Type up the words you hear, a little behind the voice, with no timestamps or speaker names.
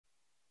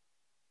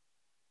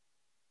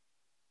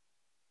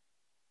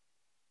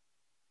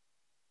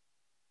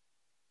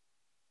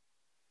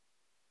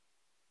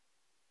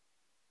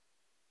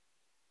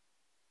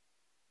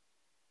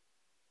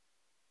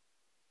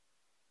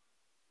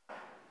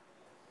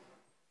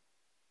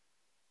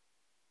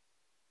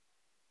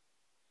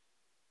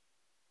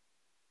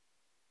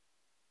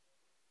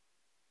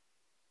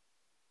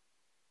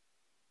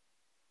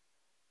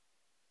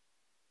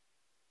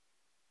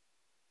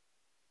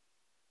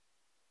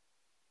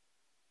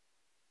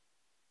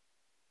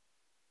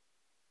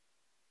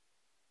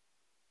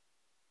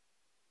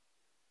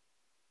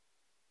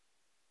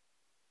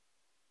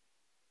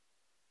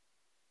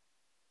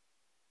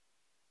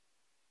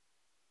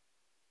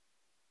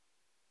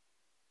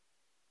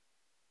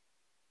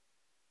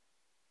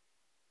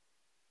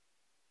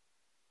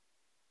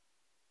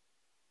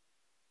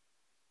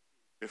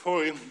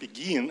Before we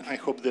begin, I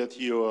hope that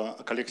you are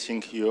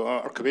collecting your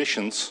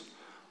questions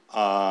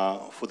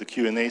for the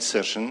Q&A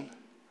session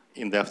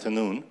in the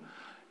afternoon.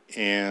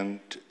 And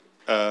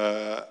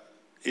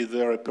is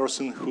there a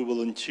person who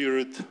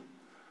volunteered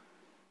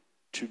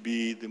to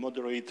be the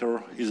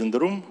moderator? Is in the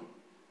room?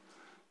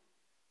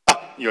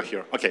 Ah, you're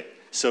here. Okay.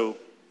 So, do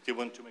you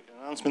want to make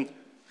an announcement?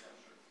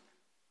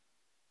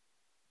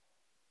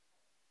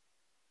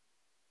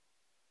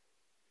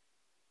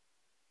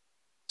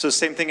 So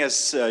same thing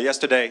as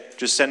yesterday,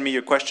 just send me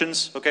your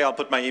questions. Okay, I'll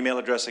put my email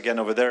address again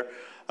over there.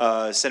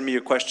 Send me your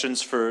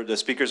questions for the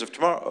speakers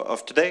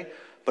of today,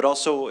 but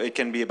also it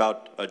can be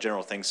about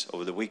general things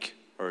over the week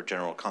or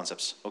general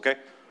concepts, okay?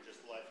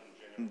 Just life in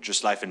general.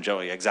 Just life in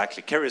general,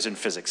 exactly. Carriers in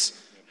physics.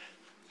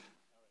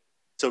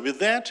 So with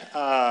that,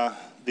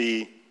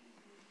 the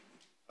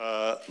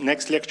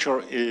next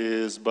lecture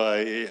is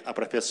by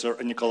Professor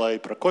Nikolai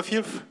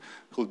Prokofiev,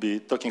 who will be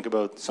talking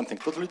about something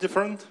totally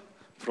different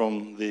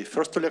from the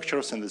first two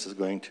lectures, and this is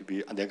going to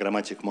be a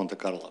diagrammatic Monte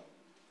Carlo.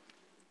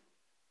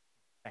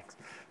 Thanks.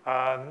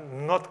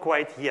 Not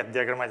quite yet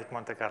diagrammatic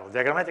Monte Carlo.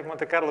 Diagrammatic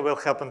Monte Carlo will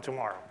happen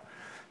tomorrow.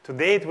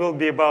 Today it will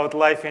be about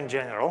life in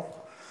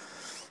general.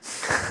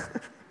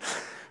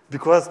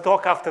 Because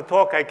talk after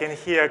talk, I can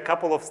hear a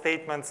couple of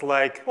statements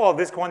like, oh,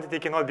 this quantity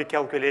cannot be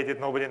calculated,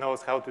 nobody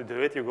knows how to do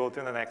it. You go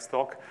to the next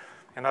talk,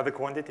 another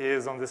quantity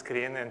is on the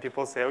screen, and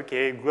people say,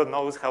 okay, God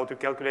knows how to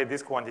calculate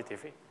this quantity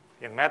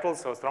in metals,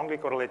 so strongly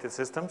correlated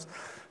systems.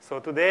 So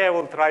today I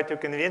will try to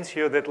convince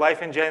you that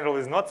life in general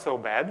is not so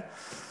bad.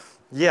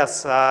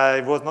 Yes,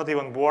 I was not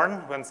even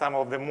born when some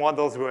of the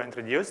models were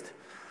introduced.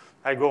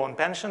 I go on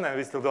pension and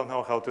we still don't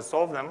know how to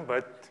solve them,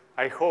 but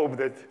I hope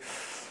that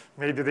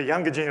maybe the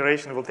younger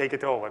generation will take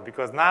it over,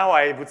 because now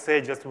I would say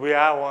just we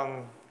are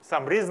on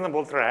some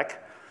reasonable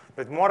track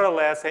that more or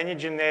less any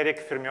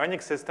generic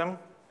fermionic system,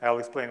 I'll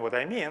explain what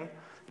I mean,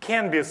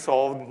 can be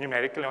solved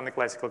numerically on a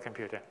classical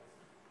computer.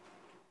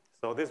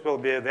 So this will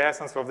be the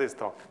essence of this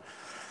talk.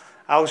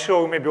 I'll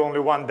show maybe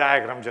only one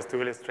diagram just to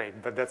illustrate,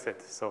 but that's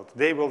it. So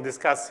today we'll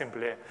discuss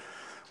simply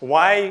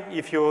why,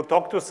 if you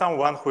talk to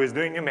someone who is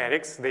doing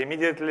numerics, they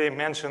immediately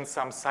mention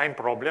some sign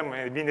problem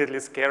and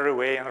immediately scare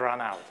away and run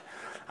out.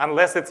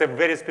 Unless it's a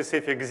very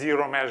specific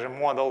zero measure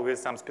model with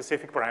some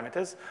specific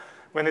parameters,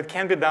 when it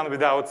can be done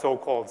without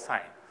so-called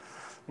sign.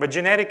 But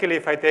generically,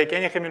 if I take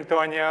any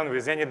Hamiltonian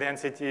with any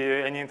density,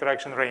 any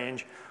interaction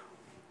range,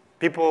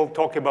 people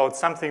talk about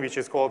something which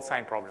is called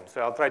sign problem. So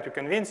I'll try to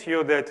convince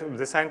you that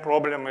the sign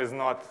problem is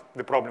not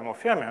the problem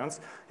of fermions,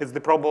 it's the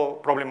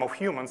problem of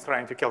humans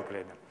trying to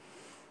calculate them.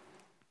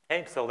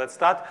 Okay, so let's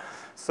start.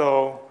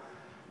 So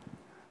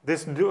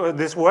this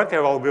work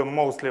will be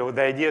mostly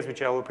the ideas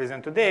which I will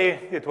present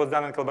today. It was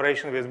done in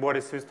collaboration with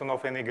Boris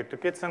Svistunov and Igor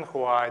Tupitsin,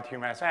 who are at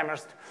UMass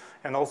Amherst,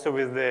 and also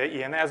with the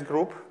ENS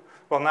group.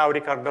 Well, now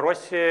Riccardo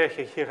Rossi,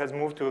 he has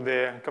moved to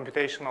the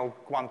Computational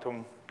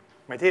Quantum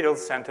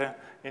Materials Center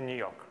in New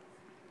York.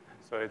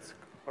 So it's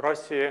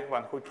Rossi,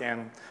 Van Hoeke,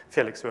 and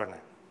Felix Werner.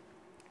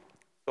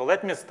 So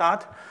let me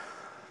start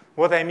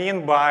what I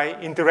mean by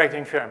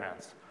interacting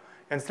fermions.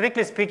 And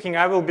strictly speaking,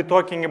 I will be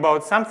talking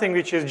about something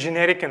which is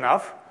generic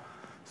enough.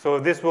 So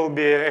this will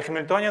be a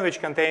Hamiltonian which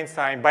contains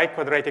a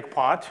biquadratic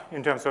part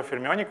in terms of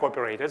fermionic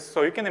operators.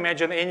 So you can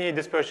imagine any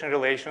dispersion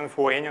relation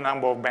for any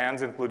number of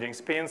bands, including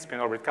spin,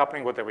 spin-orbit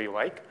coupling, whatever you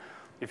like,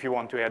 if you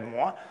want to add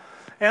more.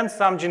 And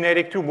some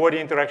generic two-body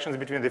interactions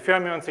between the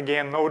fermions.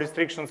 Again, no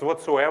restrictions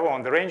whatsoever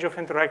on the range of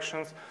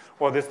interactions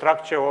or the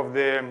structure of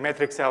the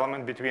matrix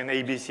element between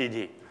A, B, C,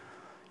 D.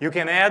 You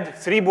can add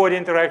three-body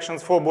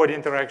interactions, four-body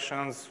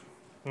interactions,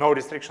 no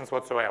restrictions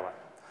whatsoever.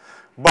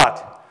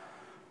 But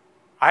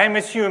I'm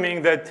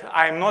assuming that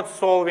I'm not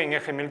solving a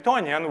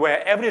Hamiltonian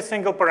where every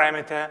single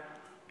parameter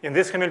in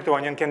this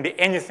Hamiltonian can be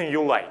anything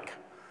you like.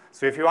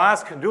 So if you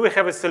ask, do we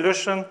have a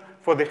solution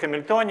for the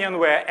Hamiltonian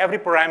where every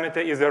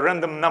parameter is a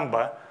random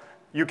number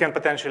you can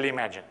potentially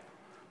imagine?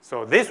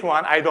 So this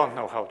one, I don't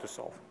know how to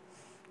solve,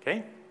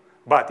 okay?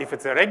 But if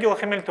it's a regular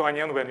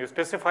Hamiltonian, when you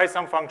specify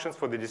some functions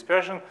for the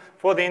dispersion,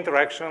 for the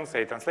interaction,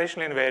 say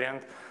translational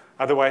invariant,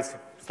 otherwise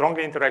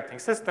strongly interacting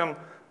system,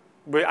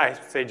 I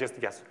say just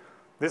yes,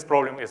 this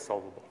problem is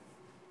solvable,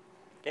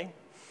 okay?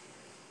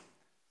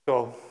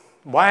 So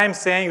why I'm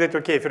saying that,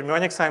 okay,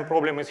 fermionic sign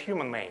problem is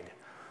human-made.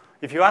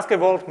 If you ask a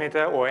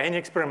voltmeter or any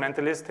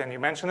experimentalist and you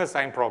mention a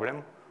sign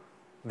problem,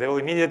 they will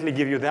immediately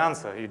give you the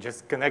answer. You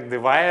just connect the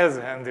wires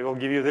and they will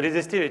give you the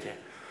resistivity.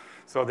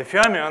 So the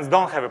fermions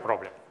don't have a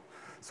problem.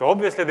 So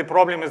obviously the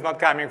problem is not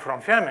coming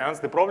from fermions,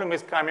 the problem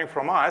is coming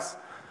from us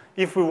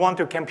if we want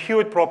to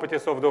compute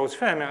properties of those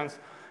fermions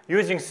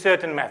using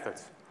certain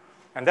methods.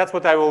 And that's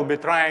what I will be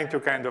trying to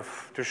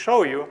to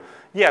show you.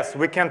 Yes,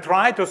 we can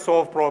try to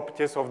solve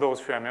properties of those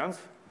fermions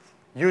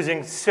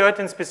using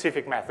certain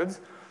specific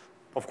methods,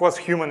 of course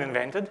human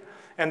invented.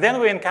 And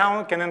then we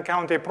can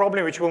encounter a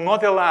problem which will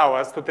not allow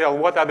us to tell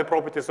what are the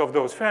properties of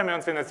those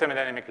fermions in a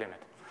thermodynamic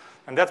limit.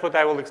 And that's what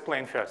I will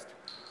explain first.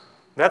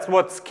 That's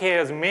what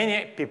scares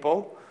many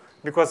people,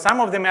 because some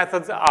of the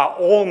methods are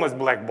almost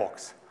black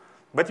box.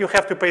 But you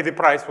have to pay the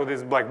price for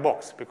this black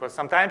box, because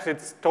sometimes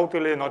it's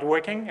totally not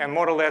working, and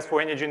more or less for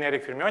any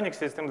generic fermionic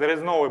system, there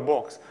is no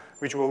box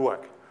which will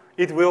work.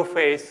 It will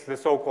face the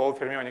so-called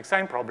fermionic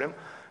sign problem,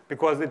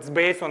 because it's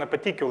based on a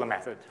particular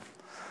method.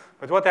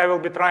 But what I will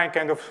be trying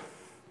kind of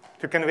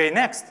to convey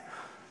next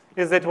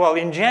is that, well,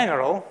 in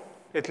general,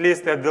 at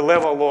least at the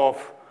level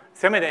of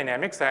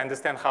thermodynamics, I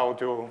understand how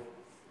to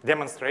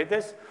demonstrate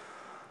this.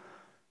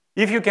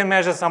 If you can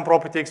measure some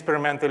property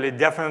experimentally,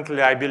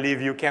 definitely I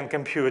believe you can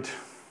compute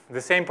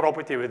the same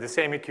property with the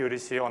same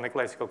accuracy on a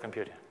classical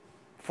computer.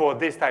 For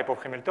this type of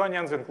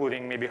Hamiltonians,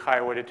 including maybe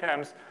higher order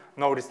terms,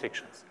 no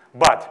restrictions.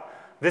 But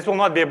this will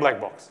not be a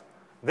black box.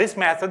 This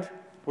method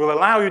will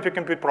allow you to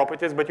compute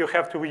properties, but you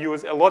have to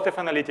use a lot of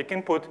analytic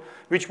input,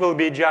 which will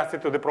be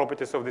adjusted to the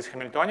properties of this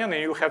Hamiltonian,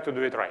 and you have to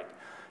do it right.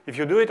 If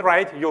you do it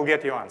right, you'll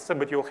get your answer,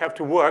 but you'll have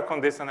to work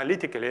on this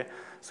analytically,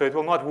 so it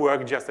will not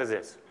work just as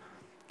is.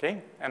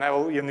 Okay?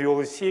 And you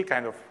will see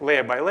kind of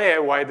layer by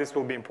layer why this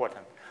will be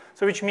important.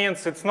 So which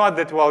means it's not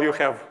that, well, you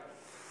have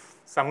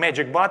some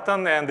magic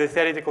button and the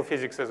theoretical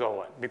physics is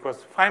over,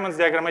 because Feynman's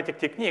diagrammatic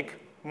technique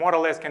more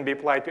or less can be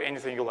applied to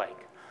anything you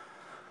like.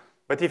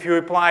 But if you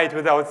apply it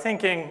without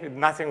thinking,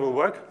 nothing will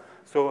work.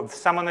 So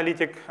some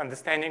analytic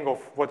understanding of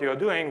what you're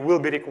doing will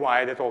be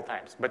required at all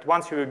times. But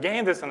once you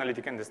gain this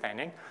analytic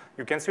understanding,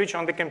 you can switch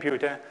on the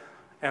computer,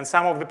 and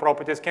some of the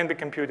properties can be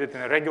computed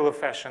in a regular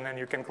fashion, and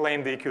you can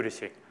claim the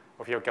accuracy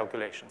of your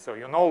calculation. So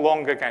you're no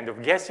longer kind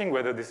of guessing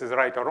whether this is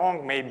right or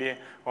wrong, maybe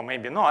or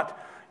maybe not.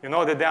 You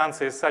know that the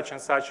answer is such and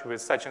such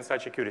with such and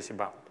such accuracy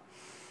bound.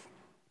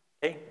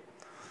 Okay?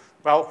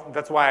 Well,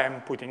 that's why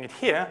I'm putting it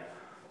here,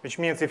 which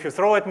means if you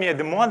throw at me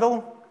the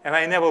model, and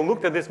I never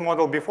looked at this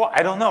model before,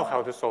 I don't know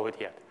how to solve it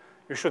yet.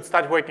 You should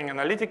start working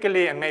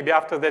analytically, and maybe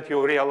after that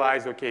you'll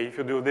realize, okay, if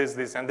you do this,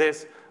 this, and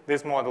this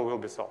model will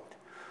be solved.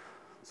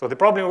 So the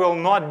problem will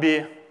not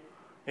be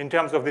in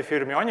terms of the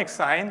fermionic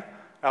sign.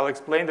 I'll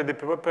explain that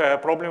the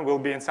problem will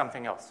be in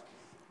something else.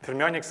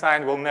 Fermionic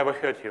sign will never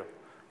hurt you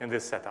in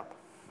this setup.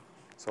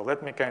 So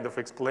let me kind of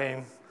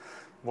explain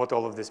what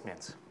all of this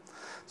means.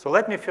 So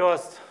let me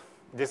first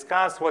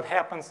discuss what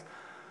happens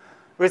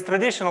with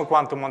traditional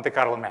quantum Monte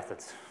Carlo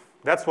methods.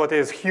 That's what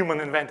is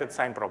human-invented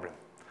sign problem.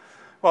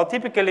 Well,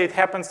 typically it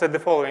happens at the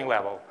following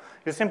level.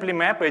 You simply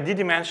map a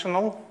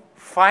d-dimensional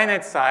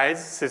finite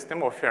size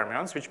system of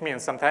fermions, which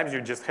means sometimes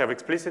you just have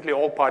explicitly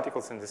all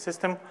particles in the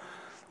system,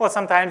 or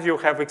sometimes you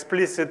have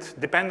explicit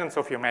dependence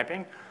of your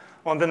mapping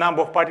on the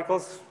number of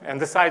particles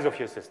and the size of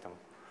your system.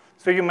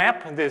 So you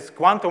map this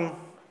quantum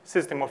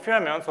system of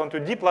fermions onto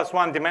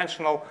d+1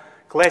 dimensional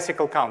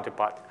classical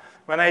counterpart.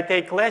 When I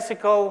take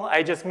classical,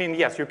 I just mean,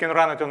 yes, you can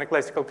run it on a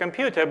classical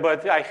computer,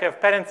 but I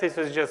have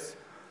parentheses just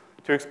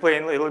to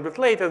explain a little bit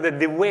later that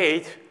the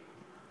weight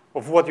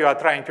of what you are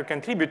trying to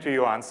contribute to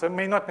your answer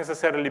may not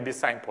necessarily be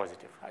sign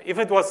positive. If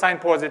it was sign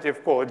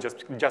positive, call it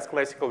just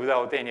classical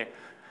without any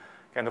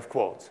kind of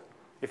quotes.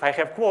 If I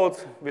have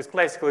quotes with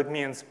classical, it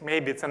means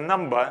maybe it's a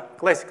number,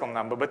 classical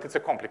number, but it's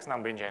a complex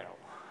number in general.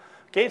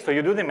 Okay, so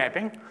you do the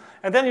mapping,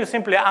 and then you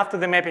simply, after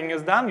the mapping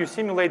is done, you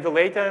simulate the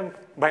later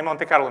by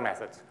Monte Carlo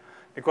methods.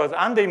 Because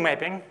under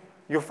mapping,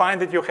 you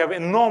find that you have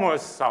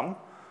enormous sum,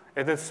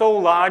 and it's so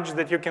large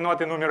that you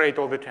cannot enumerate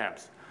all the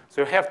terms.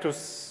 So you have to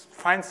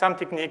find some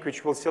technique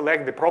which will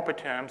select the proper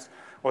terms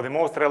or the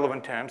most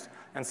relevant terms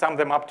and sum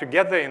them up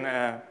together in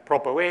a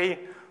proper way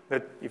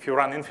that if you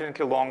run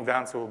infinitely long, the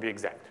answer will be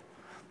exact.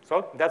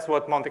 So that's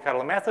what Monte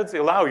Carlo methods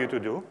allow you to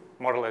do,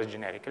 more or less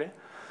generically.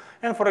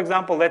 And for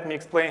example, let me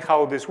explain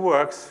how this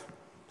works,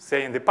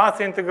 say in the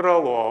path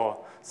integral or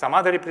some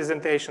other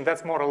representation.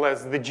 That's more or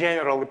less the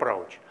general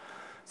approach.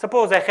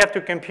 Suppose I have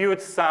to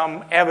compute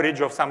some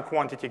average of some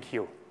quantity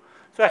Q.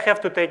 So I have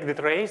to take the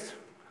trace.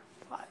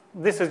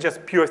 This is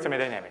just pure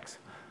thermodynamics.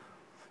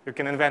 You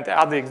can invent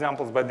other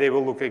examples, but they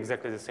will look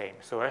exactly the same.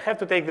 So I have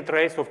to take the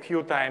trace of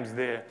Q times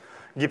the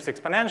Gibbs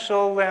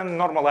exponential and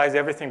normalize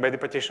everything by the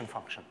partition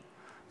function.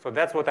 So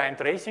that's what I'm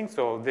tracing.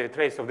 So the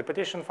trace of the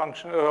partition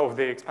function, of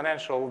the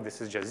exponential, this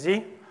is just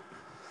Z.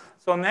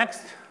 So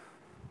next,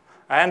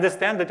 I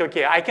understand that,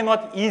 okay, I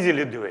cannot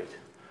easily do it.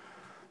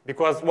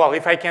 Because, well,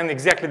 if I can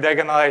exactly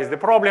diagonalize the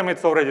problem,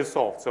 it's already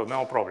solved, so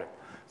no problem.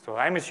 So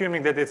I'm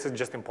assuming that it's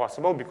just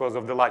impossible because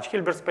of the large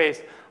Hilbert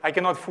space. I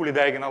cannot fully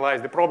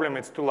diagonalize the problem.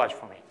 It's too large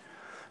for me.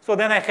 So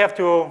then I have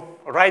to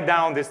write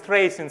down this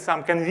trace in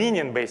some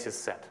convenient basis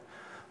set.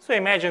 So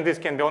imagine this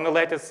can be on the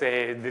lattice,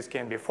 say this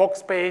can be Fock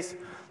space,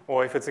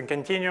 or if it's in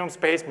continuum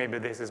space, maybe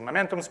this is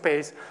momentum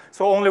space.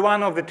 So only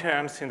one of the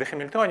terms in the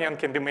Hamiltonian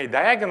can be made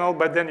diagonal,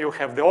 but then you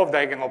have the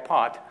off-diagonal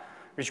part,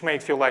 which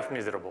makes your life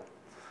miserable.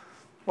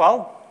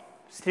 Well,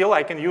 still,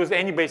 I can use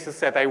any basis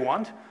set I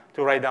want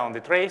to write down the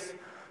trace.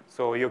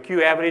 So your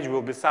Q average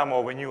will be sum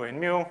over nu and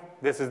mu.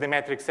 This is the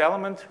matrix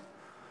element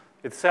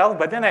itself.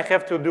 But then I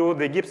have to do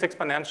the Gibbs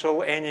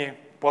exponential, any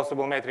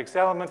possible matrix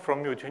element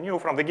from mu to nu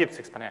from the Gibbs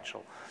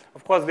exponential.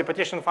 Of course, the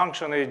partition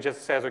function, it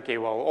just says, OK,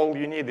 well, all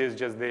you need is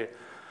just the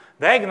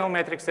diagonal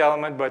matrix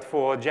element. But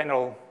for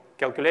general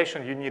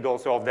calculation, you need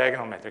also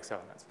off-diagonal matrix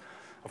elements.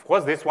 Of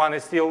course, this one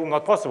is still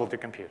not possible to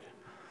compute.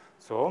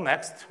 So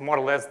next, more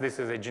or less, this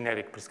is a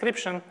generic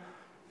prescription,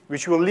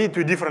 which will lead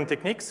to different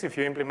techniques if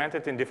you implement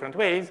it in different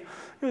ways.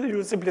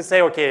 You simply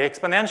say, OK,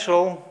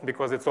 exponential,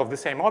 because it's of the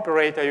same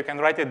operator, you can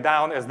write it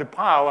down as the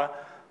power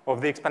of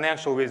the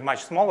exponential with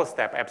much smaller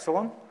step,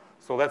 epsilon.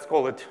 So let's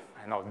call it,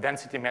 I know,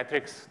 density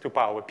matrix to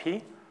power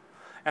p.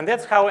 And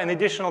that's how an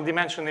additional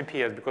dimension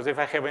appears, because if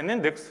I have an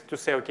index to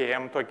say, OK,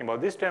 I'm talking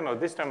about this term, or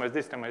this term, or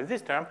this term, or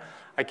this term,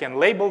 I can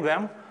label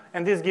them,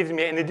 and this gives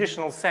me an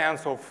additional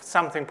sense of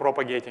something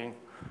propagating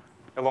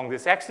along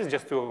this axis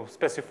just to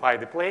specify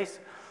the place.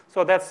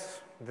 So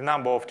that's the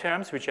number of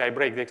terms which I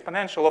break the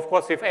exponential. Of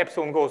course, if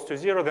epsilon goes to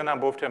 0, the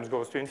number of terms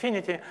goes to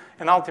infinity,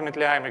 and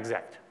ultimately I'm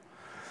exact.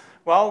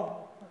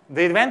 Well,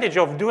 the advantage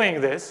of doing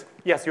this,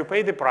 yes, you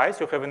pay the price,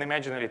 you have an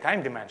imaginary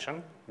time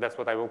dimension. That's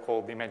what I will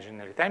call the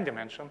imaginary time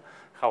dimension,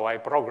 how I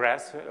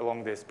progress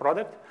along this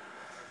product.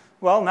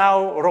 Well,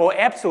 now rho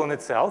epsilon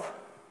itself,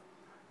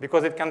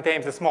 because it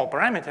contains a small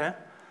parameter,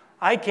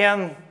 I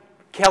can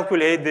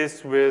calculate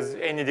this with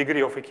any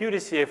degree of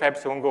accuracy. If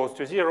epsilon goes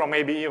to 0,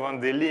 maybe even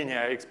the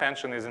linear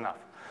expansion is enough.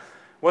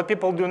 What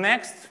people do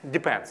next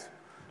depends.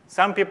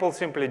 Some people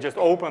simply just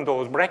open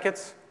those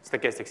brackets,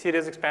 stochastic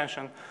series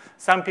expansion.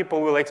 Some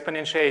people will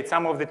exponentiate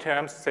some of the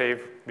terms, say,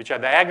 which are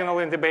diagonal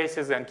in the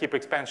basis, and keep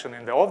expansion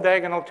in the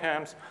off-diagonal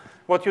terms.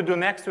 What you do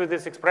next with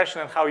this expression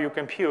and how you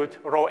compute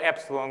rho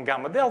epsilon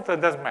gamma delta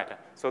doesn't matter.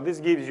 So this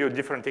gives you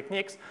different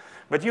techniques.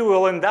 But you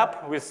will end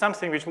up with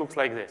something which looks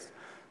like this.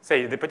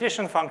 Say the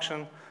partition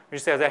function,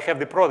 which says I have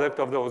the product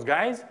of those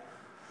guys.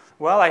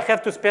 Well, I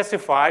have to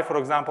specify, for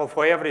example,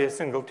 for every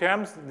single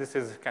term, this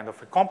is kind of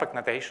a compact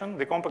notation.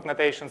 The compact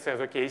notation says,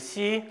 OK,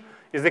 C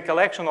is the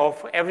collection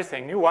of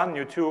everything, nu1,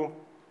 nu2,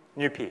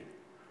 nu_p.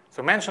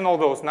 So mention all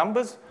those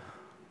numbers.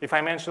 If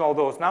I mention all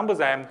those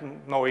numbers, I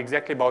know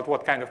exactly about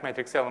what kind of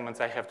matrix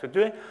elements I have to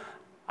do.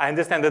 I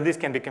understand that this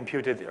can be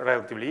computed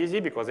relatively easy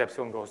because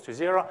epsilon goes to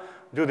 0.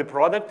 Do the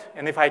product.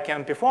 And if I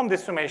can perform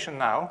this summation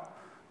now,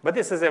 but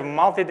this is a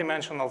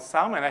multidimensional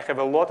sum, and I have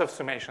a lot of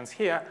summations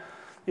here.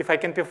 If I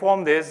can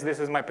perform this, this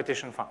is my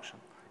partition function.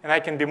 And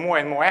I can be more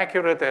and more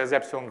accurate as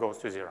epsilon goes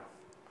to 0.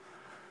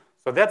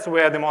 So that's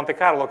where the Monte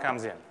Carlo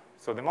comes in.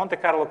 So the Monte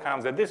Carlo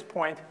comes at this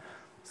point,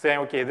 saying,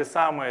 OK, the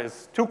sum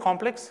is too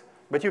complex,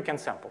 but you can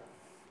sample.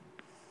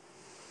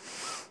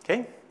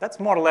 OK? That's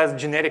more or less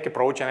generic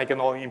approach, and I can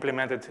only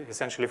implement it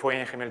essentially for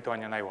any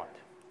Hamiltonian I want.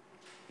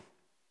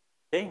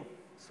 OK?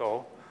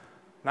 So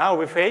now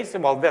we face,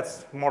 well,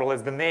 that's more or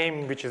less the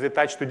name, which is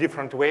attached to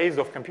different ways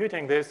of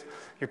computing this.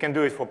 You can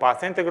do it for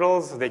path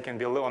integrals. They can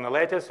be on a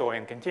lattice or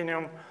in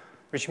continuum,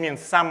 which means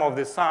some of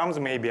the sums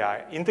maybe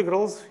are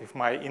integrals. If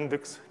my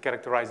index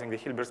characterizing the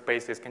Hilbert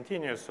space is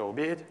continuous, so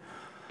be it.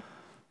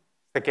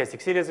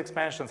 Stochastic series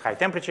expansions, high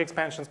temperature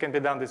expansions can be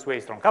done this way,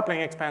 strong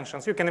coupling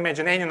expansions. You can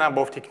imagine any number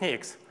of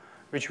techniques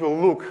which will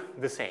look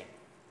the same.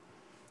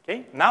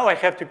 Okay? Now I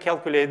have to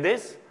calculate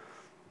this.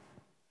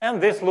 And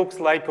this looks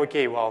like,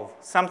 OK, well,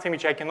 something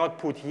which I cannot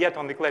put yet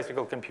on the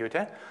classical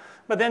computer.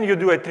 But then you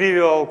do a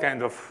trivial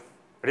kind of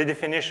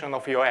redefinition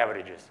of your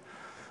averages.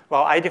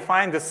 Well, I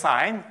define the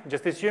sign,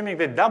 just assuming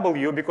that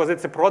W, because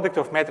it's a product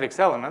of matrix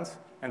elements,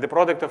 and the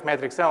product of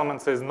matrix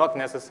elements is not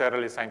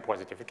necessarily sign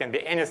positive. It can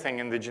be anything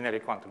in the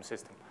generic quantum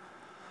system.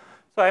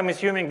 So I'm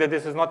assuming that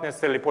this is not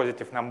necessarily a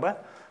positive number.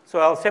 So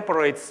I'll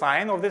separate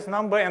sign of this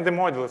number and the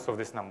modulus of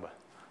this number.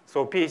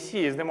 So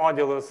PC is the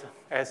modulus,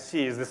 SC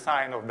is the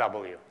sign of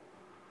W.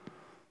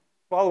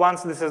 Well,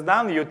 once this is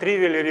done, you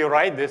trivially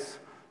rewrite this.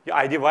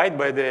 I divide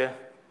by the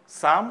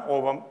sum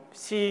over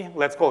C,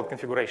 let's call it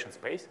configuration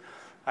space.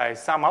 I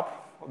sum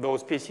up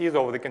those PCs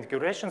over the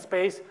configuration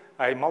space.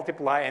 I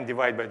multiply and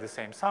divide by the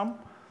same sum.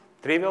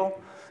 Trivial.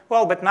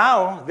 Well, but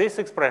now this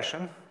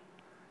expression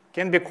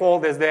can be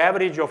called as the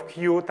average of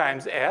Q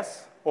times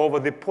S over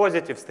the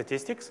positive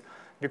statistics,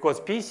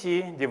 because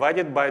PC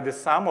divided by the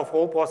sum of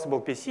all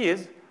possible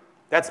PCs,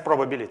 that's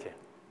probability.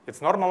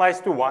 It's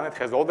normalized to 1. It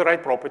has all the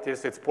right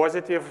properties. It's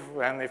positive.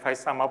 And if I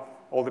sum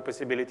up all the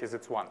possibilities,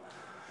 it's 1.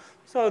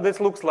 So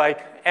this looks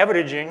like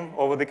averaging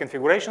over the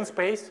configuration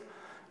space,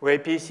 where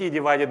PC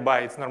divided by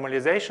its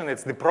normalization,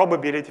 it's the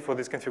probability for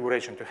this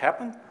configuration to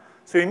happen.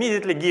 So you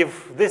immediately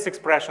give this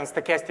expression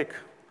stochastic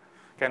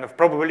kind of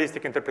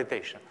probabilistic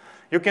interpretation.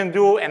 You can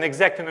do an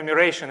exact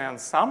enumeration and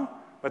sum,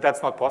 but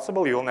that's not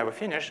possible. You'll never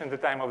finish in the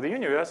time of the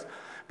universe.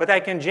 But I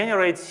can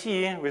generate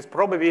C with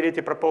probability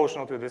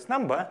proportional to this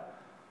number.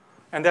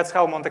 And that's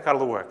how Monte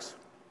Carlo works.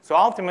 So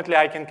ultimately,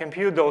 I can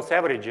compute those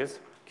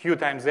averages, Q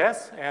times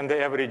S and the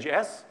average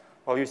S.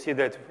 Well, you see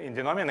that in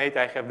denominator,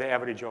 I have the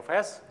average of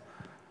S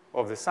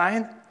of the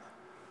sign.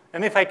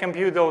 And if I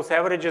compute those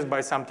averages by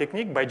some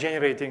technique, by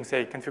generating,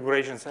 say,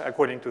 configurations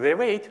according to their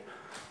weight,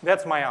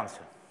 that's my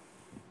answer.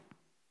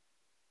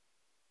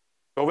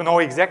 So we know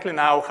exactly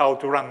now how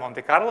to run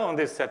Monte Carlo on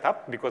this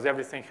setup, because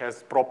everything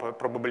has proper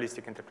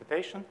probabilistic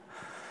interpretation.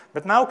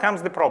 But now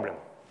comes the problem.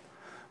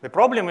 The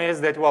problem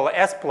is that, well,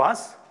 S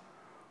plus,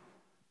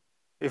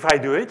 if I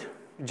do it,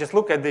 just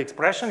look at the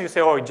expression, you say,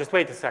 oh, just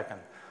wait a second.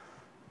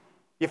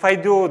 If I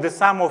do the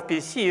sum of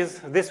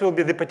PCs, this will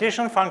be the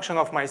partition function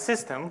of my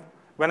system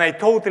when I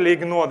totally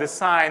ignore the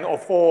sign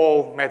of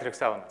all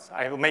matrix elements.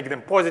 I will make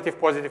them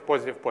positive, positive,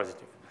 positive,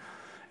 positive.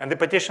 And the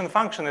partition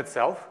function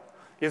itself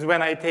is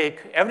when I take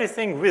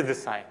everything with the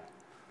sign.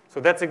 So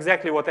that's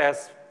exactly what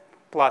S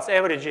plus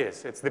average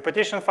is. It's the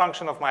partition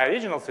function of my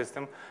original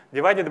system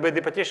divided by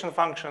the partition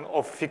function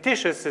of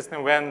fictitious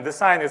system when the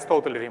sign is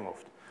totally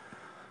removed.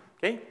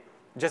 Okay?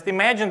 Just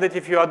imagine that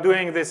if you are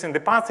doing this in the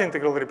path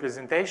integral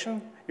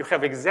representation, you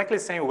have exactly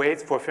the same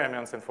weights for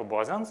fermions and for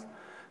bosons.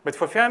 But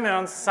for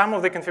fermions, some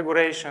of the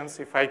configurations,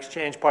 if I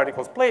exchange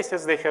particles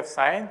places, they have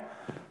sign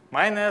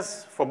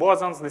minus. For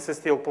bosons, this is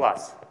still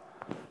plus.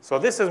 So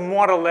this is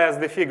more or less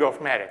the figure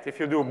of merit. If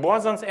you do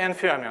bosons and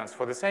fermions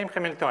for the same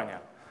Hamiltonian,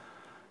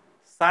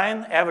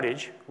 sign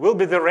average will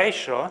be the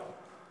ratio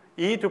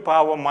e to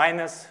power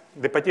minus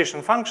the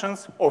partition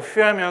functions of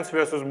fermions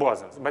versus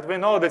bosons. But we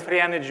know that free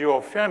energy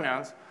of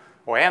fermions,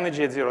 or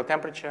energy at zero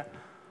temperature,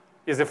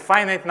 is a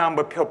finite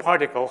number per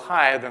particle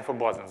higher than for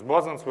bosons.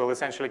 Bosons will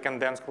essentially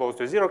condense close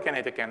to zero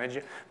kinetic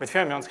energy, but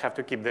fermions have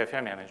to keep their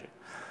Fermi energy.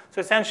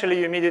 So essentially,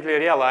 you immediately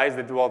realize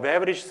that, well, the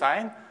average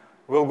sign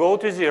will go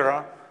to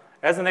zero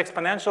as an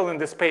exponential in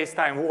the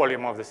space-time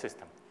volume of the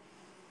system.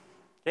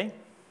 Okay?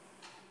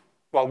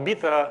 Well,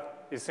 beta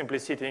is simply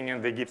sitting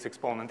in the Gibbs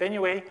exponent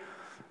anyway.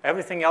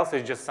 Everything else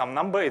is just some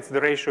number. It's the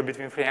ratio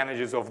between free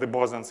energies of the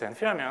bosons and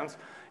fermions.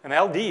 And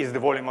LD is the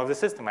volume of the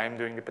system. I am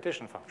doing the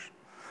partition function.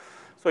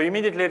 So you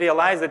immediately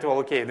realize that, well,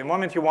 okay, the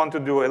moment you want to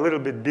do a little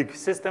bit big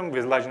system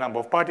with large number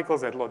of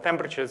particles at low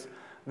temperatures,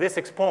 this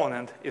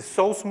exponent is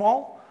so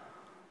small.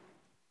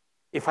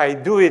 If I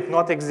do it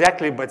not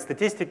exactly, but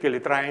statistically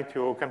trying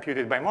to compute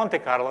it by Monte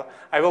Carlo,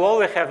 I will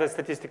always have a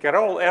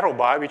statistical error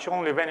bar, which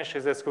only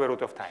vanishes as square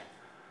root of time,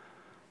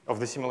 of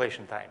the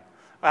simulation time.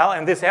 Well,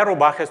 and this error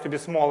bar has to be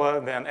smaller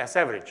than S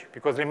average,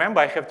 because remember,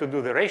 I have to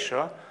do the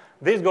ratio.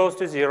 This goes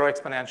to zero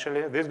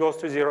exponentially. This goes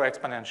to zero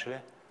exponentially.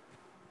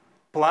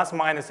 Plus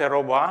minus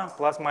error bar,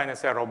 plus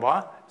minus error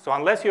bar. So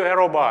unless your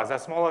error bars are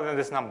smaller than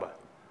this number,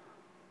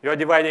 you're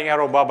dividing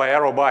error bar by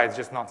error bar, it's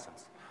just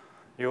nonsense.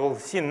 You will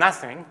see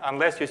nothing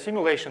unless your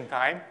simulation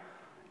time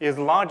is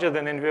larger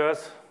than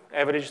inverse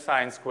average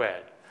sine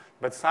squared.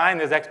 But sine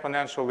is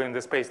exponential in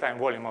the space-time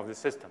volume of the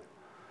system.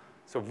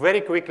 So very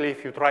quickly,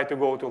 if you try to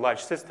go to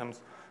large systems,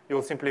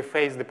 you'll simply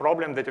face the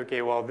problem that,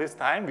 okay, well, this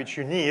time, which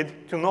you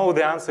need to know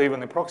the answer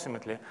even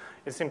approximately,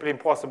 is simply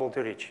impossible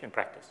to reach in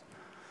practice.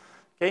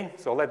 Okay,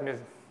 so let me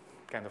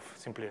kind of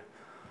simply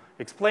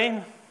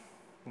explain.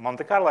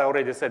 Monte Carlo, I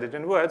already said it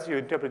in words. You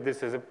interpret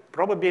this as a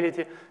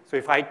probability. So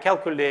if I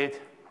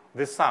calculate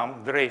the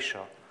sum, the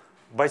ratio,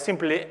 by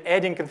simply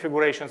adding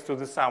configurations to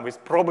the sum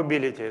with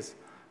probabilities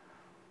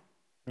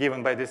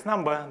given by this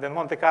number, then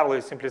Monte Carlo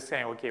is simply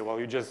saying, okay, well,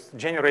 you just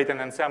generate an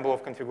ensemble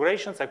of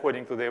configurations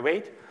according to their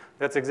weight.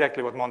 That's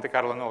exactly what Monte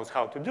Carlo knows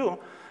how to do.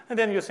 And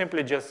then you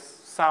simply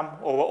just sum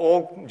over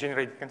all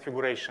generated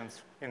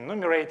configurations in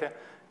numerator,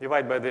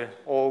 divide by the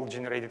all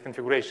generated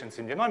configurations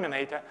in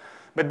denominator.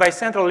 But by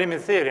central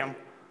limit theorem,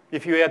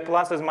 if you add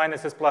pluses,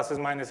 minuses, pluses,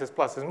 minuses,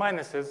 pluses,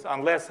 minuses,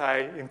 unless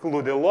I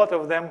include a lot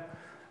of them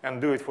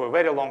and do it for a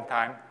very long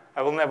time,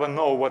 I will never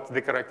know what's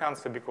the correct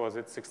answer because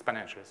it's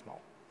exponentially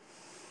small.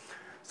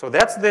 So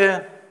that's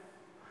the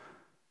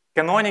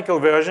canonical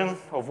version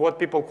of what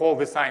people call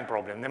the sign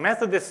problem. The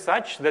method is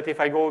such that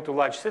if I go to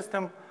large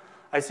system,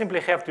 I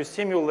simply have to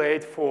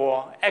simulate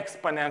for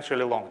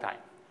exponentially long time,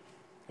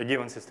 a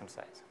given system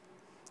size.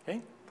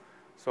 Okay?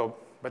 So,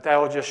 but I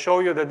will just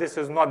show you that this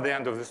is not the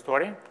end of the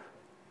story,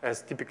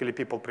 as typically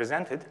people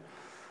present it.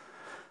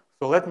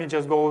 So let me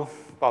just go,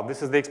 well,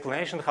 this is the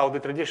explanation how the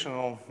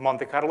traditional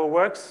Monte Carlo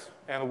works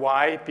and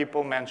why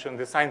people mention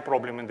the sign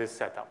problem in this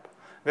setup.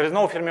 There is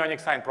no fermionic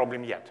sign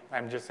problem yet.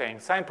 I'm just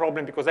saying sign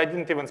problem because I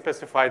didn't even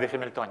specify the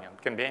Hamiltonian.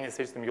 It can be any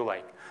system you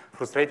like,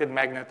 frustrated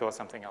magnet or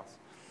something else.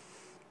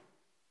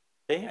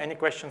 Okay, any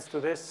questions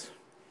to this?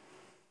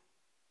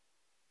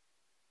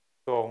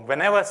 So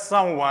whenever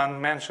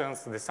someone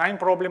mentions the sign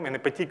problem in a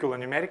particular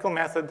numerical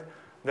method,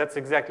 that's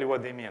exactly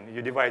what they mean.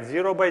 You divide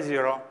 0 by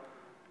 0,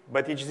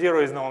 but each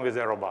 0 is known with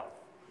error bar.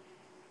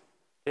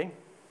 Okay?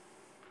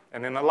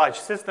 And in a large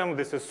system,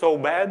 this is so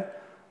bad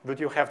that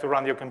you have to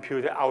run your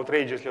computer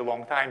outrageously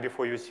long time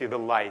before you see the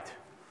light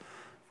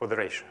for the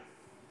ratio.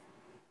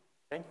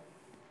 Okay?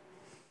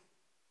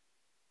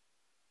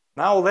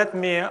 Now let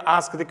me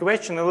ask the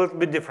question a little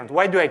bit different.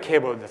 Why do I care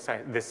about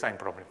this sign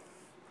problem?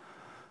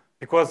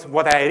 Because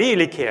what I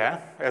really care,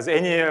 as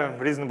any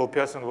reasonable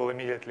person will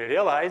immediately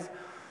realize,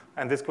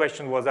 and this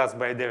question was asked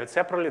by David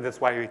separately, that's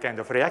why we kind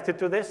of reacted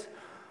to this.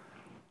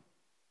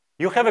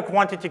 You have a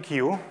quantity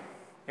Q,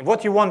 and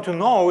what you want to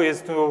know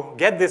is to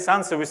get this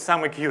answer with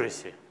some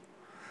accuracy.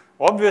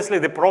 Obviously,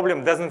 the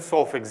problem doesn't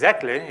solve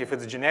exactly. If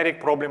it's a generic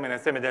problem in a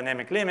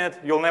thermodynamic limit,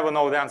 you'll never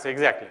know the answer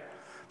exactly.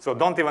 So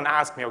don't even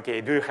ask me,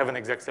 okay, do you have an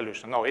exact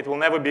solution? No, it will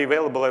never be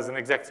available as an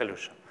exact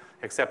solution,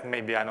 except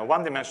maybe, I know,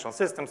 one-dimensional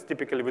systems.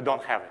 Typically, we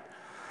don't have it.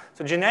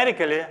 So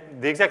generically,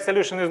 the exact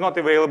solution is not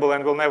available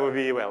and will never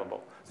be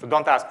available. So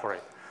don't ask for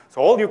it.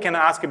 So all you can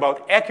ask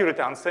about accurate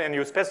answer, and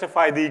you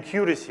specify the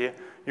accuracy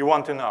you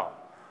want to know.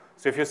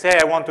 So if you say,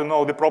 I want to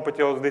know the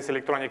property of this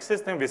electronic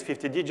system with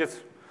 50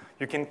 digits,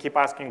 you can keep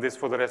asking this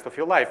for the rest of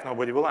your life.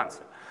 Nobody will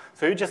answer.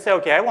 So you just say,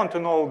 OK, I want to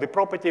know the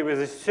property with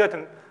a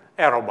certain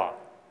error bar.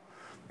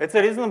 It's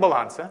a reasonable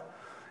answer.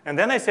 And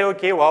then I say,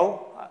 OK,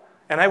 well,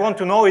 and I want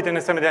to know it in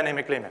a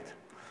thermodynamic limit.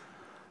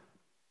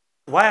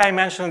 Why I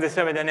mention the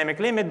thermodynamic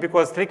limit?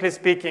 Because strictly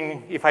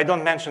speaking, if I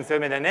don't mention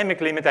thermodynamic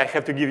limit, I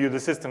have to give you the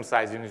system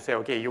size. And you say,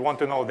 OK, you want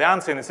to know the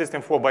answer in a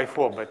system 4 by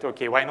 4, but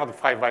OK, why not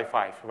 5 by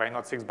 5? Why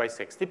not 6 by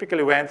 6?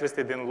 Typically, we're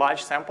interested in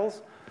large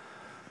samples.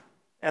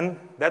 And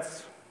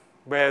that's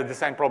where the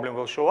sign problem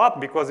will show up,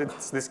 because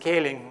it's the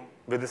scaling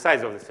with the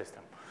size of the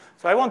system.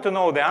 So I want to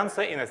know the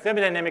answer in a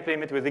thermodynamic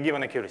limit with a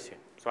given accuracy.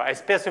 So I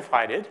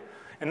specified it.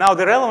 And now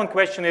the relevant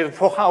question is,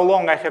 for how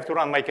long I have to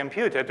run my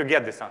computer to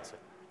get this answer?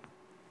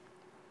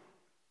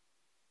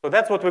 So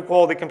that's what we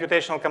call the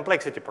computational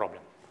complexity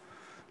problem.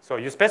 So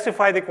you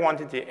specify the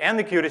quantity and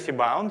accuracy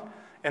bound,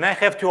 and I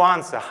have to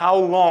answer how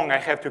long I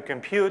have to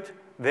compute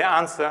the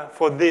answer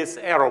for this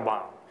error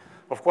bound.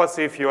 Of course,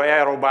 if your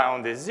error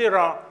bound is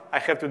 0, I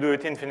have to do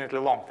it infinitely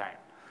long time.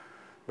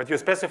 But you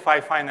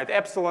specify finite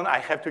epsilon, I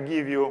have to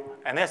give you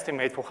an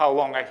estimate for how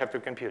long I have to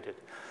compute it.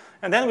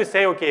 And then we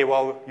say, OK,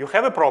 well, you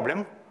have a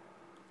problem.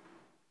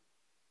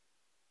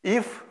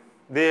 If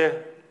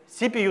the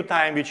CPU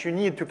time which you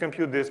need to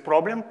compute this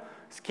problem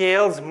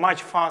scales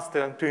much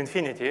faster to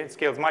infinity, it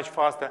scales much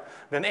faster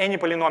than any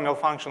polynomial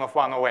function of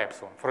 1 over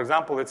epsilon. For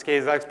example, it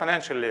scales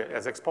exponentially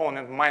as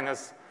exponent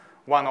minus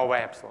 1 over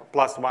epsilon,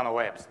 plus 1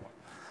 over epsilon.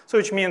 So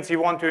which means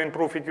you want to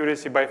improve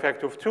accuracy by a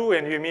factor of 2,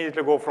 and you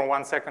immediately go from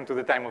 1 second to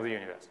the time of the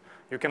universe.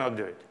 You cannot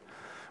do it.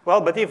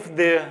 Well, but if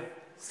the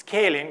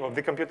scaling of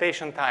the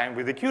computation time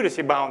with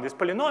accuracy bound is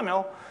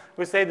polynomial,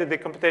 we say that the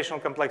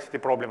computational complexity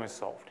problem is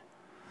solved.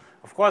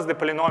 Of course, the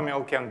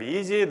polynomial can be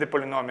easy, the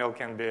polynomial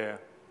can be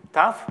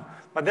tough,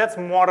 but that's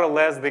more or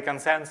less the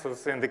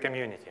consensus in the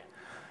community.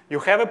 You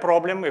have a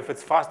problem if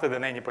it's faster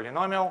than any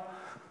polynomial.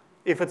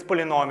 If it's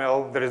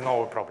polynomial, there is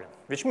no problem,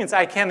 which means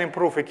I can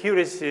improve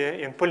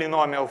accuracy in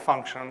polynomial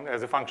function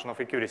as a function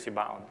of accuracy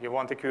bound. You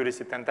want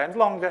accuracy 10 times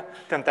longer,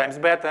 10 times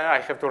better.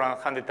 I have to run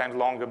 100 times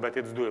longer, but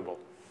it's doable.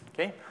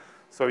 Okay?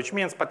 So which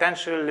means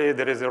potentially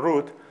there is a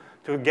route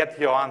to get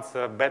your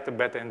answer better,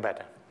 better, and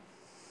better.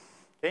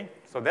 Okay?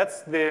 So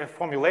that's the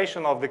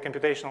formulation of the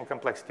computational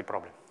complexity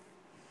problem.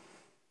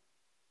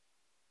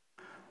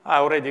 I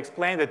already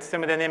explained that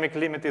thermodynamic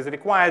limit is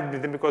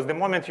required because the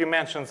moment you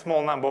mention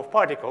small number of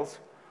particles,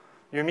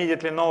 you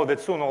immediately know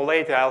that sooner or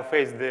later I'll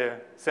face the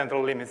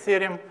central limit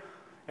theorem,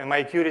 and my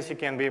accuracy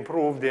can be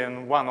improved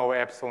in 1 over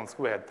epsilon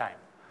squared time.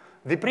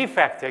 The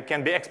prefactor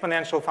can be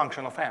exponential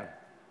function of n.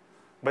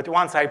 But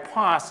once I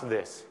pass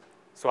this,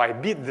 so I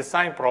beat the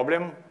sign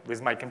problem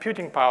with my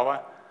computing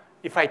power,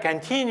 if I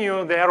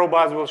continue, the error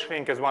bars will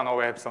shrink as 1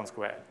 over epsilon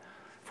squared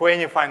for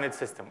any finite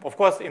system. Of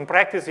course, in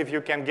practice, if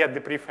you can get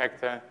the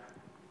prefactor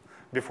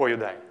before you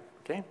die,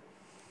 okay?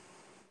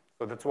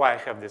 So that's why I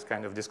have this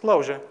kind of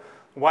disclosure.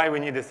 Why we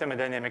need a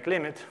thermodynamic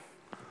limit,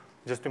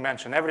 just to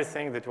mention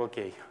everything that,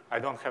 okay, I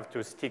don't have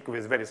to stick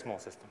with very small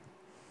system.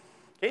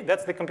 Okay,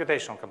 that's the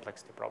computational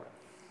complexity problem.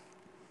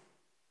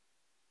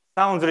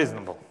 Sounds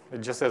reasonable.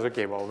 It just says,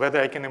 okay, well, whether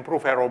I can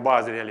improve error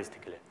bars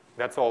realistically.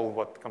 That's all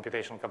what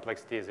computational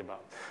complexity is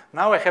about.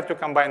 Now I have to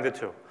combine the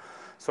two.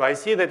 So I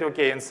see that,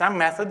 okay, in some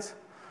methods,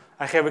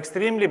 I have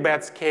extremely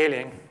bad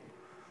scaling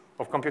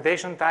of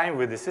computation time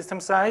with the system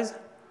size.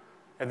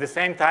 At the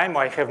same time,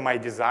 I have my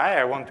desire.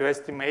 I want to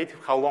estimate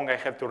how long I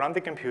have to run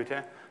the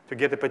computer to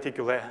get a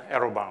particular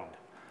error bound.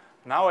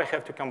 Now I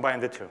have to combine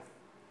the two.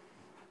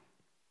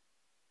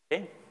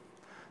 Okay?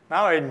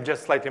 Now I'm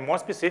just slightly more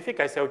specific.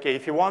 I say, okay,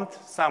 if you want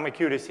some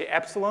accuracy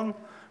epsilon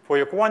for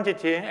your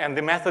quantity, and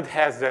the method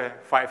has a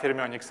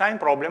fermionic sign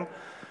problem,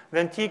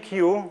 then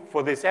TQ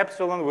for this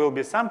epsilon will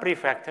be some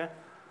prefactor,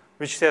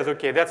 which says,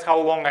 okay, that's how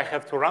long I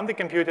have to run the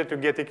computer to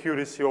get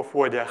accuracy of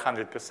order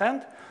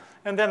 100%.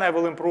 And then I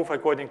will improve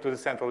according to the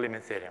central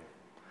limit theorem.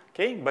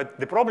 Okay? But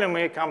the problem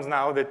here comes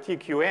now that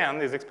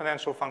TQN is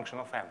exponential function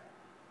of n.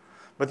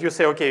 But you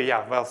say, okay,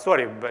 yeah, well,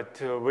 sorry,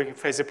 but we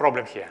face a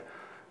problem here.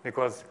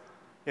 Because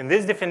in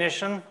this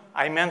definition,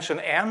 I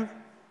mentioned n,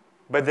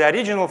 but the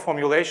original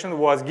formulation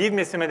was give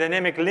me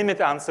thermodynamic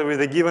limit answer with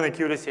a given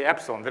accuracy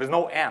epsilon. There is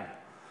no n.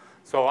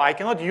 So I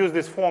cannot use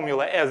this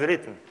formula as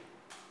written,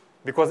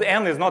 because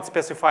n is not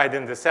specified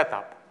in the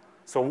setup.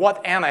 So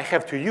what n I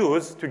have to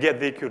use to get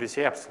the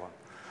accuracy epsilon?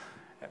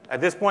 At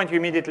this point, you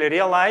immediately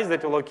realize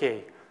that, well,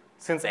 okay,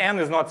 since n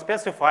is not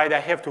specified, I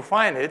have to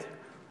find it.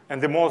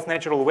 And the most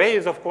natural way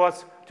is, of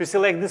course, to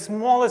select the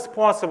smallest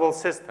possible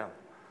system,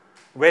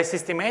 where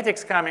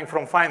systematics coming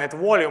from finite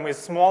volume is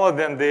smaller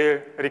than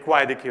the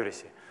required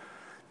accuracy.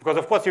 Because,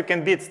 of course, you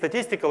can beat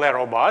statistical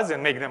error bars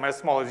and make them as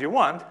small as you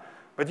want.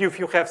 But if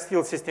you have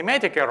still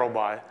systematic error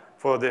bar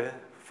for the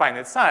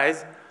finite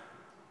size,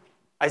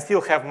 I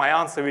still have my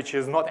answer, which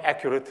is not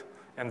accurate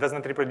and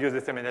doesn't reproduce the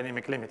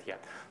thermodynamic limit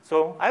yet.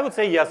 So I would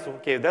say, yes,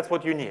 okay, that's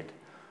what you need.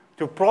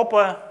 For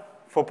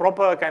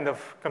proper kind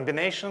of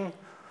combination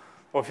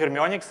of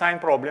fermionic sign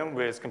problem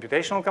with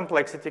computational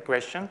complexity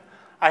question,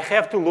 I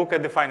have to look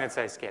at the finite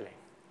size scaling.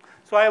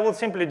 So I will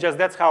simply just,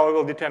 that's how I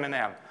will determine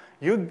n.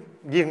 You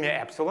give me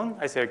epsilon.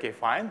 I say, OK,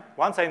 fine.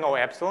 Once I know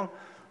epsilon,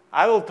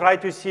 I will try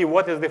to see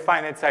what is the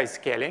finite size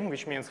scaling,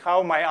 which means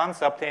how my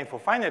answer obtained for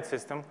finite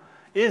system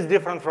is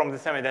different from the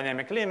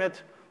thermodynamic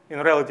limit in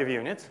relative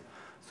units.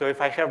 So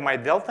if I have my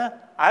delta,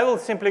 I will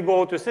simply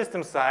go to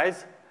system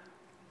size,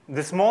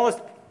 the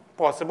smallest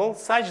possible,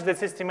 such that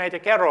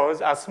systematic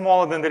errors are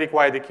smaller than the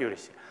required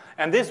accuracy.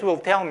 And this will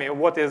tell me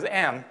what is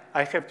n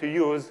I have to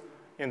use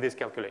in this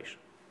calculation.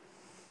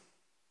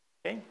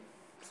 Okay?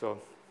 So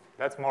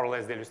that's more or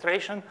less the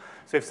illustration.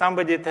 So if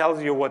somebody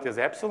tells you what is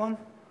epsilon,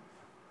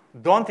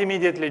 don't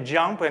immediately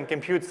jump and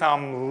compute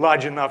some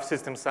large enough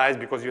system size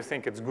because you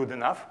think it's good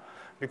enough,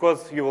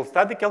 because you will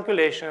start the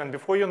calculation, and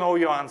before you know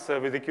your answer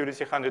with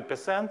accuracy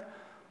 100%,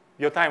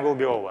 your time will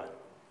be over.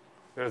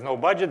 There is no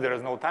budget, there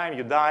is no time,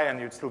 you die,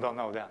 and you still don't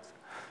know the answer.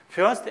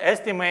 First,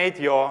 estimate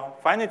your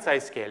finite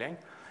size scaling,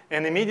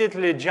 and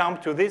immediately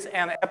jump to this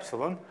n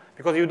epsilon,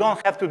 because you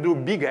don't have to do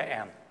bigger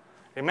n.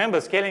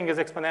 Remember, scaling is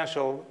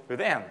exponential with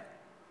n.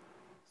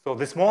 So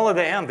the smaller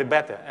the n, the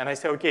better. And I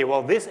say, OK,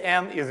 well, this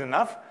n is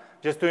enough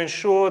just to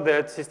ensure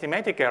that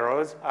systematic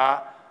errors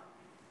are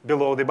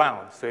below the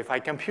bound. So if I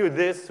compute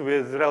this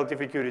with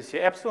relative accuracy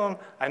epsilon,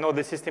 I know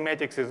the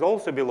systematics is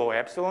also below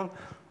epsilon.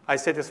 I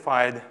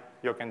satisfied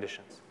your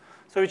conditions.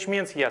 So which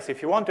means, yes,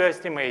 if you want to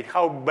estimate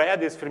how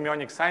bad is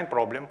fermionic sign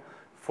problem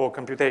for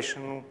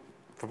computational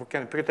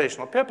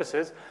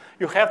purposes,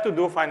 you have to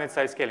do finite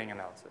size scaling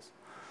analysis.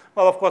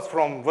 Well, of course,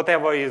 from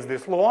whatever is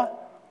this law,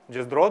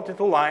 just draw the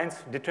two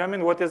lines,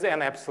 determine what is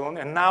n epsilon,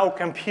 and now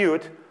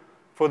compute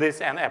for this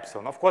n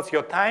epsilon. Of course,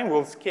 your time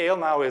will scale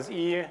now as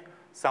e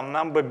some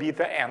number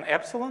beta n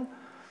epsilon.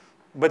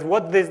 But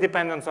what this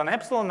dependence on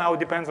epsilon now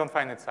depends on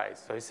finite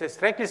size. So it says,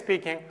 strictly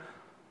speaking,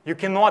 you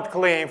cannot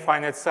claim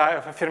finite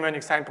size,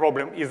 fermionic sign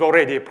problem is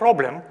already a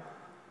problem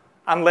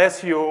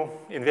unless you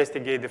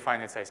investigate the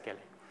finite size scaling.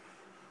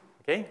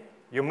 Okay?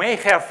 You may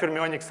have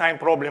fermionic sign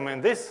problem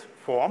in this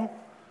form,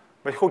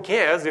 but who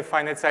cares if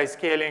finite size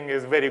scaling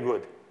is very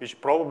good,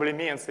 which probably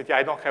means that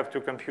I don't have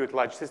to compute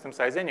large system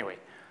size anyway.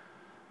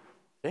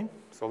 Okay?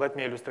 So let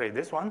me illustrate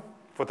this one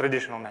for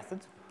traditional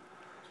methods.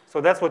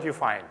 So that's what you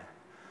find.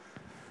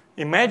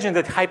 Imagine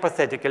that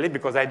hypothetically,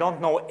 because I don't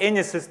know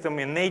any system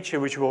in nature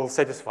which will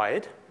satisfy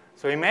it.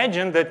 So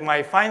imagine that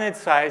my finite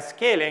size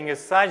scaling is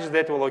such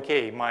that, well,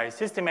 OK, my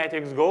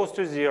systematics goes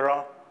to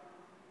 0,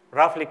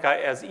 roughly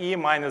as E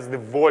minus the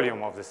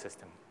volume of the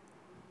system.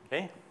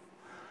 Okay?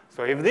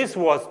 So if this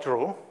was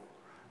true,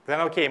 then,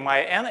 OK,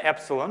 my n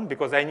epsilon,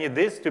 because I need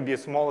this to be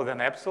smaller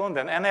than epsilon,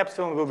 then n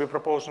epsilon will be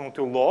proportional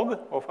to log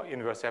of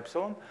inverse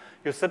epsilon.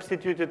 You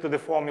substitute it to the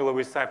formula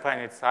with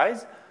finite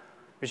size,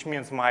 which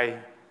means my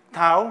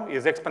tau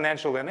is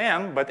exponential in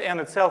n, but n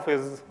itself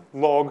is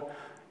log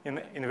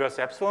in inverse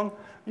epsilon.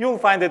 You'll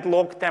find that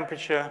log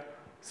temperature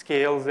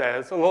scales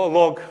as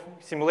log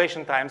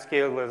simulation time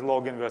scales as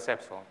log inverse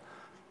epsilon.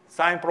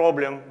 Sign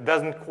problem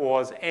doesn't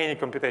cause any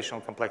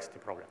computational complexity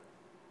problem.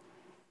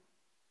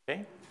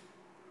 Okay?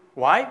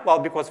 Why? Well,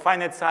 because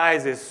finite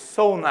size is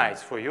so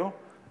nice for you,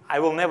 I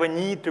will never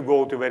need to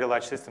go to very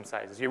large system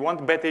sizes. You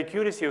want better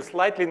accuracy, you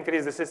slightly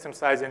increase the system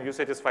size, and you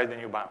satisfy the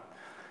new bound,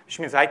 which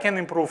means I can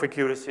improve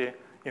accuracy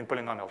in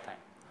polynomial time.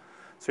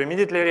 So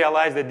immediately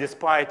realize that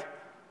despite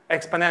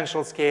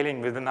exponential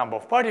scaling with the number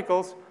of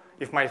particles,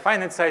 if my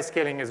finite size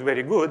scaling is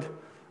very good,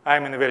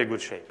 I'm in a very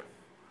good shape.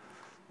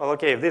 Well,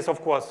 OK, this,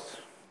 of course,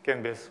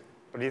 can be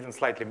written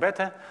slightly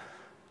better.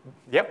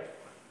 Yep.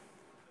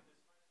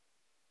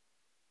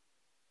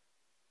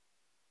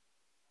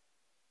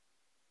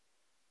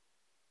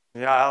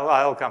 Yeah,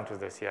 I'll come to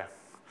this, yeah.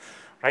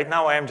 Right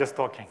now, I am just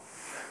talking.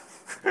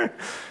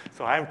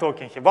 So I'm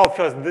talking here. Well,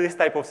 first, this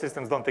type of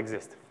systems don't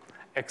exist.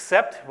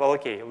 Except, well,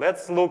 OK,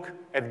 let's look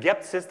at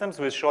gapped systems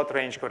with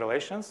short-range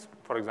correlations,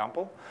 for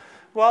example.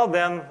 Well,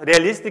 then,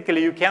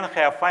 realistically, you can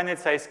have finite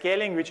size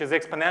scaling, which is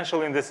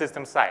exponential in the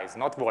system size,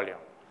 not volume.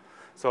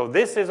 So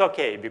this is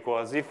OK,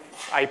 because if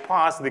I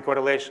pass the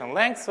correlation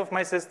lengths of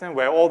my system,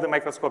 where all the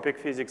microscopic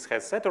physics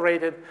has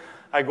saturated,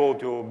 I go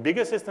to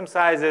bigger system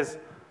sizes,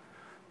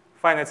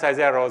 finite size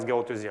errors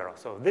go to 0.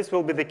 So this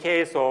will be the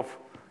case of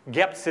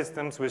gapped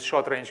systems with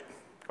short-range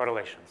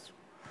correlations.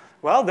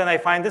 Well, then I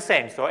find the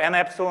same. So n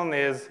epsilon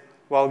is,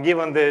 well,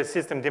 given the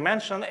system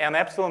dimension, n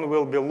epsilon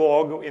will be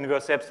log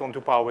inverse epsilon to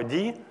power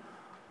d.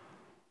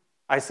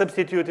 I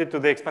substitute it to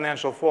the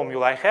exponential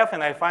formula I have,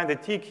 and I find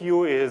that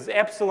tq is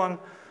epsilon.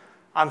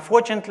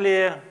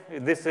 Unfortunately,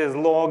 this is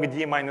log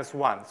d minus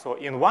 1. So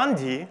in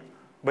 1d,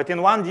 but in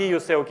 1d, you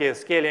say, OK,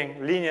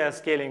 scaling, linear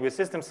scaling with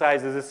system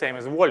size is the same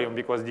as volume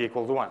because d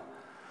equals 1.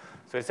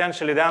 So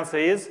essentially, the answer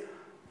is,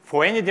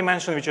 for any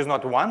dimension which is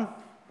not 1,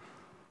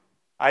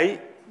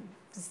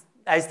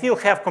 I still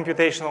have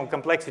computational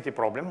complexity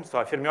problem. So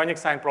a fermionic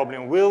sign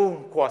problem will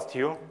cost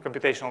you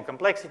computational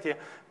complexity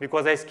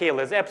because I scale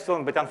as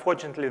epsilon, but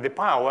unfortunately, the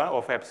power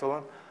of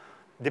epsilon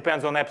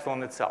depends on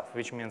epsilon itself,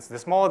 which means the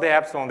smaller the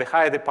epsilon, the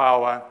higher the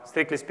power.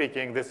 Strictly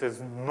speaking, this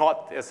is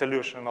not a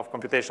solution of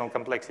computational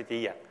complexity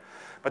yet.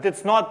 But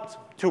it's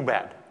not too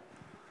bad.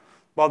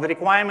 Well, the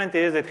requirement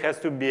is it has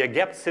to be a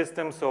gapped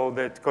system so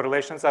that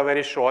correlations are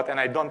very short, and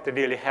I don't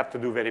really have to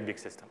do very big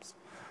systems.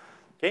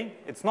 Okay?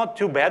 It's not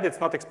too bad. It's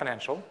not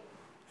exponential.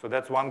 So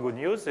that's one good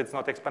news. It's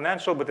not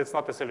exponential, but it's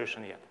not a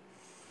solution yet.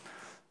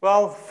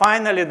 Well,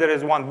 finally, there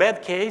is one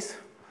bad case.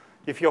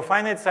 If your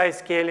finite size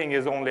scaling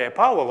is only a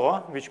power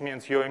law, which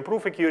means you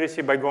improve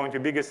accuracy by going to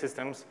bigger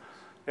systems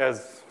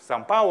as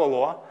some power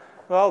law,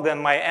 well,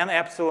 then my n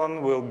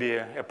epsilon will be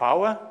a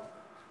power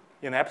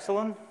in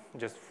epsilon,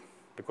 just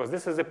because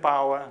this is a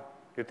power.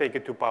 You take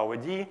it to power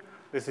d.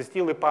 This is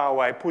still a power.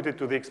 I put it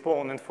to the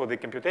exponent for the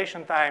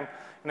computation time,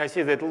 and I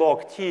see that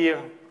log t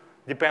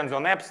depends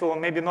on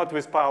epsilon, maybe not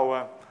with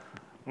power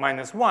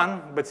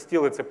 -1, but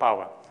still it's a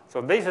power.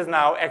 So this is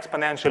now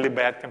exponentially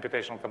bad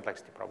computational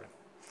complexity problem.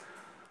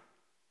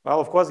 Well,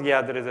 of course,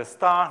 yeah, there is a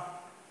star,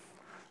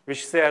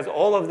 which says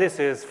all of this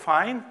is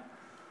fine,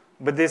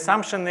 but the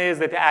assumption is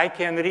that I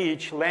can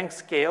reach length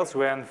scales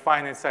when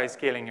finite size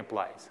scaling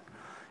applies.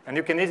 And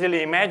you can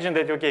easily imagine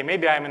that, okay,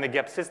 maybe I'm in a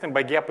gap system,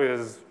 but gap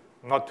is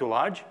not too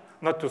large,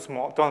 not too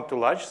small, not too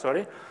large,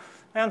 sorry.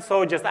 And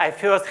so just I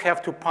first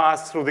have to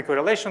pass through the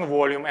correlation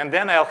volume, and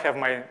then I'll have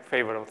my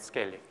favorite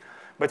scaling.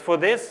 But for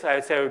this, I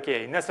say,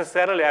 okay,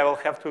 necessarily I will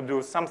have to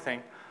do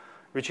something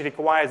which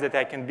requires that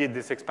I can beat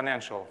this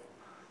exponential,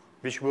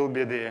 which will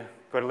be the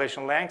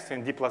correlation length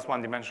in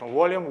d+1 dimensional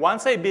volume.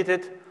 Once I beat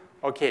it,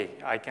 okay,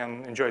 I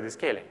can enjoy the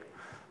scaling.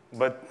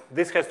 But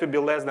this has to be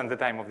less than the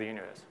time of the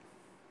universe.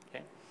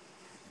 Okay?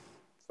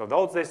 So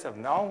those days of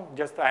now,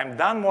 just I'm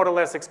done more or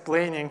less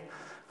explaining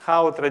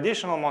how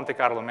traditional Monte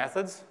Carlo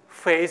methods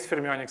face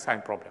fermionic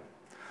sign problem.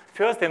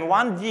 First, in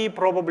 1D,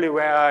 probably we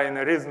are in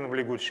a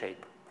reasonably good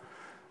shape.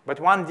 But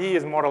 1D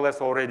is more or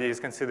less already is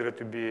considered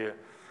to be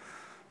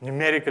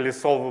numerically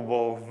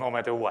solvable no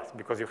matter what,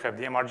 because you have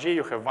the MRG,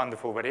 you have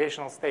wonderful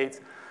variational states,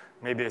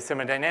 maybe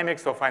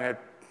thermodynamics or finite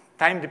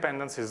time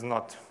dependence is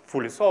not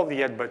fully solved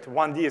yet, but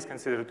 1D is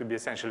considered to be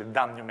essentially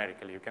done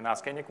numerically. You can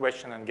ask any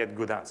question and get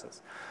good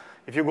answers.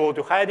 If you go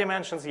to higher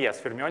dimensions,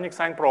 yes, fermionic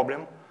sign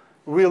problem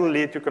will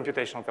lead to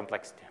computational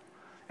complexity,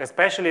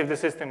 especially if the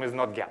system is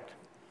not gapped.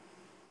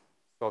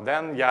 So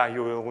then, yeah,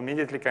 you will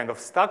immediately kind of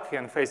stuck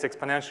and face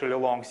exponentially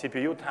long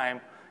CPU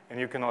time, and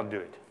you cannot do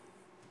it.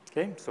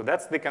 Okay, so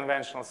that's the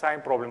conventional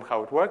sign problem,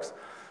 how it works.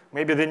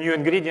 Maybe the new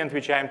ingredient,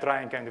 which I'm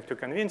trying kind of to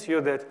convince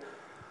you that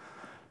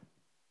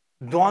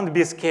don't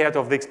be scared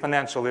of the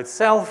exponential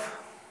itself,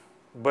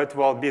 but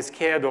well, be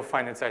scared of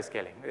finite size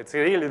scaling. It's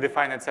really the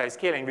finite size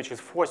scaling which is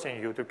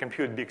forcing you to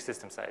compute big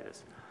system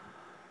sizes.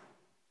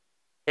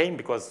 Okay,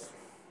 because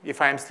if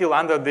I'm still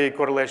under the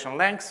correlation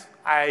lengths,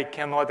 I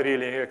cannot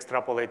really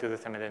extrapolate to the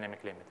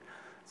thermodynamic limit.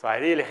 So I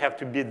really have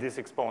to beat this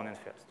exponent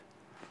first.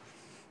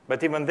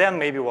 But even then,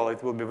 maybe, well,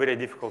 it will be very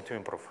difficult to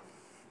improve.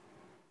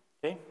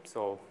 Okay,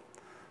 so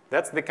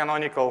that's the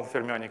canonical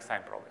fermionic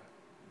sign problem.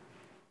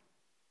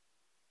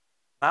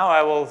 Now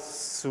I will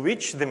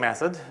switch the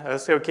method. I'll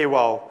say, okay,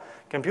 well,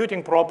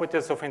 computing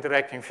properties of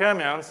interacting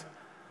fermions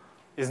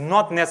is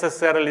not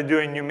necessarily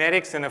doing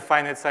numerics in a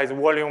finite size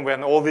volume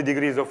when all the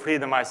degrees of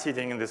freedom are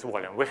sitting in this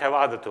volume. We have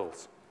other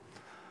tools.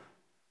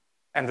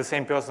 And the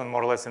same person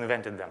more or less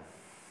invented them.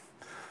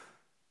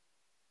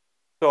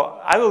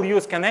 So I will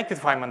use connected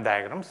Feynman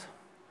diagrams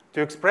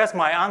to express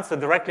my answer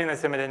directly in a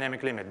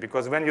thermodynamic limit.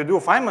 Because when you do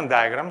Feynman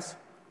diagrams,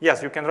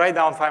 yes, you can write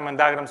down Feynman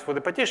diagrams for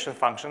the partition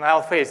function.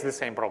 I'll face the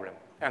same problem.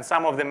 And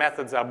some of the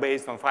methods are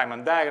based on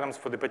Feynman diagrams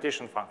for the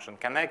partition function,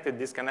 connected,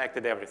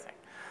 disconnected, everything.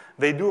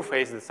 They do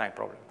face the same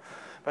problem.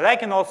 But I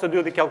can also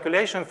do the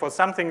calculation for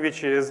something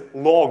which is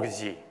log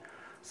z.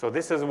 So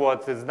this is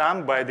what is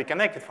done by the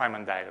connected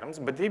Feynman diagrams.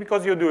 But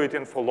because you do it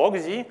in for log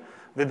z,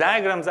 the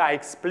diagrams are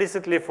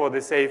explicitly for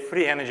the, say,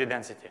 free energy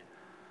density,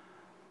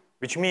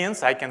 which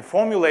means I can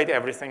formulate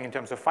everything in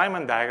terms of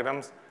Feynman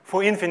diagrams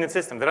for infinite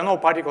system. There are no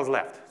particles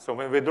left. So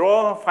when we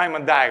draw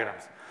Feynman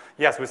diagrams,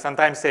 yes, we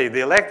sometimes say the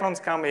electrons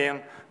come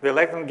in, the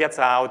electron gets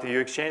out, you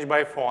exchange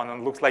by phone,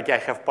 and it looks like I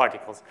have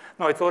particles.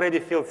 No, it's already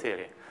field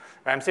theory.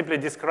 I'm simply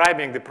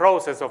describing the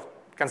process of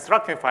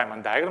constructing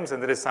Feynman diagrams,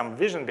 and there is some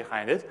vision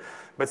behind it.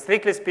 But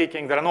strictly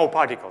speaking, there are no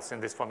particles in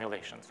this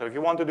formulation. So if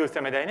you want to do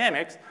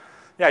thermodynamics,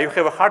 yeah, you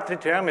have a Hartree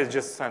term. It's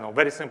just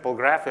very simple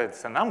graph.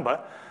 It's a number.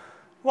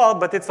 Well,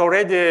 but it's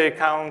already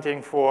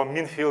accounting for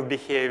mean field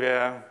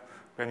behavior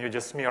when you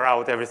just smear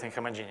out everything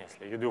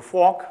homogeneously. You do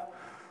fork.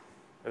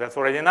 That's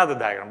already another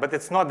diagram. But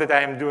it's not that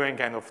I am doing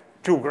kind of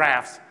two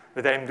graphs,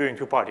 that I am doing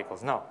two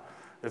particles. No.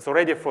 It's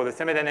already for the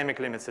thermodynamic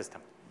limit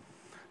system.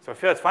 So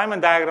first,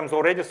 Feynman diagrams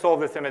already solve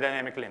the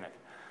thermodynamic limit.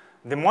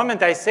 The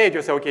moment I say it,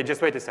 you say, OK,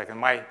 just wait a second.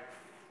 My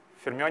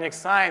fermionic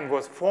sign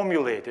was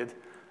formulated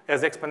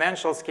as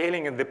exponential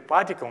scaling in the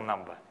particle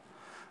number.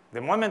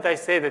 The moment I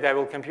say that I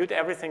will compute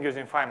everything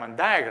using Feynman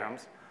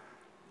diagrams,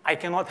 I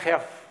cannot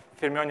have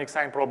fermionic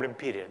sign problem,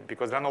 period,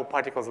 because there are no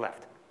particles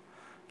left.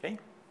 Okay?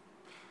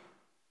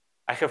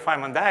 I have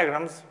Feynman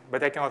diagrams,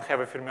 but I cannot have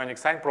a fermionic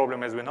sign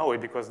problem as we know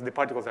it because the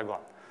particles are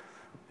gone.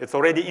 It's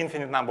already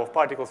infinite number of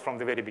particles from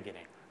the very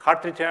beginning.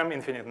 Hartree term,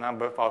 infinite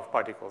number of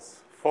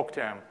particles. Fock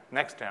term,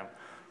 next term,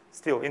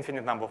 still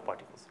infinite number of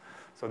particles.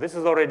 So this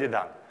is already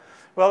done.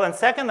 Well, and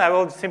second, I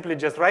will simply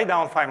just write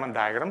down Feynman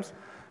diagrams.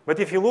 But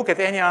if you look at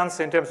any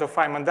answer in terms of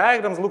Feynman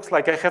diagrams, looks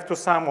like I have to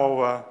sum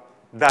over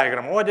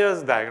diagram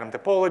orders, diagram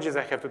topologies.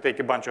 I have to take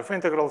a bunch of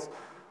integrals.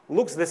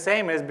 Looks the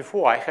same as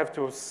before. I have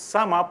to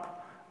sum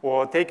up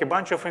or take a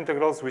bunch of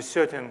integrals with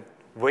certain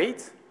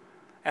weights.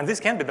 And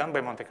this can be done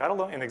by Monte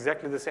Carlo in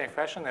exactly the same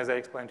fashion as I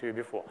explained to you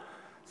before.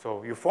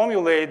 So you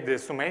formulate the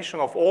summation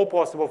of all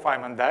possible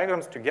Feynman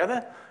diagrams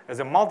together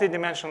as a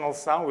multidimensional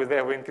sum with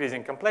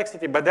ever-increasing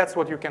complexity, but that's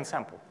what you can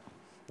sample.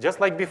 Just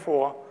like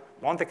before,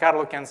 Monte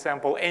Carlo can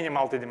sample any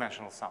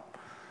multidimensional sum.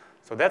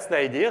 So that's the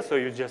idea. So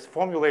you just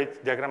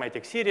formulate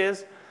diagrammatic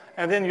series,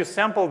 and then you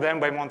sample them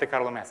by Monte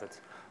Carlo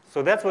methods.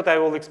 So that's what I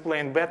will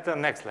explain better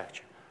next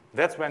lecture.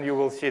 That's when you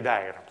will see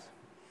diagrams.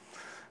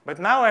 But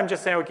now I'm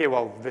just saying, OK,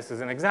 well, this is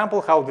an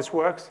example how this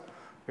works.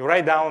 You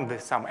write down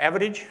some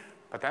average,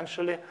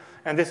 potentially.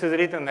 And this is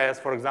written as,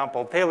 for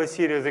example, Taylor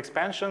series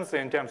expansions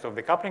in terms of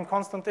the coupling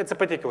constant. It's a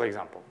particular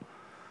example.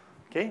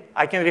 Okay?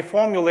 I can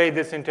reformulate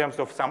this in terms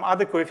of some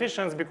other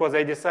coefficients because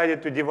I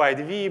decided to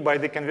divide V by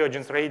the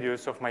convergence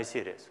radius of my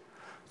series.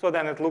 So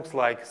then it looks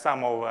like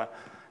sum over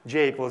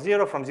j equals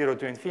 0 from 0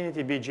 to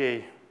infinity,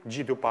 bj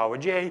g to power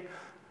j.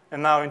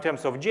 And now in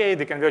terms of j,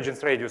 the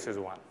convergence radius is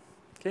 1.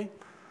 Okay?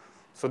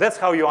 So that's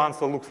how your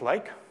answer looks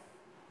like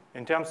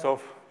in terms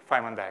of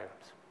Feynman diagrams.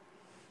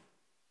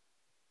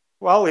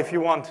 Well, if you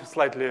want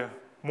slightly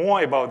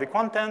more about the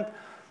content,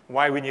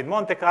 why we need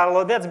Monte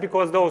Carlo, that's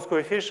because those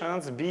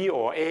coefficients, b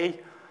or a,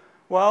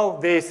 well,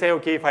 they say,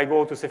 OK, if I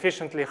go to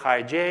sufficiently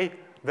high j,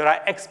 there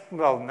are,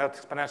 well, not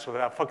exponential,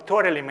 there are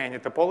factorially many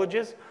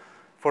topologies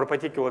for a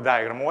particular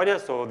diagram order.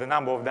 So the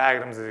number of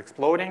diagrams is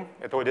exploding.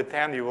 At order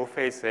 10, you will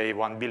face, say,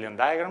 1 billion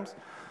diagrams.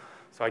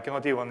 So I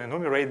cannot even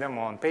enumerate them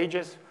on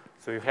pages.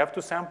 So you have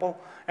to sample.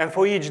 And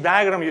for each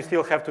diagram, you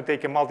still have to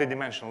take a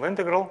multidimensional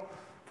integral.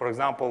 For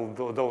example,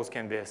 those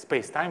can be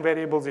space-time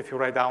variables if you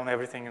write down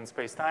everything in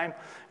space-time.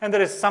 And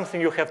there is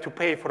something you have to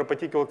pay for a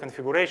particular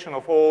configuration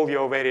of all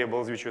your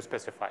variables which you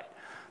specify.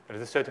 There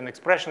is a certain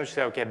expression which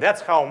says, OK,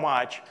 that's how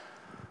much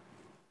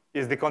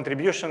is the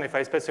contribution if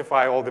I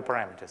specify all the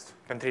parameters,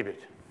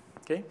 contribute.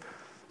 Okay?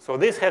 So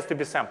this has to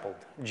be sampled.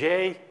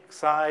 J,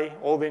 psi,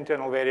 all the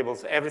internal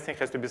variables, everything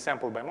has to be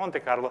sampled by Monte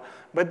Carlo.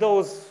 But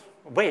those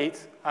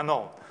weights are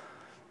known.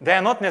 They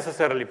are not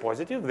necessarily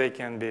positive. They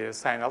can be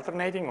sign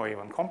alternating or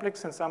even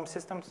complex in some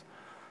systems.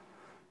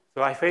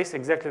 So I face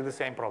exactly the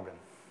same problem.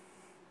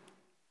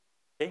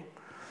 Okay?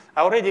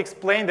 I already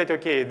explained that,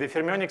 OK, the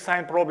fermionic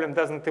sign problem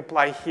doesn't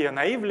apply here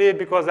naively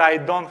because I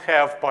don't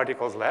have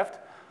particles left.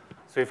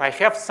 So if I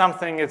have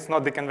something, it's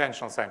not the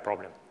conventional sign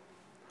problem.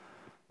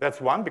 That's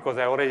one, because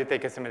I already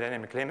take a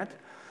thermodynamic limit.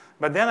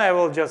 But then I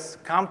will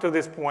just come to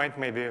this point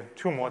maybe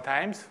 2 more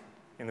times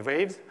in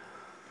waves.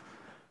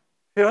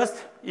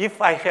 First,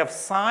 if I have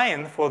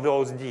sign for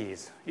those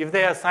Ds, if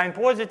they are sign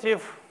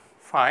positive,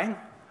 fine.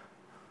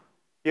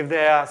 If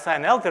they are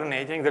sign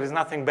alternating, there is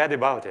nothing bad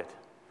about it.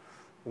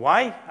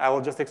 Why? I will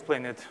just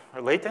explain it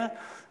later.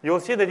 You'll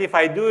see that if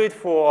I do it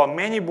for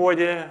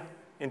many-body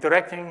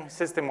interacting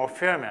system of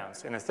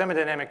fermions in a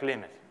thermodynamic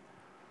limit,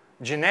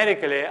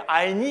 generically,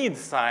 I need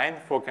sign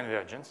for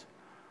convergence.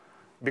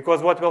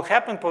 Because what will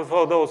happen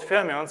for those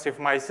fermions, if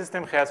my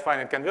system has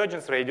finite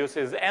convergence radius,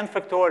 is n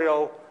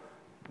factorial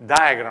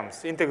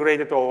diagrams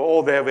integrated over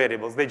all their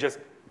variables. They just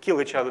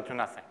kill each other to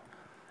nothing.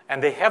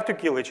 And they have to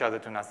kill each other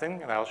to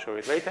nothing, and I'll show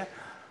it later.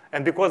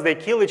 And because they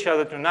kill each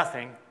other to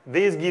nothing,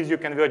 this gives you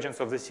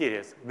convergence of the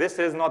series. This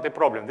is not a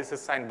problem. This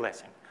is sign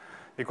blessing.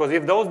 Because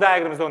if those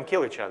diagrams don't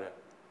kill each other,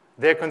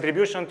 their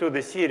contribution to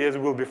the series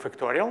will be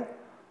factorial.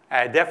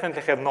 I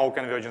definitely have no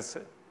convergence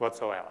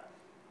whatsoever.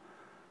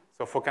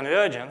 So for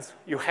convergence,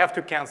 you have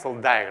to cancel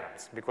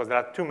diagrams because there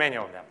are too many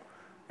of them.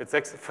 It's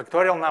a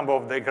factorial number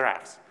of the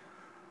graphs.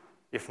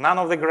 If none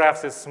of the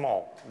graphs is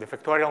small, the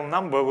factorial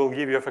number will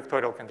give you a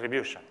factorial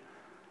contribution.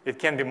 It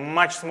can be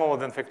much smaller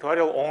than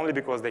factorial only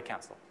because they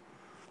cancel.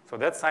 So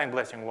that's sign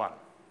blessing 1.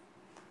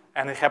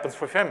 And it happens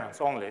for fermions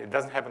only. It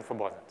doesn't happen for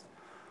bosons.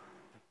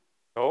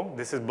 So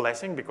this is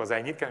blessing because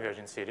I need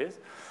convergence series.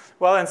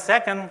 Well, and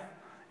second,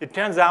 it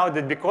turns out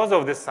that because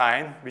of this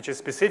sign, which is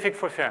specific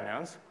for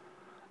fermions,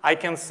 I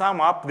can sum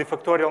up the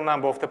factorial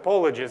number of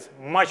topologies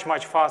much,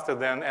 much faster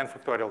than n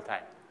factorial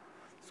time.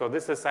 So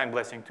this is sign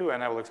blessing 2,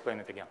 and I will explain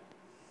it again.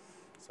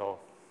 So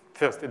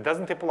first, it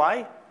doesn't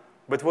apply,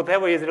 but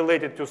whatever is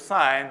related to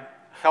sign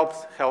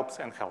helps, helps,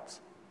 and helps.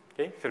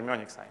 Okay,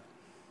 fermionic sign.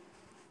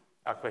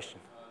 A question?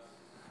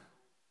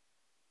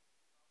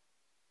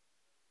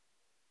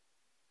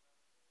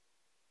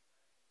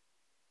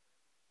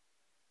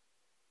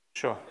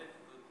 Sure.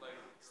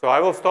 So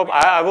I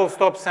will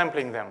stop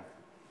sampling them.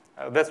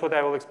 That's what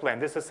I will explain.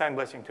 This is sign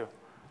blessing 2.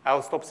 I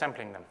will stop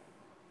sampling them.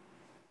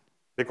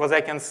 Because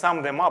I can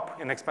sum them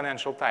up in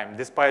exponential time.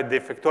 Despite the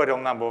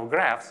factorial number of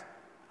graphs,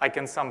 I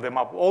can sum them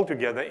up all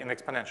together in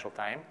exponential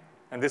time.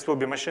 And this will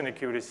be machine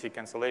accuracy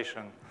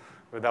cancellation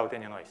without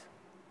any noise.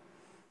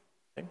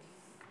 Okay?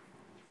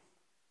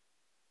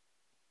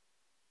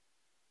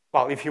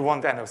 Well, if you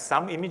want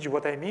some image,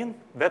 what I mean,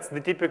 that's the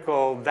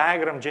typical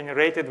diagram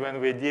generated when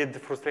we did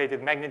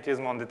frustrated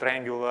magnetism on the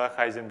triangular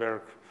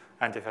Heisenberg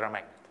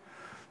antiferromagnet.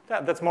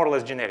 That's more or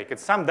less generic.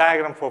 It's some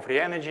diagram for free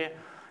energy.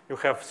 You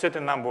have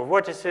certain number of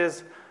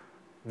vertices.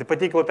 The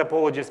particular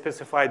topology is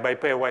specified by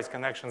pairwise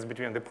connections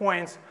between the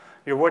points.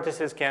 Your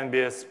vertices can be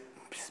a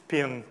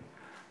spin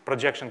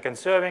projection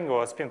conserving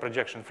or spin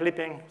projection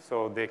flipping.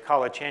 So the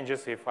color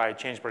changes if I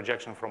change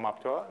projection from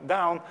up to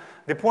down.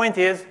 The point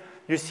is,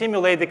 you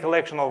simulate the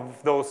collection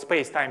of those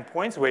space-time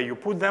points where you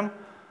put them.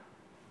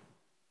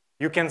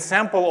 You can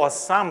sample or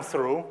sum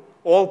through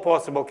all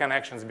possible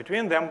connections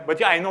between them. But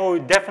yeah, I know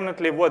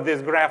definitely what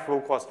this graph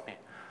will cost me.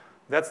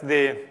 That's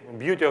the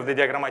beauty of the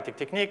diagrammatic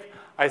technique.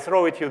 I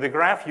throw at you the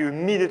graph. You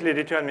immediately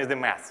return me the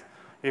math.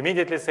 You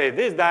immediately say,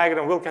 this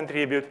diagram will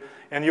contribute.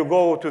 And you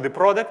go to the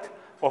product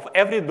of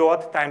every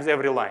dot times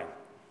every line.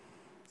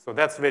 So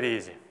that's very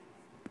easy.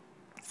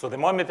 So the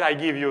moment I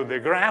give you the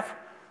graph,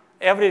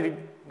 every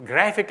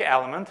graphic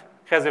element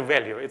has a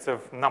value. It's a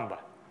number.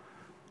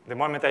 The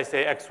moment I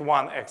say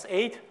x1,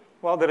 x8,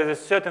 well, there is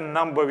a certain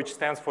number which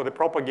stands for the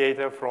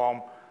propagator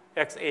from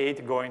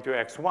x8 going to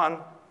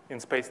x1 in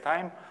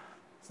space-time.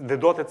 The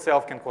dot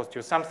itself can cost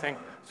you something.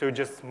 So you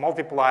just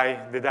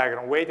multiply the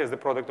diagram weight as the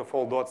product of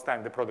all dots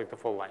times the product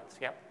of all lines.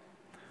 Yeah?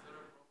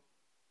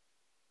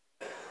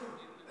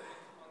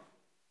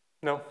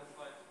 No.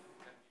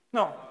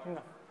 No.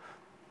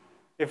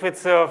 If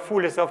it's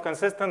fully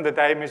self-consistent, that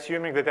I'm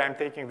assuming that I'm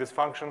taking this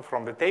function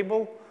from the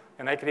table,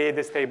 and I create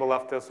this table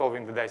after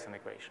solving the Dyson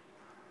equation.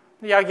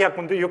 Yeah,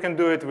 you can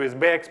do it with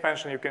Bayer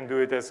expansion. You can do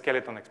it as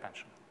skeleton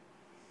expansion.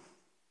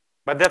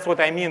 But that's what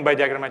I mean by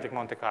diagrammatic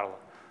Monte Carlo.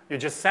 You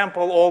just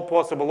sample all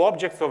possible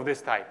objects of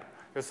this type.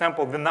 You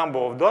sample the number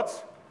of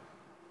dots.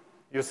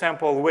 You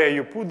sample where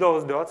you put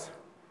those dots.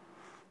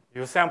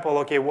 You sample,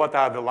 OK, what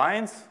are the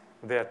lines,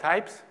 their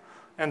types.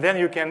 And then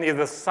you can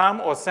either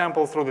sum or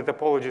sample through the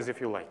topologies if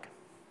you like.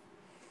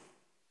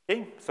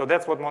 Okay? So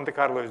that's what Monte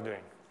Carlo is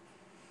doing.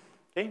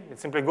 Okay? It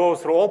simply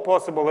goes through all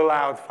possible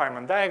allowed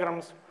Feynman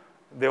diagrams.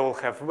 They all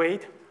have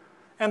weight.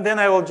 And then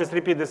I will just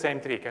repeat the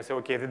same trick. I say,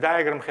 OK, the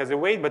diagram has a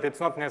weight, but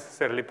it's not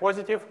necessarily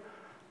positive.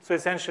 So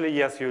essentially,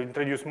 yes, you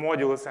introduce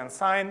modulus and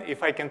sign.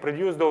 If I can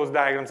produce those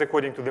diagrams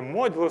according to the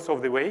modulus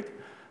of the weight,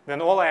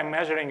 then all I'm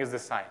measuring is the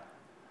sign.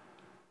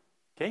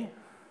 Okay?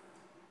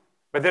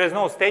 But there is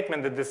no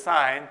statement that the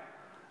sign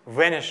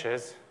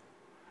vanishes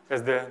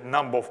as the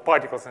number of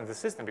particles in the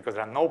system, because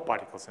there are no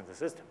particles in the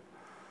system.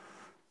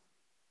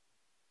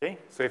 Okay?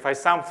 So if I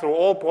sum through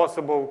all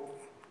possible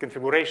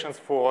configurations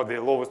for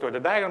the lowest order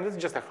diagram, this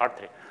is just a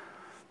Hartree.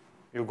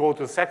 You go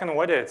to the second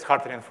order, it's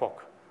Hartree and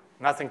Fock.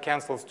 Nothing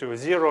cancels to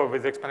 0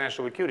 with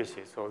exponential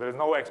accuracy. So there's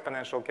no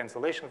exponential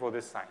cancellation for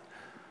this sign.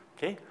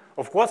 Okay?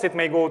 Of course, it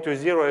may go to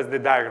 0 as the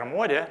diagram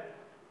order.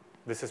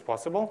 This is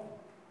possible.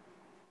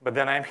 But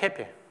then I'm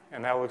happy.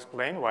 And I will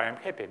explain why I'm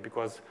happy.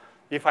 Because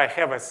if I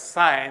have a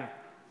sign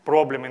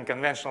problem in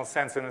conventional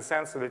sense, in the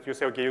sense that you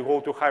say, OK, you go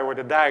to high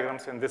order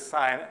diagrams, and this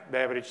sign, the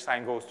average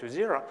sign goes to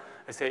 0,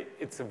 I say,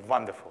 it's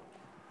wonderful.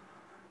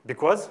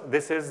 Because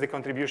this is the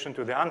contribution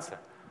to the answer.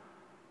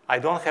 I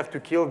don't have to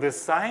kill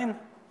this sign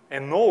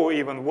and know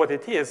even what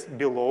it is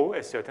below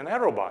a certain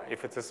error bar.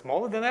 If it's a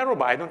smaller than error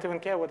bar, I don't even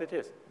care what it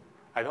is.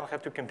 I don't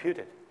have to compute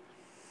it.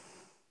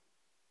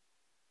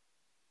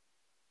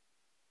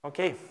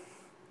 OK.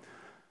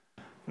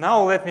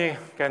 Now let me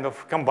kind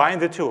of combine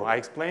the two. I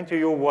explained to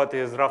you what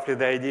is roughly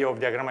the idea of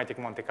diagrammatic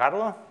Monte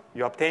Carlo.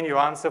 You obtain your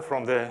answer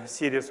from the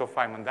series of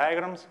Feynman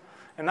diagrams.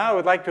 And now I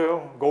would like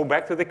to go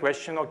back to the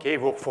question, OK,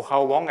 well, for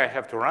how long I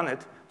have to run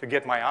it to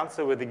get my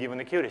answer with the given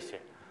accuracy.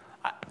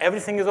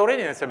 Everything is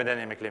already in a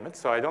semi-dynamic limit,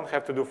 so I don't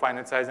have to do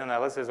finite size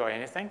analysis or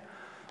anything.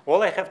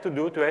 All I have to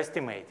do to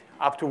estimate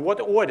up to what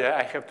order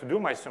I have to do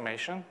my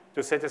summation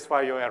to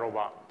satisfy your error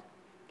bound.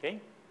 Okay?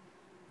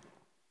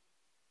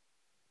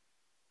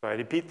 So I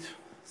repeat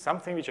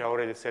something which I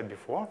already said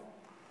before.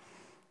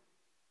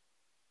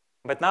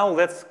 But now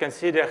let's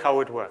consider how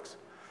it works.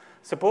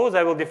 Suppose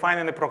I will define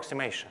an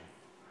approximation.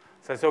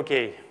 So it's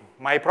OK,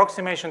 my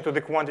approximation to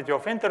the quantity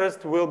of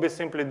interest will be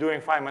simply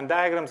doing Feynman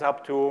diagrams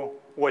up to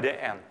order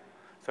n.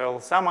 So I'll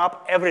sum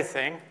up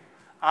everything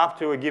up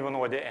to a given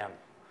order n.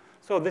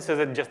 So this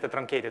is just a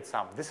truncated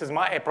sum. This is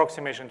my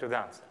approximation to the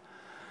answer.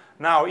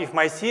 Now, if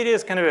my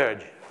series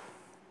converge,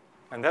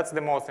 and that's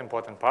the most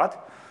important part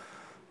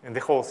in the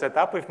whole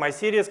setup, if my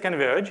series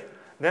converge,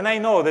 then I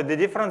know that the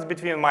difference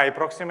between my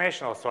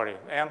approximation, oh, sorry,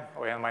 n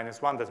or n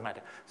minus 1 doesn't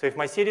matter. So if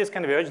my series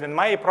converge, then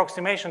my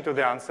approximation to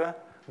the answer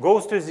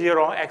goes to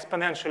 0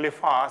 exponentially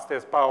fast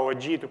as power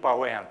g to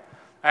power n.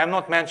 I'm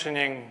not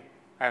mentioning,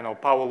 I don't know,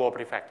 power law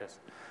prefactors.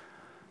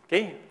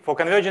 Okay? For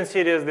convergent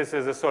series, this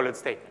is a solid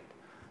statement.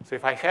 So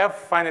if I have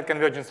finite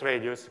convergence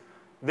radius,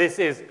 this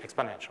is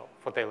exponential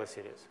for Taylor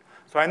series.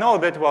 So I know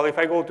that, well, if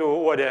I go to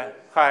order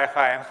higher,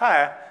 higher, and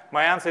higher,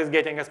 my answer is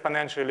getting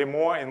exponentially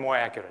more and more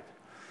accurate.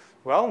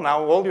 Well,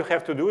 now all you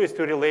have to do is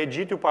to relate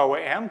g to power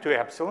m to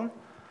epsilon.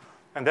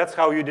 And that's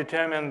how you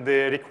determine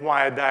the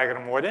required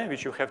diagram order,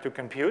 which you have to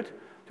compute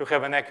to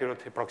have an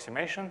accurate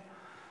approximation.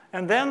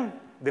 And then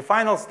the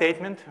final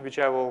statement, which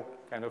I will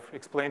kind of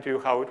explain to you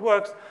how it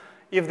works,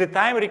 if the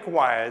time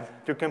required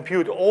to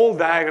compute all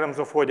diagrams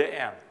of order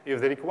n,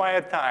 if the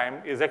required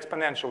time is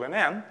exponential in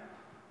n,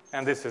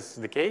 and this is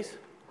the case,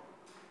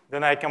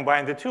 then I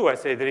combine the two. I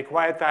say the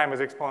required time is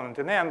exponent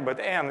in n, but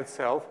n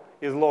itself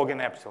is log in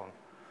epsilon.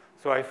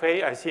 So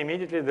I see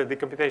immediately that the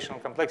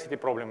computational complexity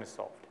problem is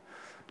solved.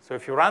 So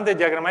if you run the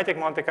diagrammatic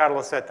Monte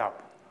Carlo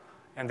setup,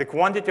 and the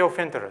quantity of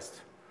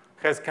interest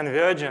has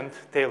convergent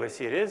Taylor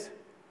series,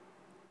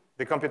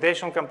 the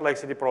computational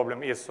complexity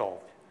problem is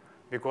solved.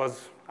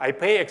 Because I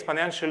pay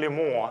exponentially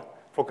more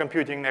for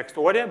computing next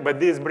order, but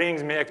this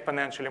brings me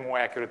exponentially more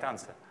accurate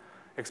answer.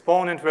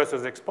 Exponent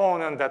versus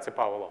exponent, that's a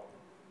power law.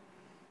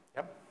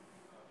 Yep.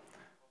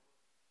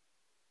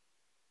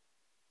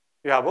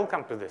 Yeah, we'll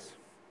come to this.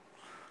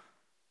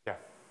 Yeah.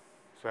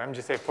 So I'm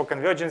just saying for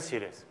convergent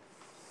series.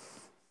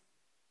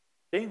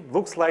 Okay,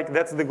 looks like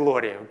that's the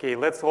glory. Okay,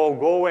 let's all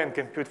go and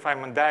compute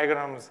Feynman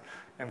diagrams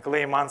and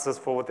claim answers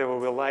for whatever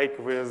we like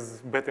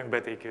with better and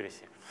better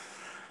accuracy.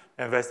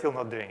 And we're still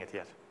not doing it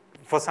yet.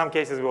 For some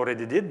cases, we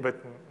already did, but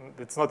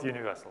it's not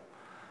universal.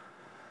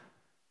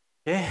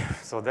 Okay,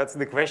 so that's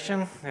the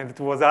question. And it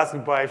was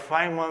asked by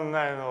Feynman,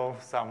 I don't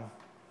know,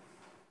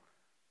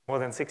 more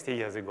than 60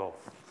 years ago.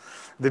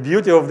 The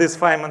beauty of this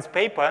Feynman's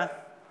paper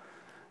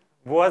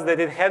was that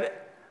it had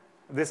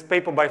this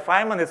paper by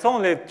Feynman. It's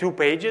only 2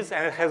 pages,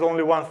 and it has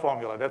only one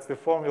formula. That's the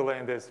formula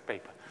in this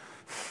paper.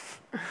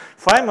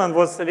 Feynman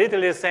was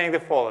literally saying the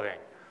following.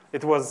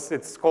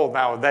 It's called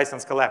now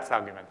Dyson's collapse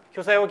argument.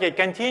 He'll say, OK,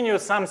 continue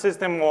some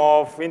system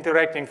of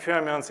interacting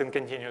fermions in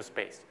continuous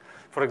space.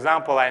 For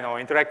example, I know,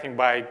 interacting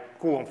by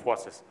Coulomb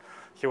forces.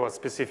 He was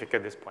specific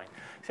at this point.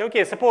 Say,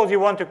 OK, suppose you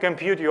want to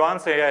compute your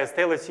answer as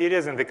Taylor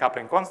series in the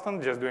coupling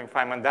constant, just doing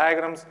Feynman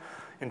diagrams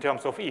in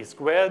terms of E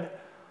squared.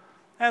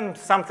 And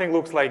something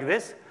looks like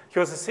this. He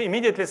was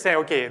immediately saying,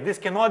 OK, this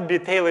cannot be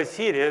Taylor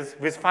series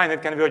with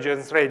finite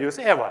convergence radius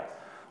ever.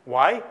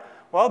 Why?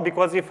 Well,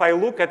 because if I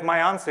look at my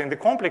answer in the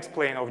complex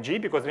plane of G,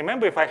 because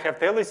remember, if I have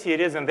Taylor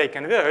series and they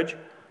converge,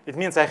 it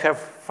means I have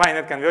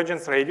finite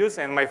convergence radius,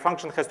 and my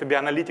function has to be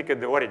analytic at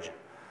the origin.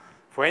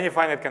 For any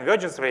finite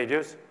convergence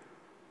radius,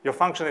 your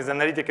function is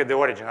analytic at the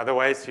origin.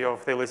 Otherwise, your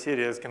Taylor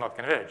series cannot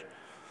converge.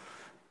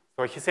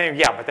 So he's saying,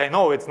 yeah, but I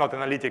know it's not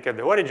analytic at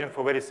the origin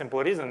for a very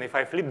simple reason. If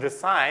I flip the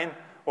sign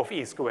of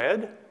E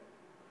squared,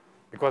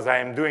 because I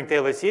am doing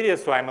Taylor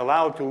series, so I'm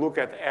allowed to look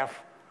at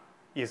F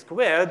E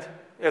squared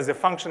as a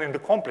function in the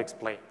complex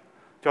plane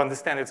to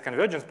understand its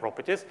convergence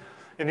properties.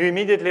 And you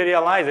immediately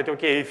realize that,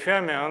 OK, if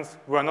fermions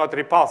were not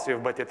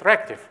repulsive but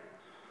attractive,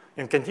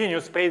 in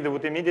continuous space, they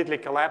would immediately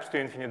collapse to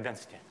infinite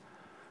density.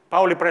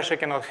 Pauli pressure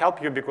cannot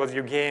help you because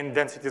you gain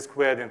density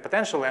squared in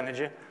potential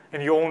energy,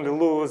 and you only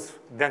lose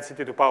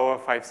density to power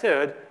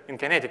 5/3 in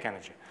kinetic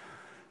energy.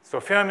 So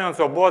fermions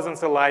or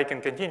bosons alike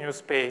in continuous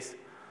space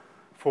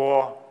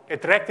for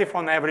attractive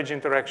on average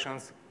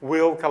interactions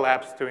will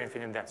collapse to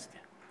infinite density.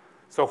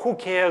 So who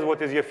cares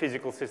what is your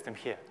physical system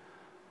here?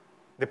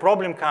 The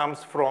problem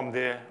comes from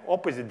the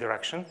opposite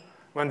direction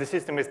when the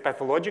system is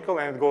pathological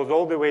and it goes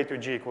all the way to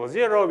G equals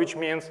 0, which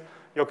means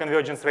your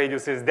convergence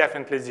radius is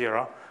definitely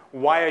 0.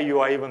 Why are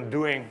you even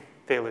doing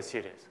Taylor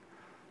series?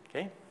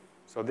 Okay?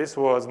 So this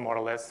was more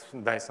or less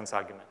Dyson's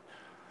argument.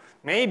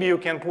 Maybe you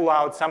can pull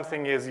out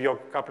something is your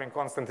coupling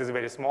constant is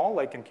very small,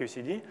 like in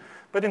QCD.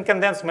 But in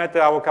condensed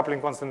matter, our coupling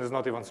constant is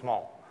not even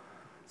small.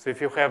 So if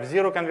you have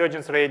 0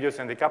 convergence radius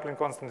and the coupling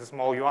constant is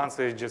small, your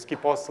answer is just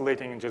keep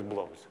oscillating and just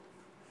blows.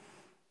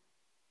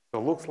 So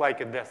it looks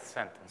like a death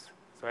sentence.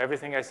 So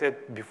everything I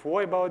said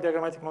before about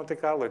diagrammatic Monte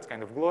Carlo, it's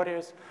kind of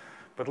glorious,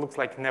 but looks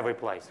like it never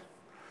applies.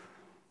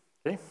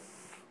 Okay?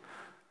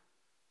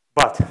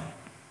 But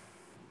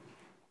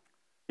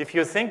if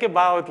you think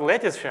about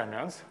lattice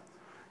fermions,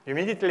 you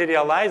immediately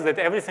realize that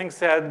everything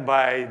said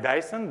by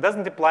Dyson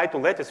doesn't apply to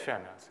lattice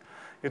fermions.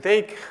 You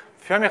take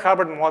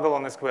Fermi-Hubbard model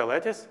on a square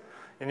lattice,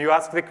 and you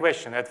ask the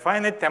question, at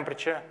finite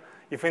temperature,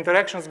 if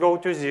interactions go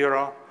to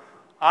 0,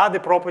 are the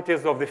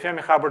properties of the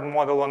Fermi-Hubbard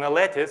model on a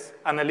lattice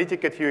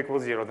analytic at U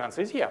equals 0? The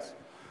answer is yes.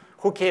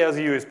 Who cares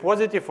U is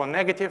positive or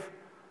negative?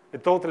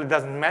 It totally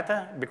doesn't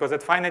matter, because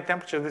at finite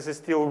temperature, this is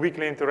still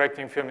weakly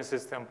interacting Fermi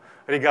system,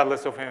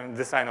 regardless of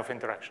the sign of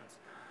interactions.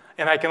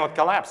 And I cannot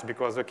collapse,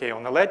 because, OK,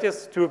 on a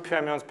lattice, 2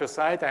 fermions per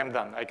side, I'm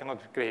done. I cannot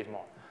create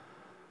more.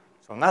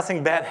 So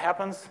nothing bad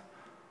happens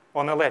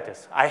on a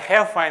lattice. I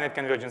have finite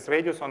convergence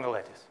radius on a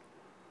lattice.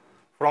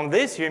 From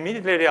this, you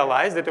immediately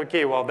realize that,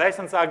 OK, well,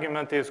 Dyson's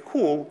argument is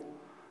cool,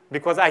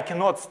 because I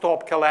cannot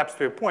stop collapse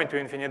to a point to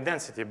infinite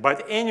density.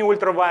 But any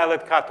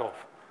ultraviolet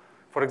cutoff,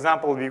 for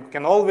example, we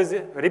can always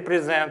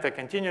represent a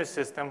continuous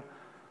system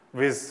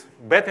with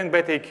better and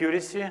better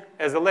accuracy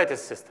as a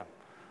lattice system.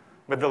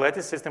 But the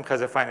lattice system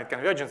has a finite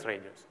convergence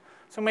radius.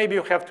 So maybe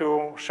you have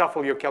to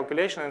shuffle your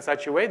calculation in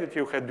such a way that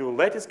you can do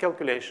lattice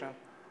calculation,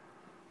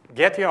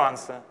 get your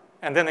answer,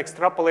 and then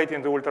extrapolate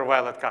in the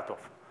ultraviolet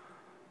cutoff.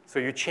 So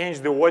you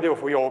change the order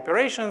of your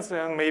operations,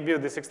 and maybe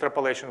this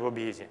extrapolation will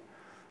be easy.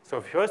 So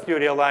first you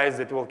realize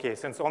that, okay,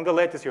 since on the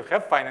lattice you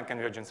have finite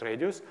convergence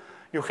radius,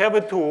 you have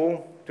a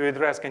tool to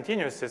address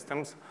continuous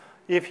systems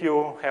if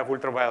you have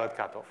ultraviolet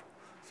cutoff.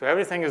 So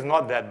everything is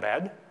not that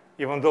bad.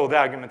 Even though the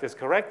argument is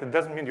correct, it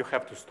doesn't mean you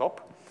have to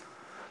stop.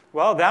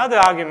 Well, the other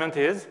argument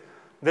is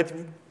that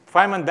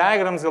Feynman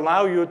diagrams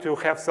allow you to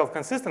have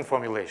self-consistent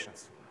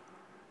formulations.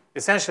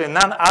 Essentially,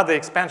 none other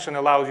expansion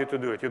allows you to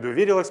do it. You do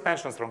virial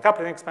expansions, strong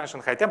coupling expansion,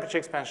 high temperature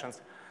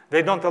expansions.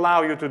 They don't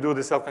allow you to do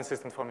the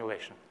self-consistent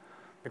formulation.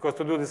 Because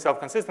to do the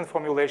self-consistent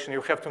formulation,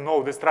 you have to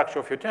know the structure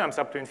of your terms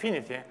up to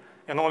infinity,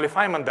 and only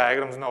Feynman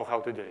diagrams know how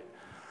to do it.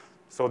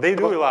 So they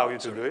do allow you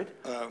to do it.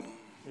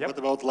 Yep. What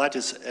about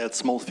lattice at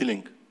small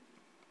filling?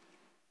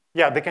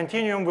 Yeah, the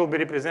continuum will be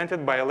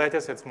represented by a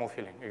lattice at small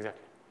filling,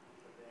 exactly.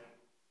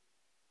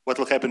 What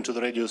will happen to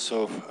the radius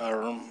of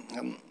our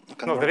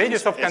convergence? No, the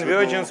radius of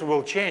convergence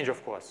will change,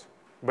 of course.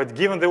 But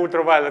given the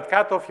ultraviolet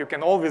cutoff, you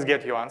can always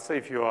get your answer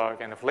if you are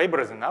kind of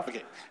laborious enough.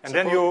 Okay. And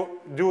then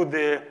you do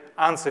the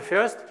answer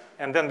first,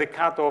 and then the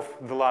cutoff,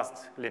 the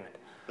last limit.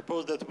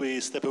 Suppose that we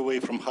step away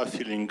from half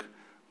filling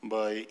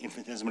by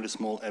infinitesimally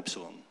small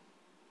epsilon.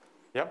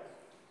 Yep.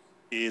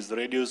 Is the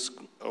radius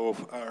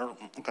of our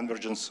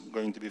convergence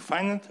going to be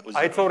finite?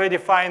 Or it's already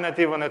finite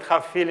even at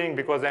half filling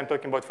because I'm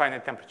talking about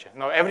finite temperature.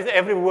 No,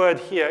 every word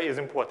here is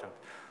important.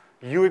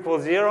 U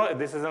equals 0,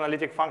 this is an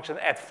analytic function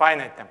at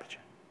finite temperature.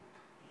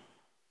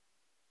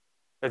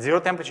 At 0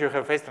 temperature, you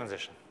have phase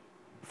transition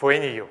for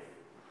any U.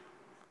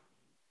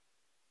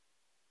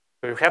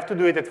 So you have to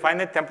do it at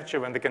finite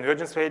temperature when the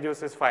convergence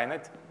radius is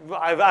finite.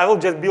 I will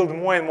just build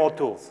more and more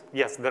tools.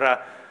 Yes, there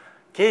are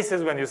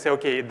cases when you say,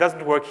 okay, it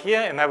doesn't work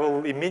here, and I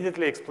will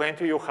immediately explain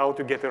to you how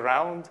to get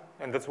around,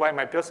 and that's why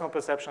my personal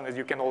perception is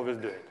you can always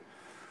do it.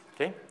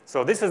 Okay?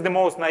 So this is the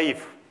most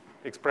naive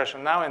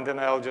expression now, and then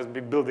I'll just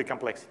build the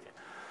complexity.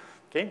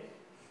 Okay?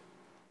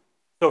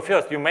 So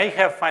first, you may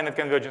have finite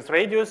convergence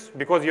radius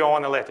because you're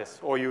on a lattice,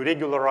 or you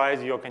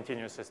regularize your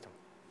continuous system.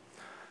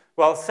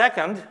 Well,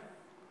 second,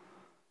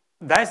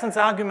 Dyson's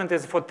argument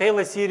is for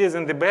Taylor series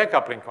and the Baer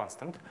coupling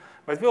constant,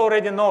 but we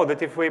already know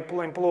that if we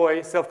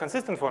employ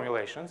self-consistent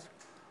formulations,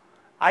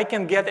 I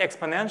can get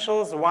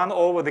exponentials 1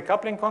 over the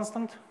coupling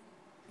constant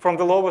from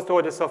the lowest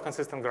order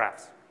self-consistent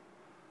graphs.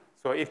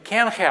 So it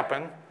can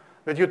happen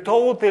that you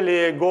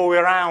totally go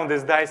around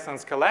this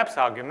Dyson's collapse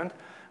argument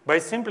by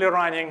simply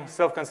running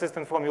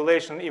self-consistent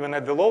formulation even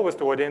at the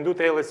lowest order and do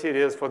Taylor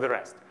series for the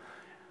rest.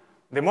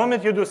 The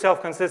moment you do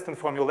self-consistent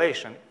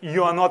formulation,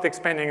 you are not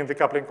expanding the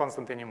coupling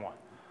constant anymore.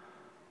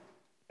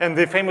 And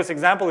the famous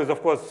example is,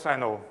 of course, I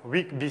know,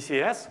 weak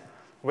BCS,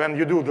 when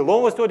you do the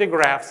lowest order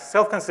graphs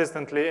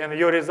self-consistently and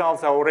your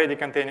results are already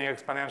containing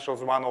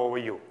exponentials 1 over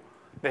U.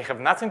 They have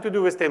nothing to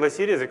do with Taylor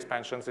series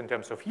expansions in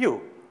terms of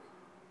U,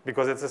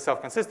 because it's a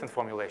self-consistent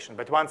formulation.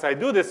 But once I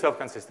do this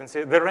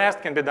self-consistency, the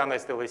rest can be done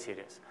as Taylor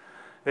series.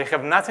 They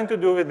have nothing to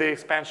do with the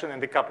expansion in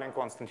the coupling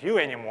constant U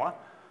anymore,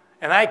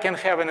 and I can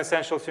have an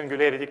essential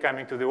singularity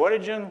coming to the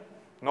origin,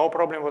 no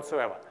problem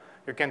whatsoever.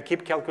 You can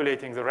keep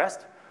calculating the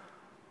rest.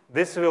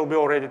 This will be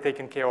already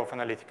taken care of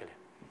analytically.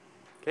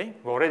 Okay?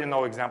 We already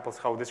know examples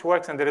how this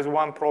works, and there is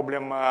one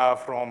problem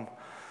from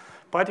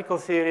particle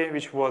theory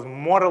which was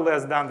more or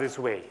less done this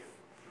way.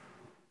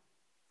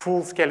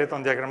 Full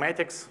skeleton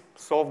diagrammatics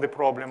solved the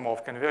problem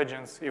of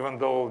convergence, even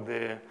though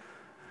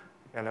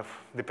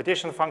the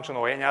partition function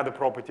or any other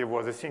property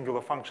was a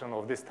singular function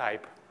of this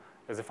type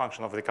as a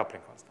function of the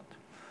coupling constant.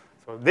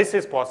 So this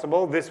is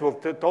possible. This will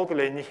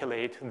totally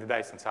annihilate the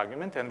Dyson's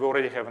argument, and we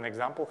already have an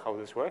example how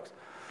this works.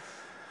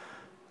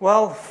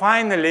 Well,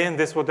 finally, and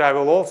this is what I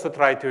will also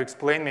try to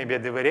explain maybe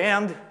at the very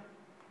end,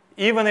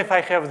 even if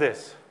I have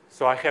this,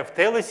 so I have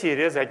Taylor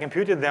series, I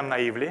computed them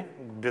naively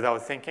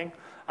without thinking,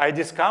 I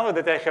discovered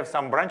that I have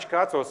some branch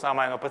cuts or some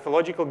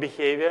pathological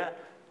behavior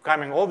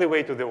coming all the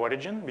way to the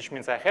origin, which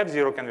means I have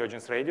 0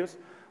 convergence radius.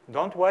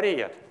 Don't worry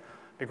yet,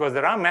 because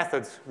there are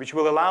methods which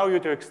will allow you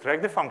to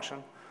extract the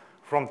function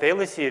from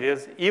Taylor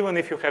series even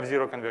if you have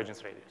 0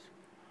 convergence radius.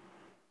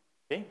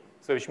 Okay?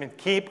 So which means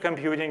keep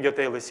computing your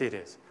Taylor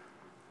series.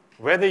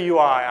 Whether you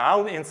are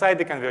out inside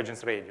the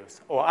convergence radius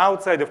or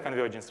outside of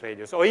convergence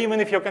radius, or even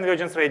if your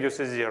convergence radius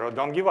is 0,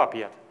 don't give up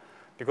yet,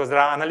 because there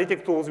are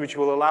analytic tools which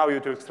will allow you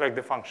to extract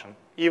the function,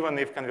 even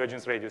if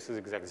convergence radius is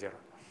exact 0.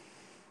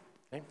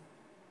 Okay?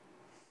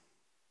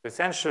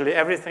 Essentially,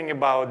 everything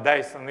about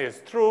Dyson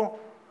is true,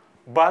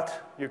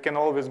 but you can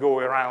always go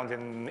around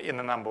in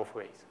a number of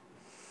ways,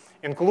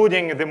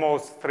 including the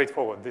most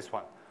straightforward, this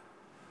one.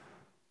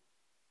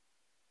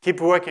 Keep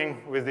working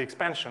with the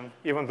expansion,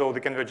 even though the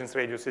convergence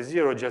radius is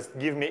 0, just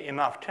give me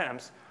enough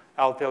terms,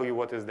 I'll tell you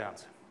what is the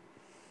answer.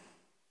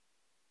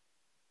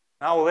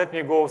 Now let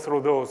me go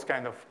through those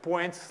kind of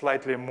points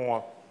slightly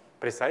more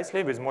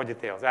precisely with more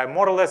details. I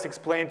more or less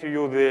explained to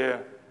you the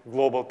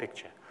global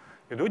picture.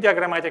 You do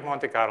diagrammatic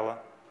Monte Carlo.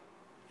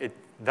 It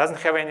doesn't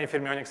have any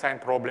fermionic sign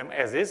problem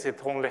as is. It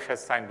only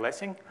has sign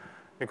blessing,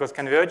 because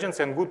convergence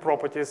and good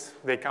properties,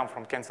 they come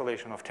from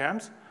cancellation of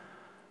terms.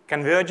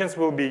 Convergence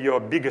will be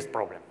your biggest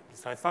problem.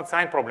 So it's not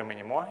sign problem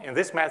anymore. In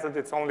this method,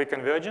 it's only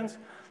convergence.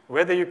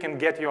 Whether you can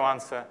get your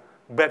answer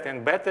better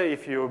and better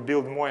if you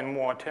build more and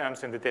more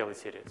terms in the Taylor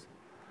series.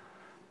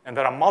 And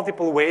there are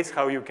multiple ways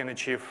how you can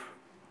achieve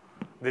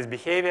this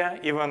behavior,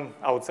 even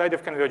outside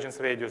of convergence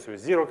radius, with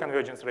zero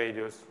convergence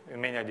radius,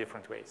 in many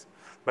different ways.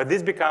 But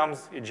this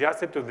becomes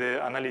adjusted to the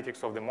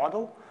analytics of the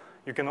model.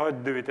 You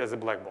cannot do it as a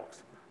black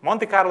box.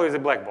 Monte Carlo is a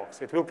black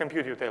box. It will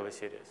compute your Taylor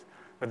series.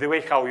 But the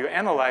way how you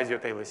analyze your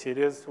Taylor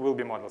series will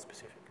be model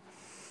specific.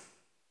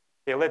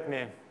 Okay, let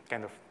me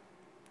kind of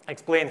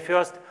explain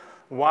first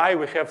why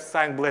we have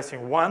sign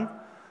blessing 1,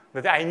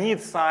 that I need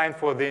sign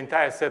for the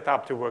entire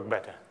setup to work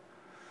better.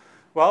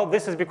 Well,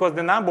 this is because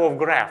the number of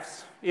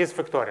graphs is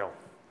factorial.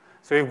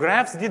 So if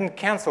graphs didn't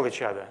cancel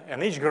each other,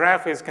 and each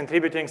graph is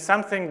contributing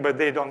something, but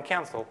they don't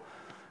cancel,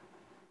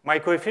 my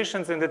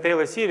coefficients in the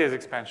Taylor series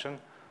expansion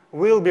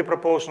will be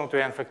proportional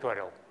to n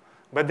factorial.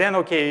 But then,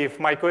 okay, if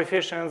my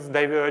coefficients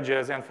diverge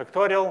as n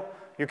factorial,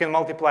 you can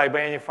multiply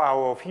by any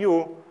power of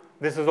u.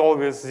 This is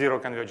always zero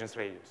convergence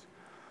radius.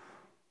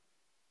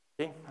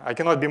 Okay? I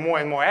cannot be more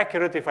and more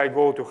accurate if I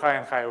go to higher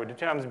and higher order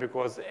terms,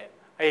 because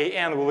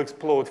an will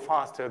explode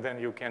faster than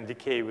you can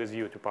decay with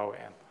u to power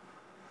n.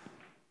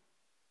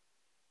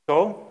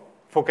 So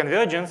for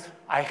convergence,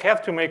 I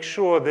have to make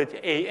sure that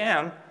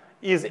an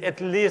is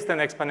at least an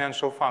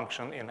exponential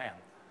function in n.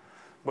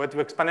 But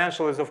the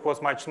exponential is, of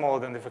course, much smaller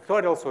than the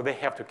factorial, so they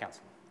have to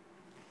cancel.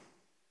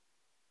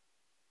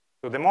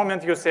 So the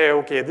moment you say,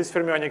 OK, this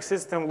fermionic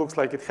system looks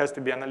like it has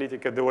to be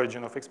analytic at the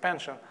origin of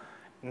expansion,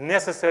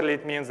 necessarily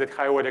it means that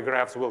high-order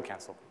graphs will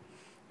cancel.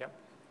 Yeah?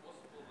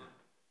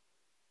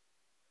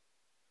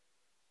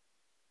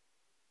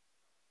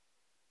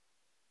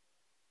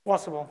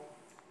 Possible.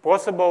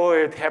 Possible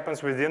it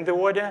happens within the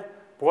order.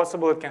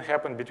 Possible it can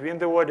happen between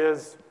the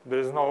orders.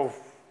 There's no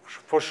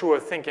for sure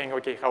thinking,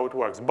 OK, how it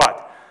works.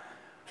 But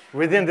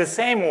within the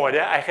same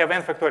order, I have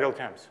n factorial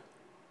terms.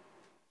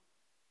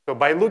 So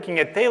by looking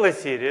at Taylor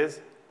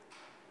series,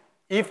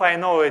 if I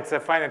know it's a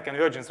finite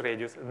convergence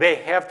radius, they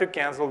have to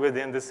cancel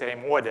within the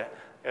same order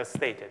as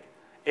stated.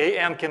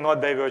 An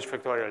cannot diverge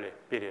factorially,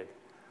 period.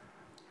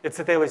 It's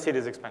a Taylor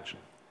series expansion,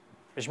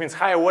 which means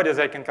higher orders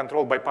I can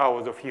control by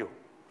powers of u.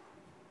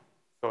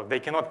 So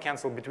they cannot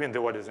cancel between the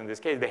orders in this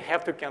case. They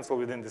have to cancel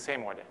within the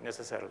same order,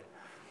 necessarily.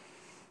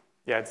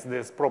 Yeah, it's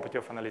this property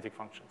of analytic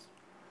functions.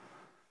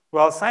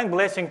 Well, sign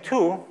blessing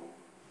 2,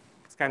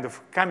 it's kind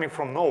of coming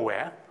from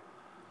nowhere.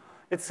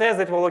 It says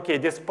that, well, OK,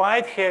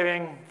 despite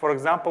having, for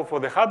example, for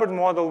the Hubbard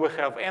model, we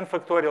have n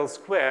factorial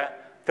square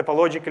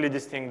topologically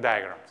distinct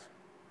diagrams.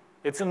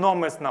 It's an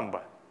enormous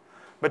number.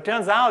 But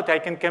turns out I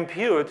can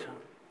compute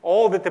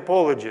all the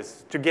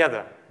topologies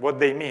together, what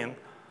they mean,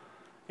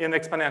 in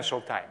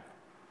exponential time.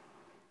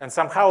 And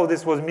somehow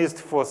this was missed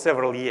for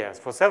several years.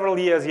 For several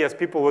years, yes,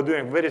 people were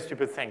doing very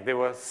stupid things. They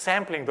were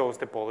sampling those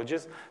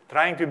topologies,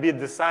 trying to beat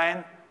the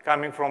sign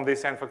coming from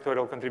these n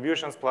factorial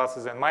contributions,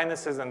 pluses and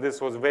minuses, and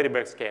this was very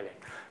backscaling.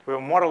 We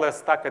were more or less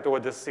stuck at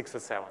order 6 or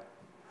 7.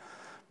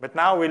 But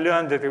now we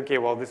learned that, OK,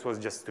 well, this was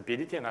just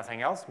stupidity,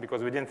 nothing else,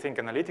 because we didn't think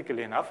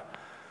analytically enough.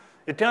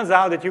 It turns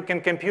out that you can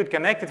compute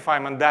connected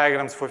Feynman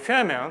diagrams for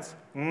fermions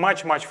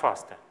much, much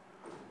faster.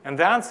 And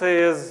the answer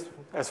is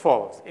as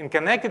follows. In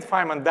connected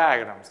Feynman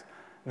diagrams,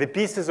 the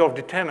pieces of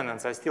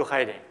determinants are still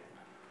hiding.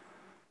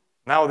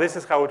 Now this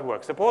is how it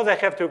works. Suppose I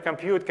have to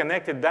compute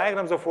connected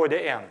diagrams of order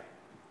n.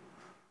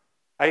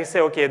 I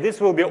say, OK,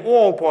 this will be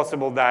all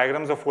possible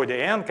diagrams of order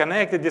n.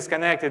 Connected,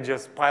 disconnected,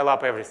 just pile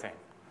up everything.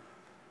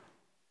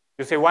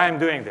 You say, why I'm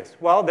doing this?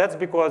 Well, that's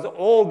because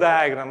all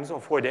diagrams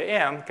of order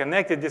n,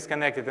 connected,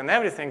 disconnected, and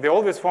everything, they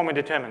always form a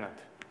determinant.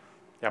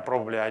 Yeah,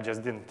 probably I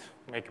just didn't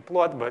make a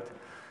plot, but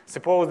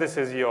suppose this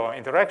is your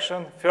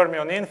interaction,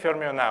 fermion in,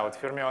 fermion out,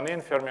 fermion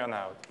in, fermion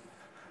out.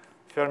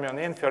 Fermion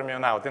in,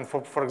 fermion out. And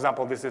for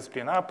example, this is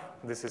spin up,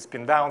 this is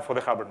spin down for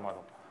the Hubbard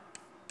model.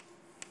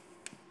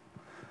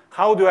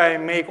 How do I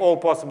make all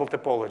possible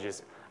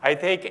topologies? I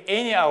take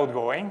any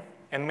outgoing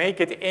and make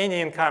it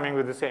any incoming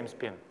with the same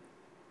spin.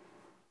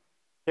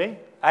 Okay?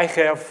 I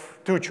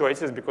have 2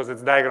 choices because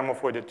it's diagram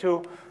of order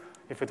 2.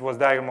 If it was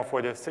diagram of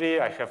order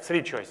 3, I have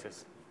 3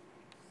 choices.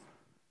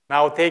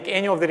 Now take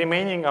any of the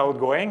remaining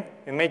outgoing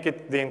and make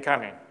it the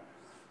incoming.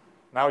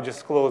 Now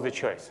just close the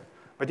choice.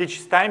 But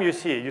each time you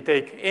see, you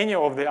take any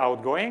of the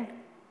outgoing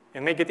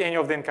and make it any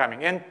of the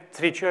incoming. And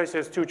 3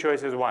 choices, 2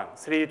 choices, 1.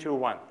 3, 2,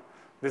 1.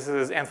 This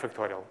is n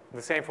factorial.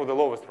 The same for the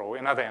lowest row,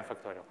 another n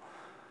factorial.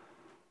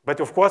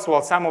 But of course,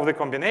 well, some of the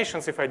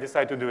combinations, if I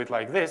decide to do it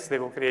like this, they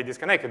will create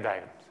disconnected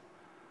diagrams.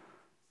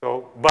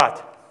 So,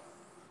 but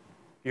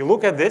you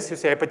look at this, you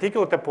say a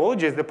particular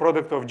topology is the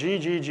product of G,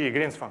 G, G,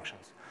 Green's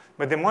functions.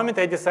 But the moment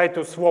I decide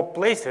to swap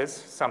places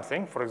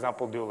something, for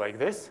example, do like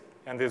this,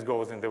 and this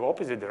goes in the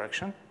opposite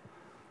direction,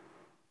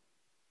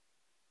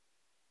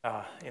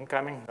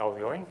 incoming,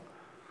 outgoing.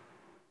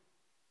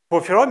 For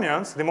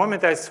fermions, the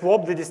moment I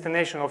swap the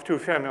destination of 2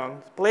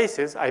 fermion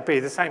places, I pay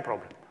the sign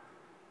problem.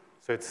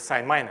 So it's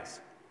sign minus.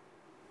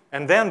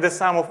 And then the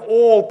sum of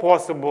all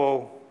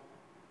possible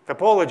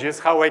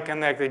topologies, how I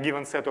connect a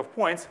given set of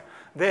points,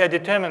 they are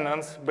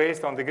determinants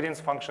based on the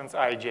Green's functions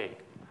ij.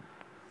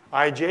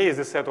 Ij is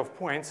a set of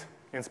points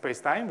in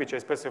space-time, which I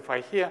specify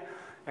here,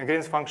 and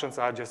Green's functions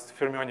are just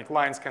fermionic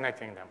lines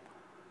connecting them.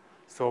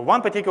 So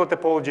one particular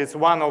topology is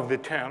one of the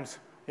terms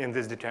in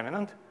this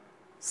determinant.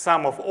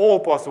 Sum of all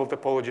possible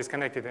topologies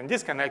connected and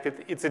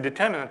disconnected, it's a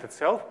determinant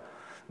itself.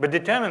 But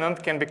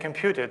determinant can be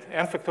computed,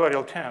 n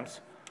factorial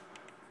terms,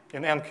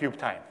 in n cubed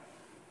time.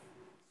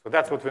 So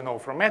that's what we know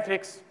from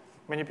matrix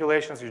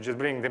manipulations. You just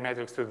bring the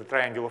matrix to the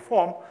triangular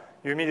form.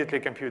 You immediately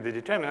compute the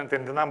determinant,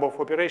 and the number of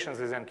operations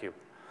is n cubed.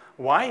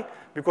 Why?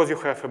 Because you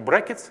have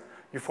brackets.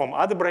 You form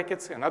other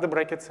brackets,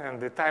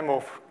 and the time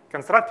of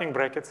constructing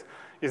brackets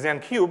is n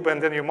cubed,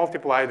 and then you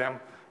multiply them,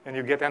 and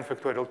you get n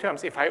factorial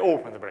terms if I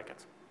open the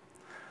brackets.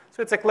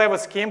 So it's a clever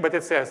scheme, but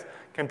it says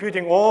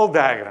computing all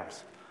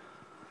diagrams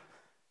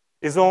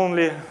is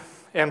only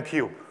n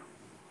cubed.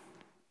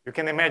 You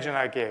can imagine,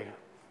 okay,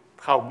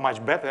 how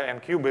much better n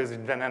cubed is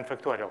than n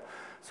factorial.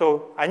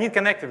 So I need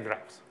connected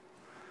graphs.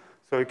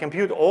 So you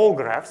compute all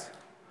graphs,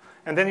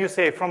 and then you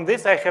say, from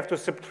this I have to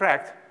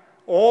subtract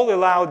all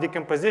allowed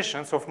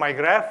decompositions of my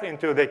graph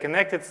into the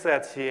connected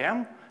set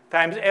Cm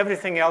times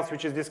everything else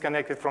which is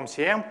disconnected from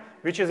Cm,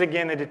 which is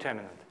again a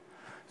determinant.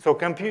 So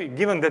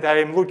given that I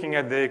am looking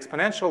at the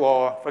exponential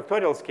or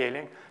factorial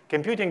scaling,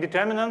 computing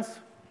determinants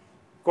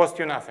costs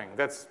you nothing.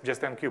 That's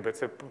just n cubed.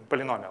 It's a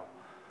polynomial.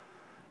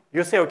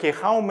 You say, OK,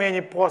 how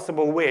many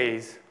possible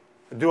ways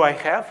do I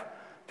have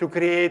to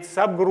create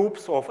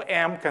subgroups of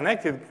m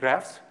connected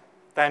graphs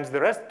times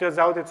the rest? Turns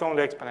out it's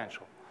only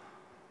exponential.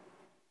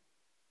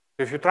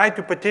 If you try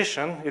to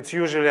partition, it's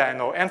usually, I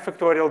know, n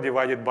factorial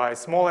divided by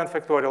small n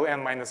factorial,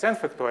 n minus n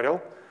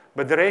factorial.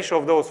 But the ratio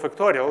of those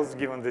factorials,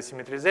 given the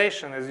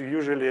symmetrization, is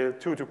usually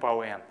 2 to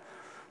power n.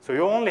 So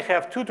you only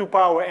have 2 to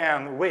power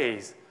n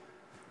ways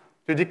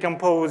to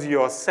decompose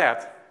your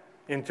set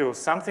into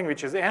something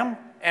which is m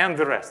and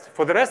the rest.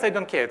 For the rest, I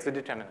don't care. It's a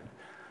determinant.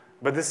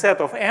 But the set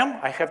of m,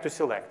 I have to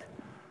select.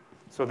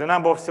 So the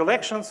number of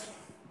selections,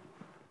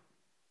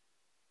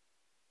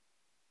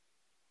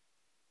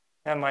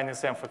 n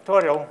minus m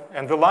factorial.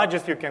 And the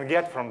largest you can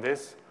get from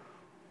this,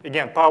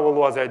 again, power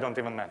laws I don't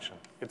even mention.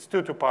 It's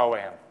 2 to power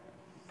n.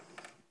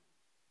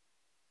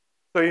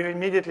 So you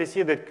immediately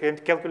see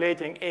that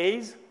calculating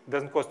A's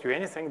doesn't cost you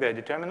anything. They're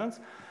determinants.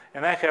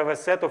 And I have a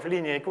set of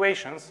linear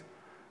equations,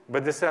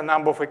 but the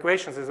number of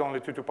equations is only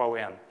 2 to power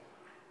n.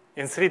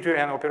 In 3 to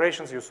n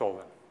operations, you solve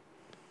them.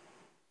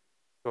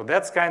 So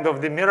that's kind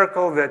of the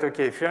miracle that,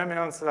 OK,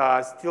 fermions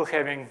are still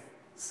having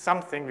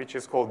something which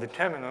is called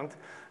determinant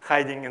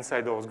hiding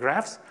inside those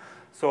graphs.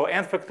 So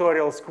n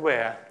factorial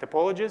square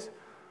topologies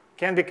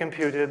can be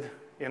computed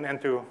in n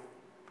to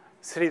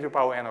 3 to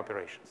power n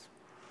operations.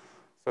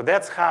 So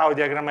that's how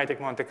diagrammatic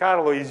Monte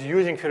Carlo is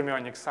using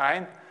fermionic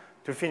sign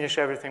to finish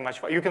everything much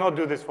faster. You cannot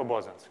do this for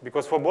bosons,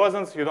 because for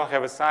bosons, you don't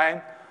have a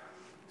sign.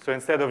 So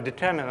instead of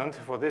determinant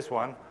for this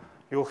one,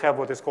 you'll have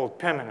what is called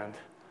permanent.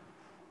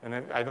 And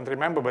I don't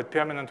remember, but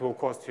permanent will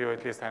cost you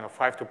at least, I don't know,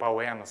 5 to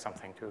power n or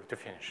something to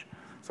finish.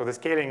 So the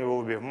scaling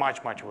will be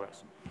much, much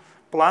worse.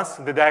 Plus,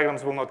 the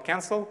diagrams will not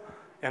cancel,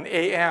 and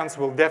ANs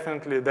will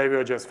definitely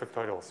diverge as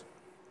factorials.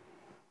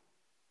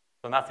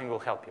 So nothing will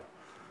help you.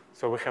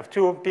 So we have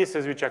two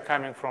pieces which are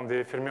coming from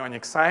the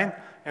fermionic sign,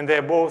 and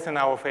they're both in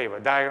our favor.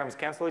 Diagrams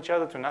cancel each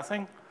other to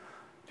nothing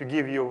to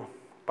give you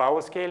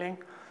power scaling.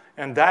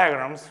 And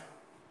diagrams,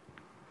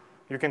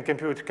 you can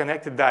compute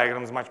connected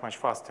diagrams much, much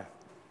faster.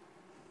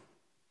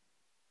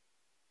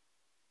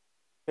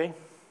 Okay?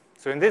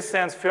 So in this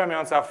sense,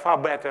 fermions are far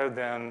better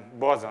than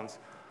bosons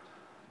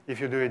if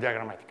you do it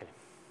diagrammatically.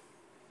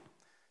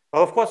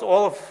 Well, of course,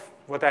 all of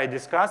what I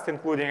discussed,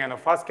 including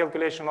fast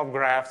calculation of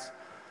graphs,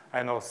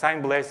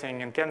 sign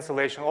blessing and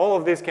cancellation, all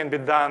of this can be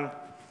done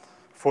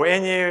for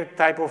any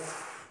type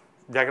of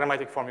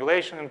diagrammatic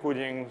formulation,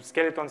 including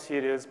skeleton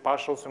series,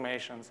 partial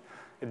summations.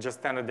 It's just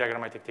standard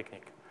diagrammatic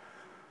technique.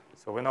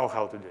 So we know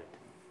how to do it.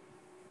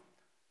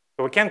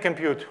 So we can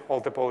compute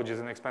all topologies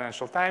in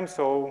exponential time,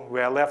 so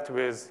we are left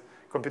with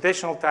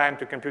computational time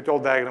to compute all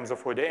diagrams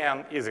of order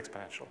n is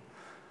exponential.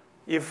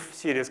 If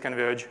series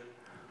converge,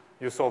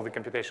 you solve the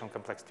computational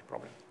complexity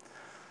problem.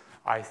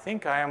 I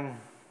think I am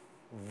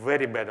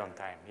very bad on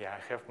time. Yeah,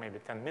 I have maybe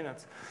 10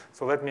 minutes.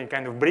 So let me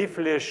kind of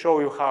briefly show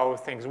you how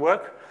things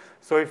work.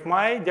 So if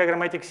my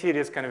diagrammatic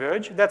series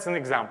converge, that's an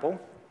example,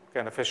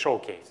 kind of a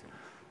showcase.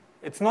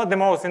 It's not the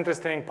most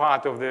interesting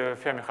part of the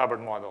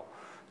Fermi-Hubbard model.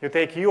 You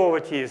take U over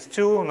T is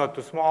 2, not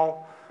too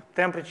small.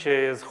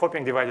 Temperature is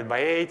Hoping divided by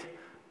 8.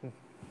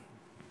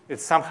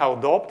 It's somehow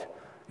doped.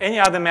 Any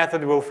other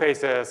method will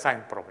face a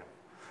sign problem.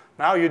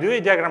 Now you do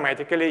it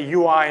diagrammatically.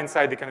 You are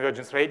inside the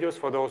convergence radius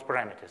for those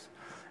parameters.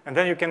 And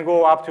then you can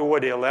go up to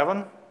order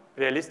 11,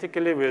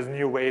 realistically, with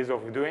new ways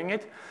of doing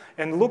it,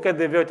 and look at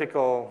the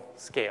vertical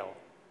scale.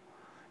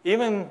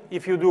 Even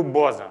if you do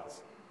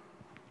bosons,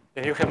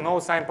 and you have no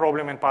sign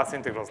problem in path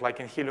integrals, like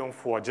in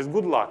helium-4, just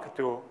good luck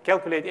to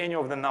calculate any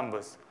of the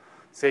numbers,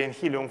 say in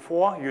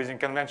helium-4, using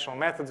conventional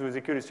methods with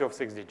accuracy of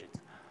 6 digits.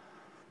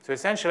 So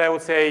essentially, I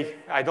would say,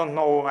 I don't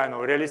know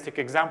realistic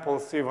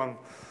examples even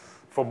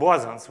for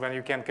bosons when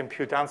you can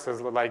compute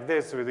answers like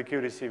this with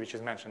accuracy which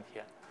is mentioned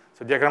here.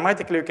 So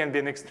diagrammatically, you can be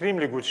in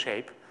extremely good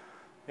shape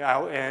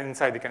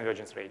inside the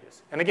convergence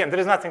radius. And again, there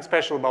is nothing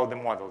special about the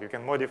model. You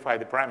can modify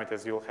the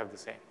parameters, you'll have the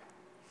same.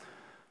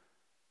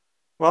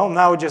 Well,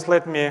 now just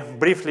let me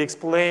briefly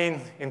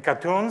explain in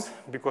cartoons,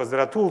 because there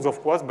are tools,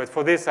 of course, but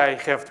for this I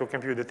have to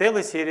compute the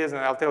Taylor series,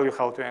 and I'll tell you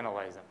how to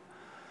analyze them.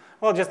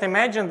 Well, just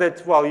imagine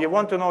that, well, you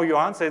want to know your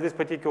answer at this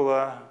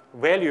particular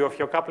value of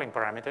your coupling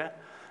parameter,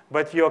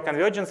 but your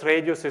convergence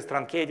radius is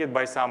truncated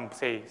by some,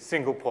 say,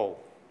 single pole.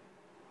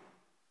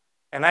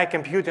 And I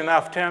compute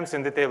enough terms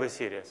in the Taylor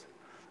series.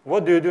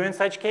 What do you do in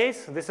such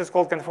case? This is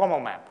called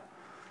conformal map.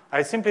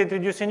 I simply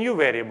introduce a new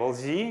variable,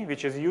 z,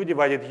 which is u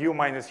divided u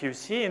minus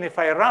uc, and if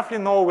I roughly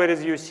know where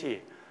is uc,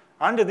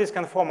 under this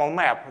conformal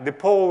map, the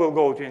pole will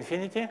go to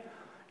infinity.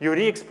 You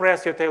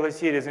re-express your Taylor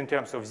series in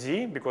terms of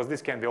z, because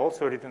this can be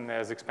also written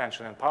as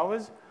expansion in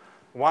powers.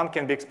 One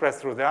can be expressed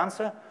through the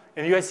answer,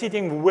 and you are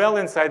sitting well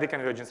inside the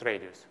convergence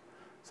radius.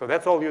 So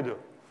that's all you do.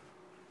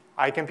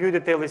 I compute the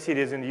Taylor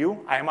series in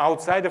u. I'm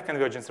outside of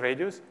convergence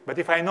radius, but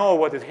if I know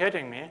what is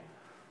hurting me,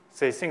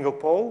 say single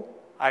pole,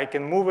 I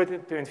can move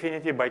it to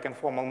infinity by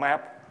conformal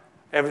map.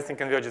 Everything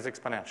converges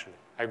exponentially.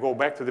 I go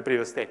back to the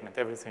previous statement.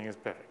 Everything is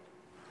perfect.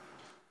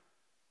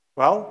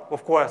 Well,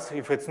 of course,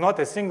 if it's not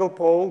a single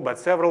pole, but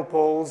several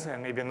poles,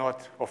 and maybe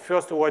not of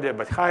first order,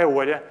 but higher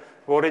order,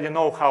 we already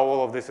know how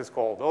all of this is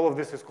called. All of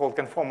this is called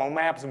conformal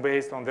maps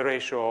based on the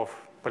ratio of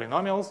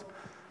polynomials,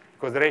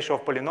 because the ratio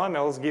of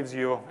polynomials gives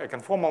you a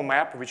conformal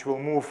map which will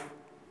move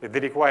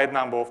the required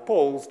number of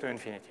poles to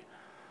infinity.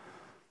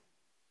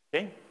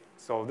 Okay?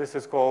 So this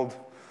is called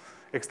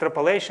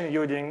extrapolation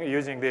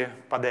using the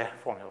Padé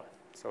formula.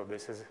 So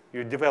this is,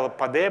 you develop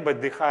Padé,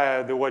 but the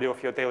higher the order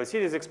of your Taylor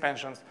series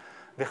expansions,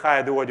 the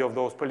higher the order of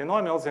those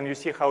polynomials, and you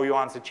see how your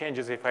answer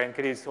changes if I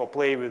increase or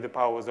play with the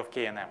powers of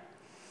k and m.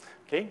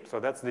 Okay,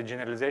 so that's the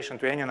generalization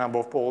to any number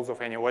of poles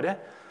of any order.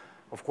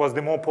 Of course,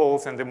 the more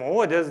poles and the more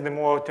orders, the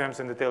more terms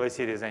in the Taylor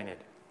series I need.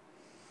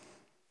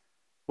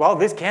 Well,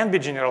 this can be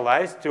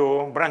generalized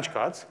to branch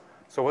cuts.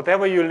 So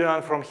whatever you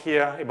learn from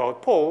here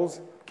about poles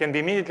can be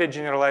immediately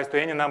generalized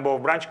to any number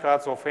of branch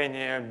cuts of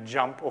any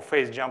jump or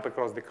phase jump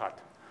across the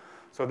cut.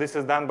 So this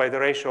is done by the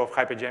ratio of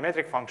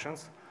hypergeometric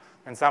functions,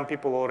 and some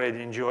people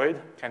already enjoyed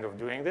kind of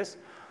doing this.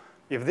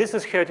 If this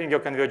is hurting your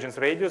convergence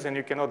radius and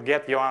you cannot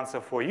get your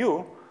answer for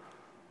u,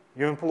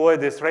 you employ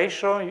this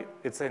ratio.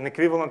 It's an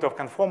equivalent of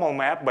conformal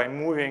map by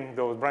moving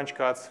those branch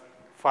cuts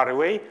far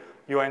away.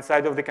 You are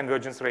inside of the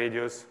convergence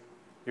radius.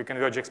 You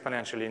converge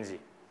exponentially in z.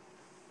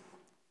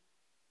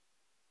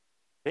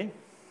 Okay?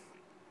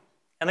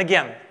 And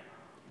again,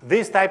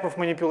 these type of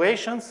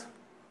manipulations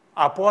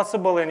are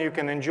possible, and you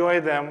can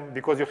enjoy them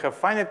because you have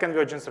finite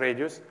convergence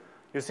radius.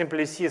 You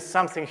simply see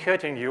something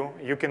hurting you.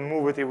 You can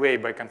move it away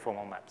by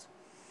conformal maps.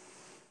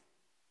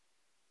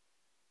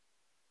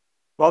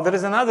 Well, there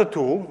is another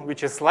tool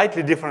which is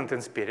slightly different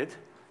in spirit.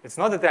 It's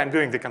not that I'm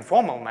doing the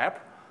conformal map.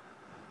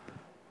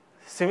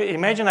 So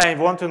imagine I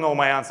want to know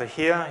my answer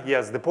here.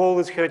 Yes, the pole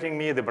is hurting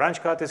me, the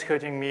branch cut is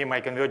hurting me, my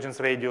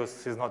convergence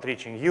radius is not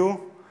reaching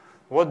u.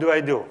 What do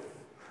I do?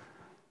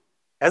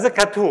 As a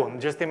cartoon,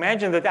 just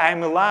imagine that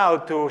I'm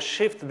allowed to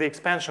shift the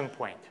expansion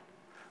point.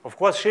 Of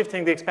course,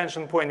 shifting the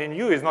expansion point in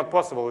u is not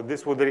possible.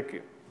 This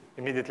would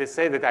immediately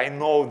say that I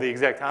know the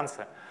exact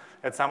answer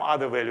at some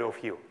other value of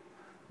u.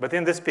 But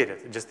in the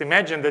spirit, just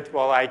imagine that,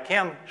 well, I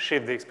can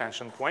shift the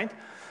expansion point,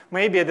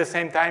 maybe at the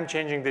same time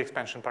changing the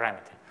expansion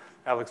parameter.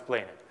 I'll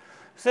explain it.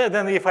 So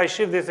then if I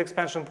shift this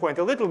expansion point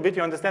a little bit,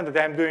 you understand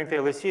that I'm doing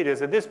Taylor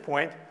series at this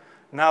point.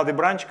 Now the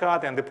branch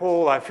cut and the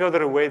pole are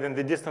further away than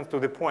the distance to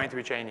the point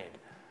which I need.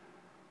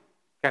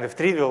 Kind of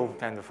trivial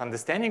kind of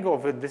understanding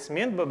of what this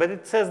means, but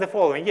it says the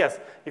following. Yes,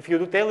 if you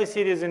do Taylor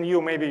series in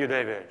u, maybe you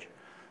diverge.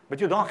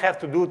 But you don't have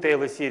to do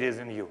Taylor series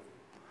in u.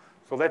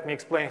 So let me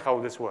explain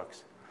how this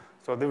works.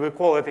 So we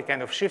call it a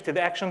kind of shifted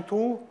action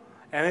tool,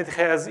 and it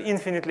has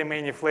infinitely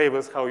many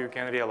flavors how you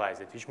can realize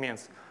it, which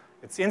means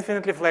it's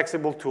infinitely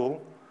flexible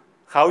tool.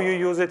 How you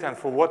use it and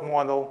for what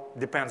model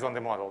depends on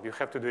the model. You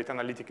have to do it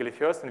analytically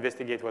first,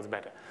 investigate what's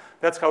better.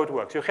 That's how it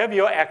works. You have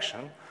your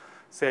action.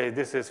 Say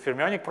this is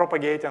fermionic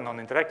propagator,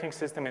 non-interacting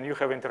system, and you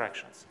have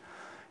interactions.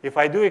 If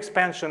I do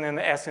expansion in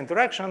S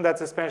interaction,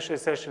 that's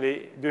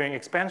essentially doing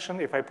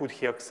expansion. If I put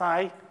here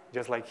xi,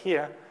 just like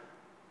here,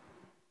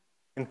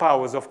 in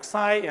powers of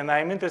xi, and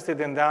I'm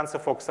interested in the answer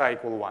for xi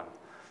equal 1.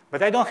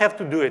 But I don't have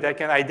to do it. I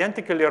can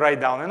identically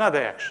write down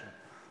another action.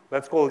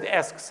 Let's call it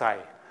S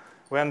xi,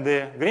 when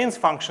the Green's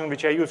function,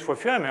 which I use for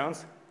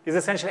fermions, is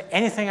essentially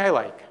anything I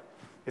like.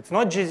 It's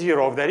not G0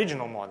 of the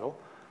original model.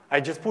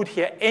 I just put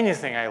here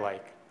anything I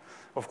like.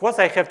 Of course,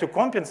 I have to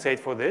compensate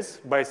for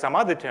this by some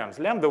other terms,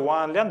 lambda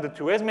 1, lambda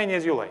 2, as many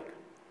as you like.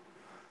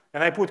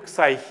 And I put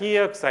xi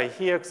here, xi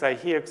here, xi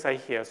here, xi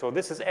here. So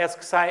this is S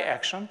xi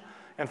action.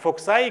 And for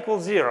xi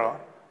equals 0,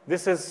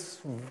 this is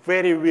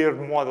very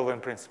weird model in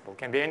principle.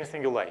 Can be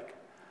anything you like.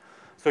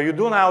 So you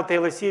do now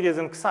Taylor series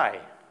in xi.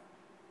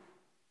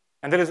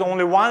 And there is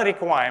only one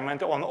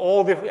requirement on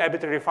all the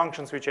arbitrary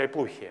functions which I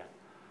put here.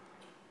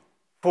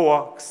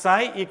 For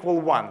xi equal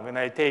 1, when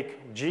I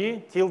take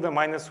g tilde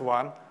minus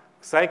 1,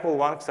 xi equal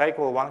 1, xi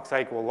equal 1,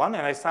 xi equal 1,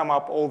 and I sum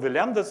up all the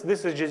lambdas,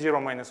 this is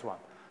g0 minus 1.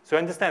 So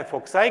understand,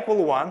 for xi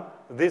equal 1,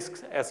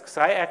 this as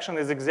xi action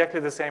is exactly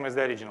the same as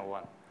the original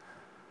one.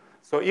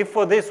 So if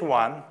for this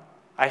one,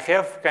 I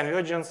have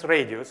convergence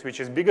radius, which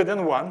is bigger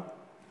than 1.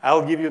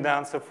 I'll give you the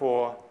answer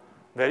for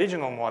the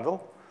original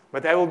model,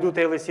 but I will do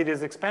Taylor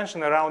series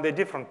expansion around a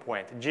different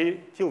point, G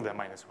tilde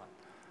minus 1.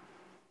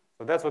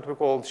 So that's what we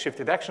call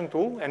shifted action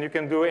tool, and you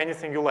can do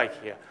anything you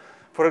like here.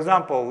 For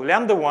example,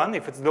 lambda 1,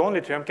 if it's the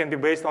only term, can be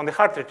based on the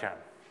Hartree term,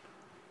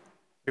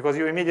 because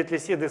you immediately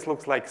see this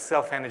looks like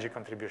self-energy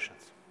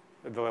contributions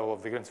at the level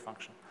of the Green's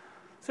function.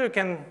 So you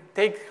can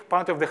take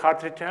part of the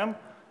Hartree term,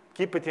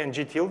 keep it in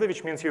G tilde,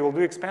 which means you will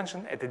do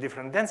expansion at a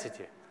different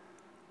density.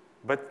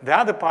 But the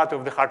other part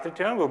of the Hartree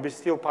term will be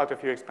still part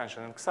of your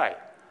expansion in Xi.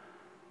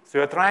 So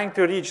you're trying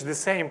to reach the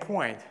same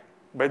point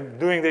by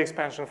doing the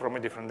expansion from a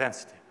different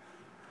density.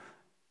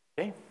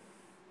 Okay?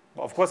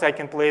 Of course, I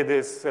can play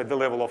this at the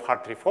level of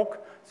Hartree-Fock,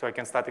 so I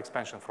can start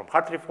expansion from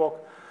Hartree-Fock.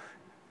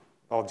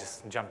 I'll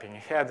just jumping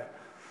ahead.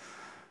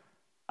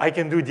 I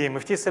can do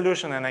DMFT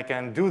solution, and I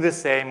can do the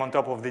same on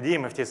top of the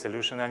DMFT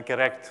solution and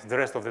correct the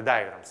rest of the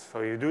diagrams.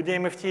 So you do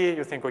DMFT,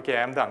 you think, OK,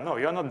 I'm done. No,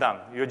 you're not done.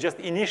 You just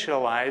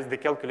initialize the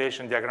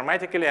calculation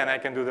diagrammatically, and I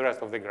can do the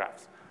rest of the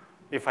graphs.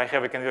 If I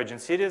have a convergent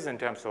series in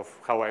terms of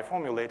how I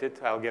formulate it,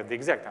 I'll get the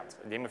exact answer.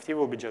 DMFT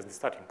will be just the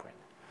starting point.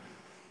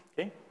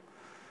 Okay?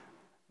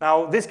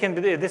 Now, this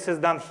is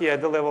done here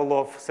at the level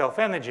of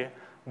self-energy,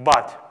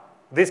 but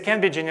this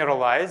can be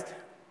generalized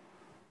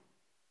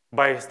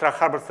by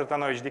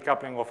Hubbard-Stratanovich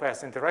decoupling of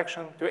S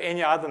interaction to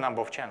any other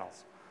number of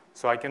channels.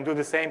 So I can do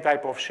the same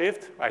type of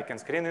shift. I can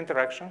screen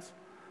interactions,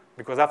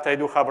 because after I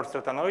do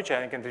Hubbard-Stratanovich,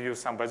 I can introduce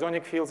some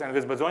bosonic fields, and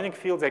with bosonic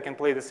fields, I can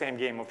play the same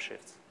game of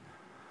shifts.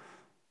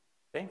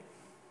 Okay?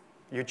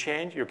 You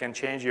can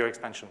change your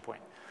expansion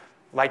point.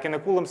 Like in a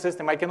Coulomb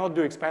system, I cannot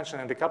do expansion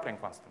in the coupling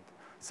constant.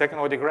 Second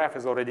order graph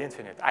is already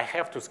infinite. I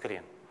have to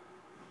screen.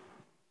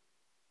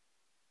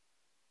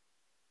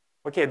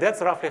 OK,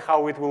 that's roughly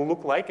how it will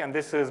look like, and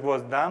this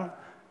was done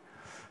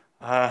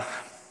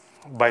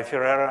by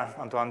Ferreira,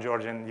 Antoine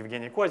George, and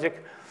Evgeny Kozik.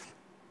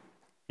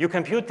 You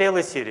compute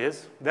Taylor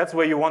series. That's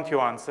where you want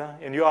your answer,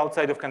 and you're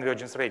outside of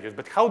convergence radius.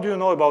 But how do you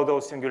know about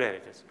those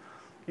singularities?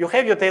 You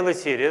have your Taylor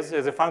series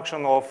as a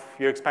function of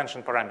your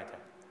expansion parameter.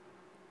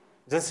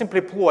 Then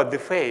simply plot the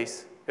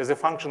phase as a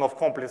function of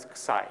complex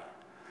Xi.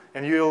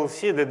 And you'll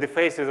see that the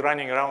phase is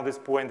running around this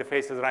point, the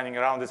phase is running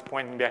around this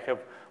point, maybe I have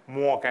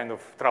more kind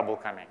of trouble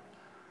coming.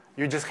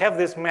 You just have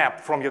this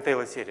map from your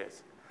Taylor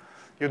series.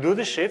 You do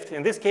the shift.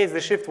 In this case, the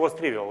shift was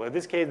trivial. In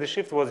this case, the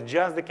shift was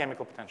just the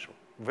chemical potential.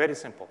 Very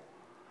simple.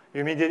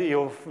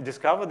 You'll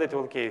discover that,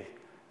 OK,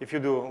 if you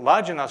do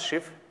large enough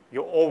shift,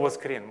 you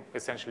overscreen,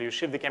 essentially. You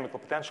shift the chemical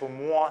potential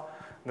more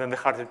than the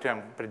Hartree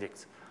term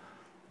predicts.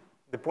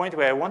 The point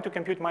where I want to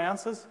compute my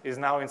answers is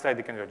now inside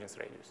the convergence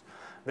radius.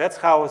 That's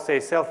how, say,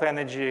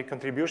 self-energy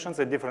contributions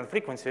at different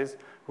frequencies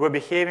were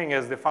behaving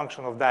as the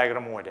function of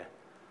diagram order.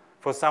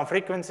 For some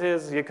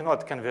frequencies, you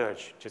cannot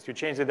converge. Just you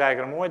change the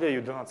diagram order,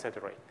 you do not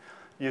saturate.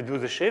 You do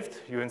the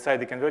shift, you're inside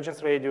the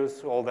convergence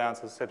radius, all the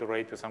answers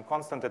saturate to some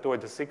constant. At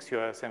order 6,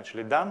 you're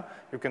essentially done.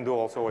 You can do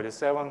also order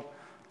 7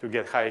 to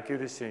get high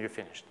accuracy, and you're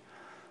finished.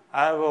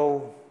 I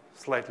will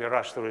slightly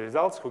rush through the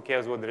results. Who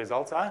cares what the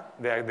results are?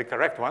 They are the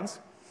correct ones.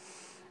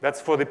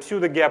 That's for the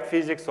pseudo-gap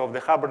physics of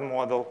the Hubbard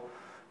model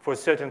for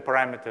certain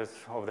parameters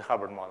of the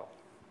Hubbard model.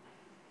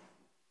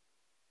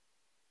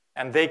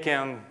 And they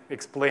can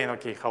explain,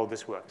 OK, how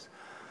this works.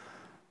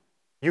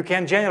 You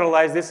can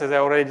generalize this, as I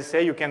already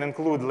say. You can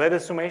include ladder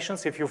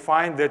summations if you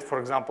find that, for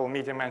example,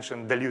 Mitya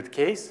mentioned dilute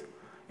case.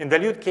 In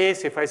dilute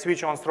case, if I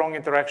switch on strong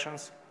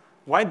interactions,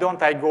 why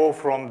don't I go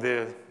from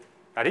the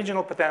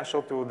original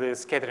potential to the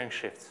scattering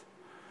shifts?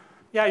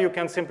 Yeah, you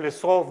can simply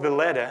solve the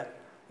ladder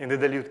in the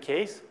dilute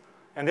case,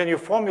 and then you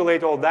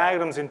formulate all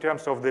diagrams in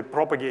terms of the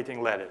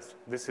propagating ladders.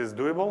 This is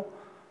doable.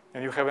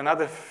 And you have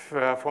another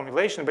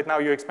formulation, but now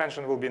your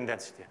expansion will be in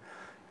density.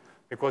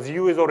 Because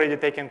U is already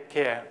taken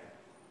care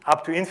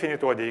up to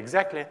infinite order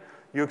exactly,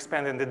 you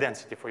expand in the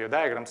density for your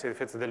diagrams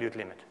if it's the dilute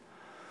limit.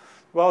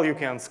 Well, you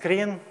can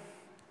screen,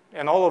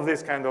 and all of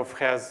this kind of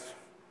has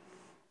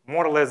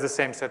more or less the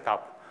same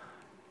setup.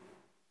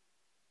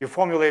 You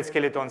formulate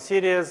skeleton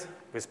series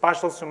with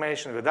partial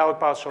summation, without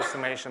partial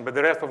summation, but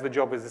the rest of the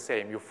job is the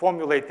same. You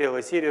formulate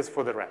Taylor series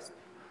for the rest.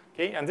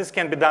 Okay? And this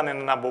can be done in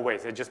a number of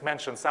ways. I just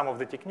mentioned some of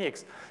the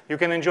techniques. You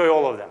can enjoy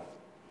all of them.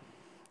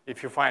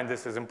 If you find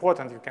this is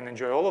important, you can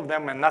enjoy all of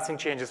them, and nothing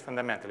changes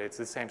fundamentally. It's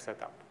the same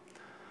setup.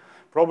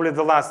 Probably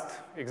the last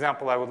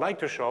example I would like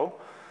to show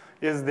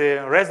is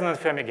the resonant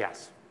Fermi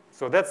gas.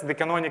 So that's the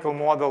canonical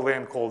model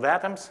in cold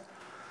atoms.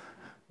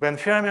 When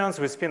fermions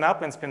will spin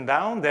up and spin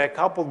down, they're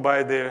coupled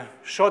by the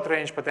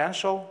short-range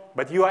potential,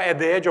 but you are at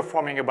the edge of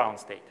forming a bound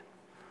state.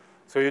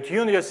 So you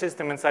tune your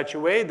system in such a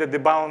way that the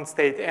bound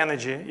state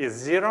energy is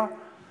 0.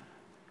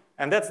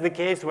 And that's the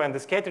case when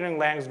the scattering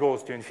length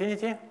goes to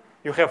infinity.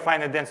 You have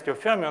finite density of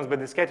fermions, but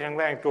the scattering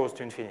length goes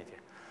to infinity.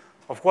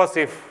 Of course,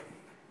 if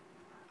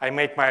I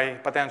make my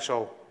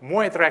potential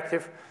more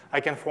attractive,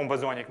 I can form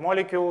bosonic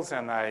molecules,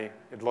 and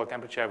at low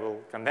temperature, I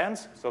will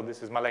condense. So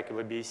this is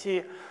molecular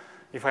BEC.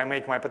 If I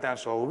make my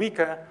potential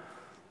weaker,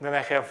 then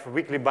I have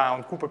weakly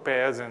bound Cooper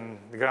pairs, and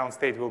the ground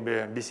state will be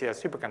a BCS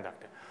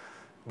superconductor.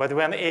 But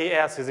when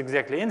AS is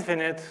exactly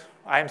infinite,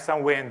 I'm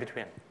somewhere in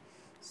between.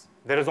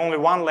 There is only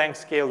one length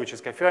scale, which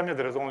is K-Fermi.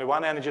 There is only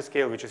one energy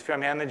scale, which is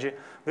Fermi energy.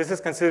 This is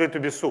considered to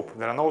be soup.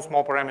 There are no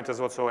small parameters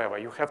whatsoever.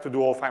 You have to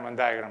do all Feynman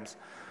diagrams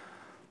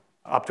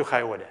up to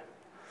high order.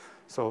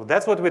 So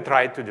that's what we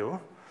tried to do.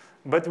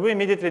 But we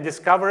immediately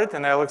discovered,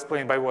 and I'll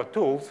explain by what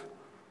tools,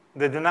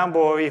 that the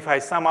number, if I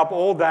sum up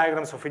all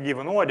diagrams of a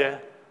given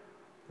order,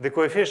 the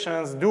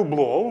coefficients do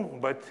blow,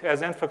 but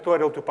as n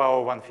factorial to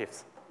power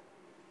 1/5.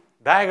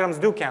 Diagrams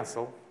do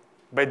cancel,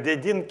 but they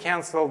didn't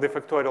cancel the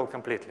factorial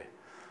completely.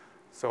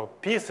 So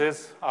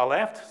pieces are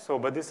left,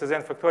 but this is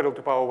n factorial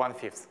to power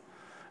 1/5.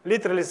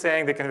 Literally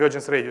saying the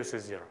convergence radius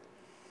is 0.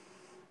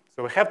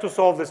 So we have to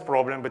solve this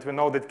problem, but we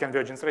know that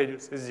convergence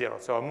radius is 0.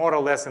 So I'm more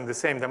or less in the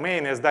same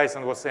domain as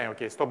Dyson was saying,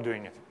 okay, stop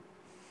doing it.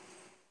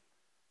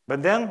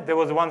 But then there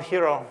was one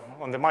hero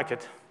on the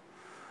market.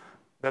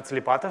 That's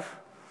Lipatov.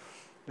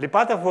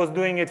 Lipatov was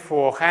doing it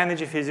for high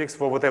energy physics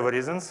for whatever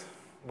reasons,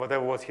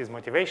 whatever was his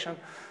motivation.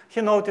 He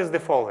noticed the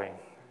following.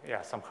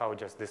 Yeah, somehow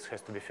just this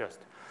has to be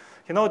first.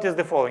 He noticed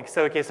the following. He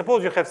said, okay,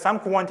 suppose you have some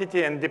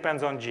quantity and it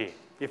depends on G.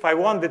 If I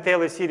want the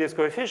Taylor series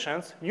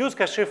coefficients, use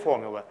Cauchy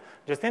formula.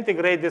 Just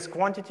integrate this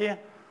quantity,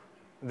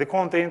 the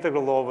counter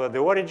integral over the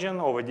origin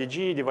over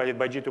dg divided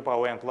by g to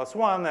power n plus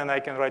 1, and I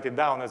can write it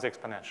down as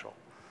exponential.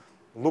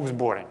 Looks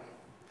boring.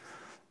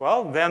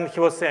 Well, then he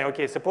was saying,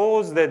 okay,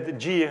 suppose that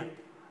g,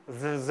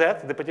 z,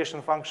 the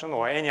partition function,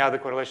 or any other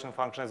correlation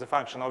function as a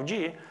function of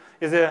g,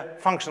 is a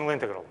functional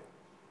integral.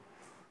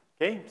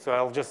 Okay, so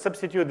I'll just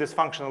substitute this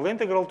functional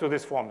integral to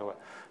this formula.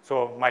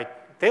 So my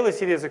Taylor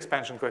series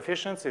expansion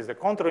coefficients is the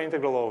contour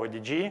integral over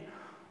dg,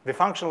 the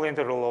functional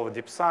integral over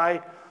d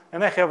psi,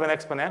 and I have an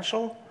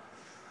exponential.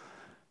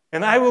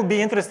 And I will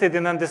be interested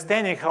in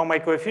understanding how my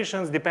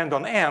coefficients depend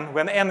on n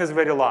when n is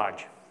very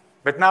large.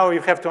 But now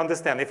you have to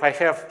understand, if I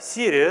have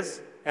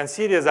series, and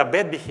series are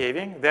bad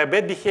behaving, they're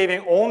bad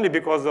behaving only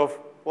because of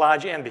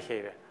large n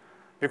behavior.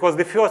 Because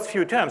the first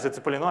few terms, it's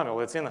a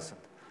polynomial, it's innocent.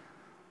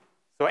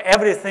 So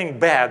everything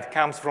bad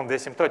comes from the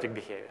asymptotic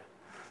behavior.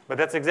 But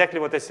that's exactly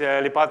what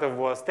Lipatov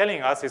was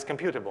telling us is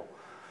computable.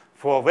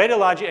 For very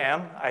large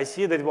n, I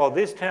see that, well,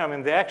 this term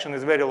in the action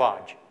is very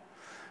large.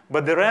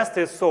 But the rest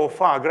is so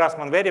far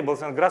Grassmann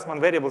variables, and Grassmann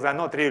variables are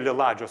not really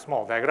large or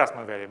small. They're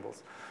Grassmann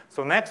variables.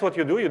 So next what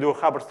you do a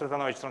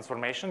Hubbard-Stratonovich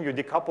transformation. You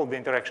decouple the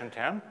interaction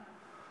term.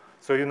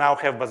 So you now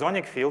have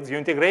bosonic fields. You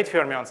integrate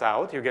fermions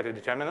out. You get a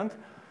determinant.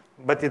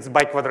 But it's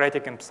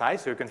biquadratic in psi,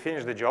 so you can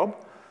finish the job.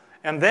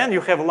 And then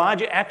you have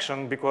large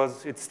action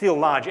because it's still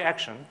large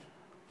action.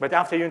 But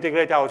after you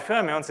integrate out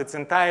fermions, it's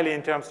entirely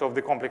in terms of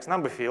the complex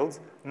number fields.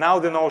 Now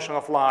the notion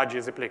of large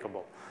is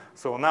applicable.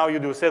 So now you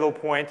do saddle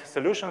point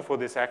solution for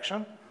this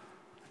action.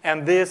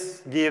 And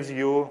this gives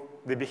you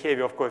the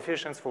behavior of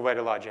coefficients for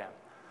very large n.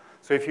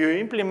 So if you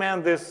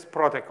implement this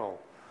protocol,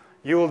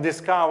 you will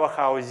discover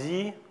how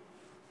Z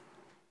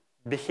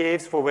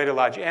behaves for very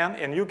large n,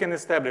 and you can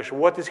establish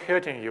what is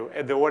hurting you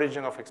at the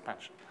origin of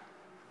expansion.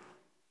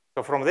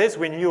 So from this,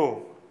 we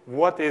knew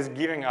what is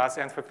giving us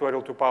n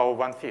factorial to power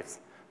 1/5.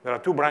 There are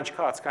two branch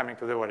cuts coming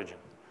to the origin.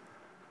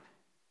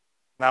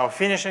 Now,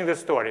 finishing the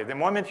story, the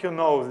moment you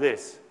know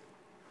this,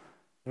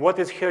 what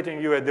is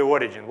hurting you at the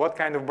origin, what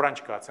kind of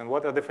branch cuts, and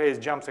what are the phase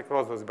jumps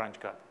across those branch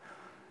cuts,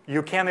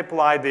 you can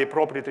apply the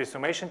appropriate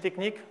resummation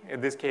technique.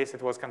 In this case,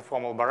 it was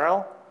conformal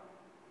Borel.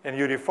 And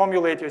you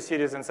reformulate your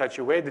series in such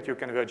a way that you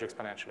converge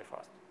exponentially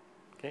fast.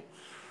 Okay?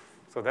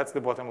 So that's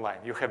the bottom line.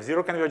 You have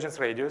zero convergence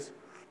radius.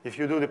 If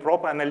you do the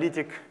proper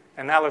analytic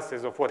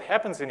analysis of what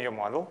happens in your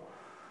model,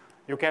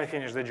 you can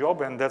finish the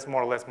job, and that's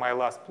more or less my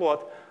last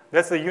plot.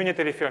 That's the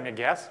unitary Fermi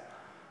gas.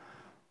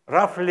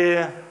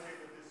 Roughly,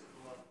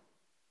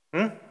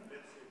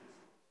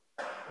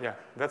 yeah,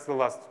 that's the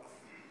last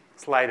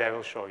slide I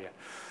will show you.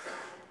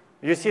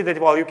 You see that,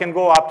 well, you can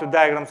go up to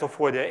diagrams of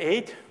order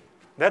 8.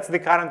 That's the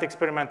current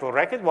experimental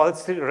record. Well,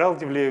 it's still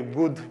relatively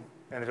good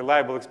and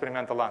reliable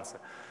experimental answer.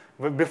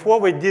 But before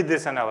we did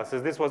this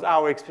analysis, this was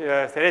our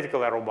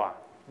theoretical error bar.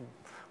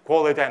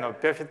 Call it, I know,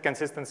 perfect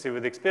consistency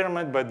with the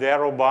experiment, but the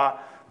error bar,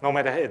 no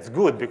matter, it's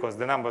good because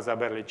the numbers are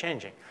barely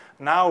changing.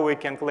 Now we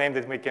can claim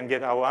that we can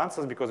get our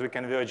answers because we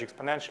converge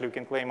exponentially. We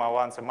can claim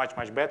our answer much,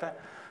 much better.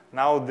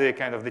 Now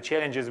the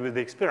challenge is with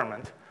the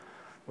experiment,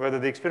 whether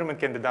the experiment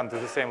can be done to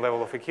the same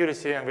level of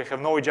accuracy, and we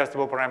have no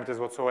adjustable parameters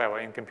whatsoever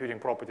in computing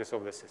properties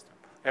of the system.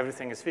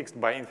 Everything is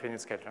fixed by infinite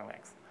scattering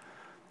length.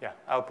 Yeah,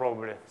 I'll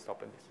probably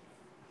stop at this.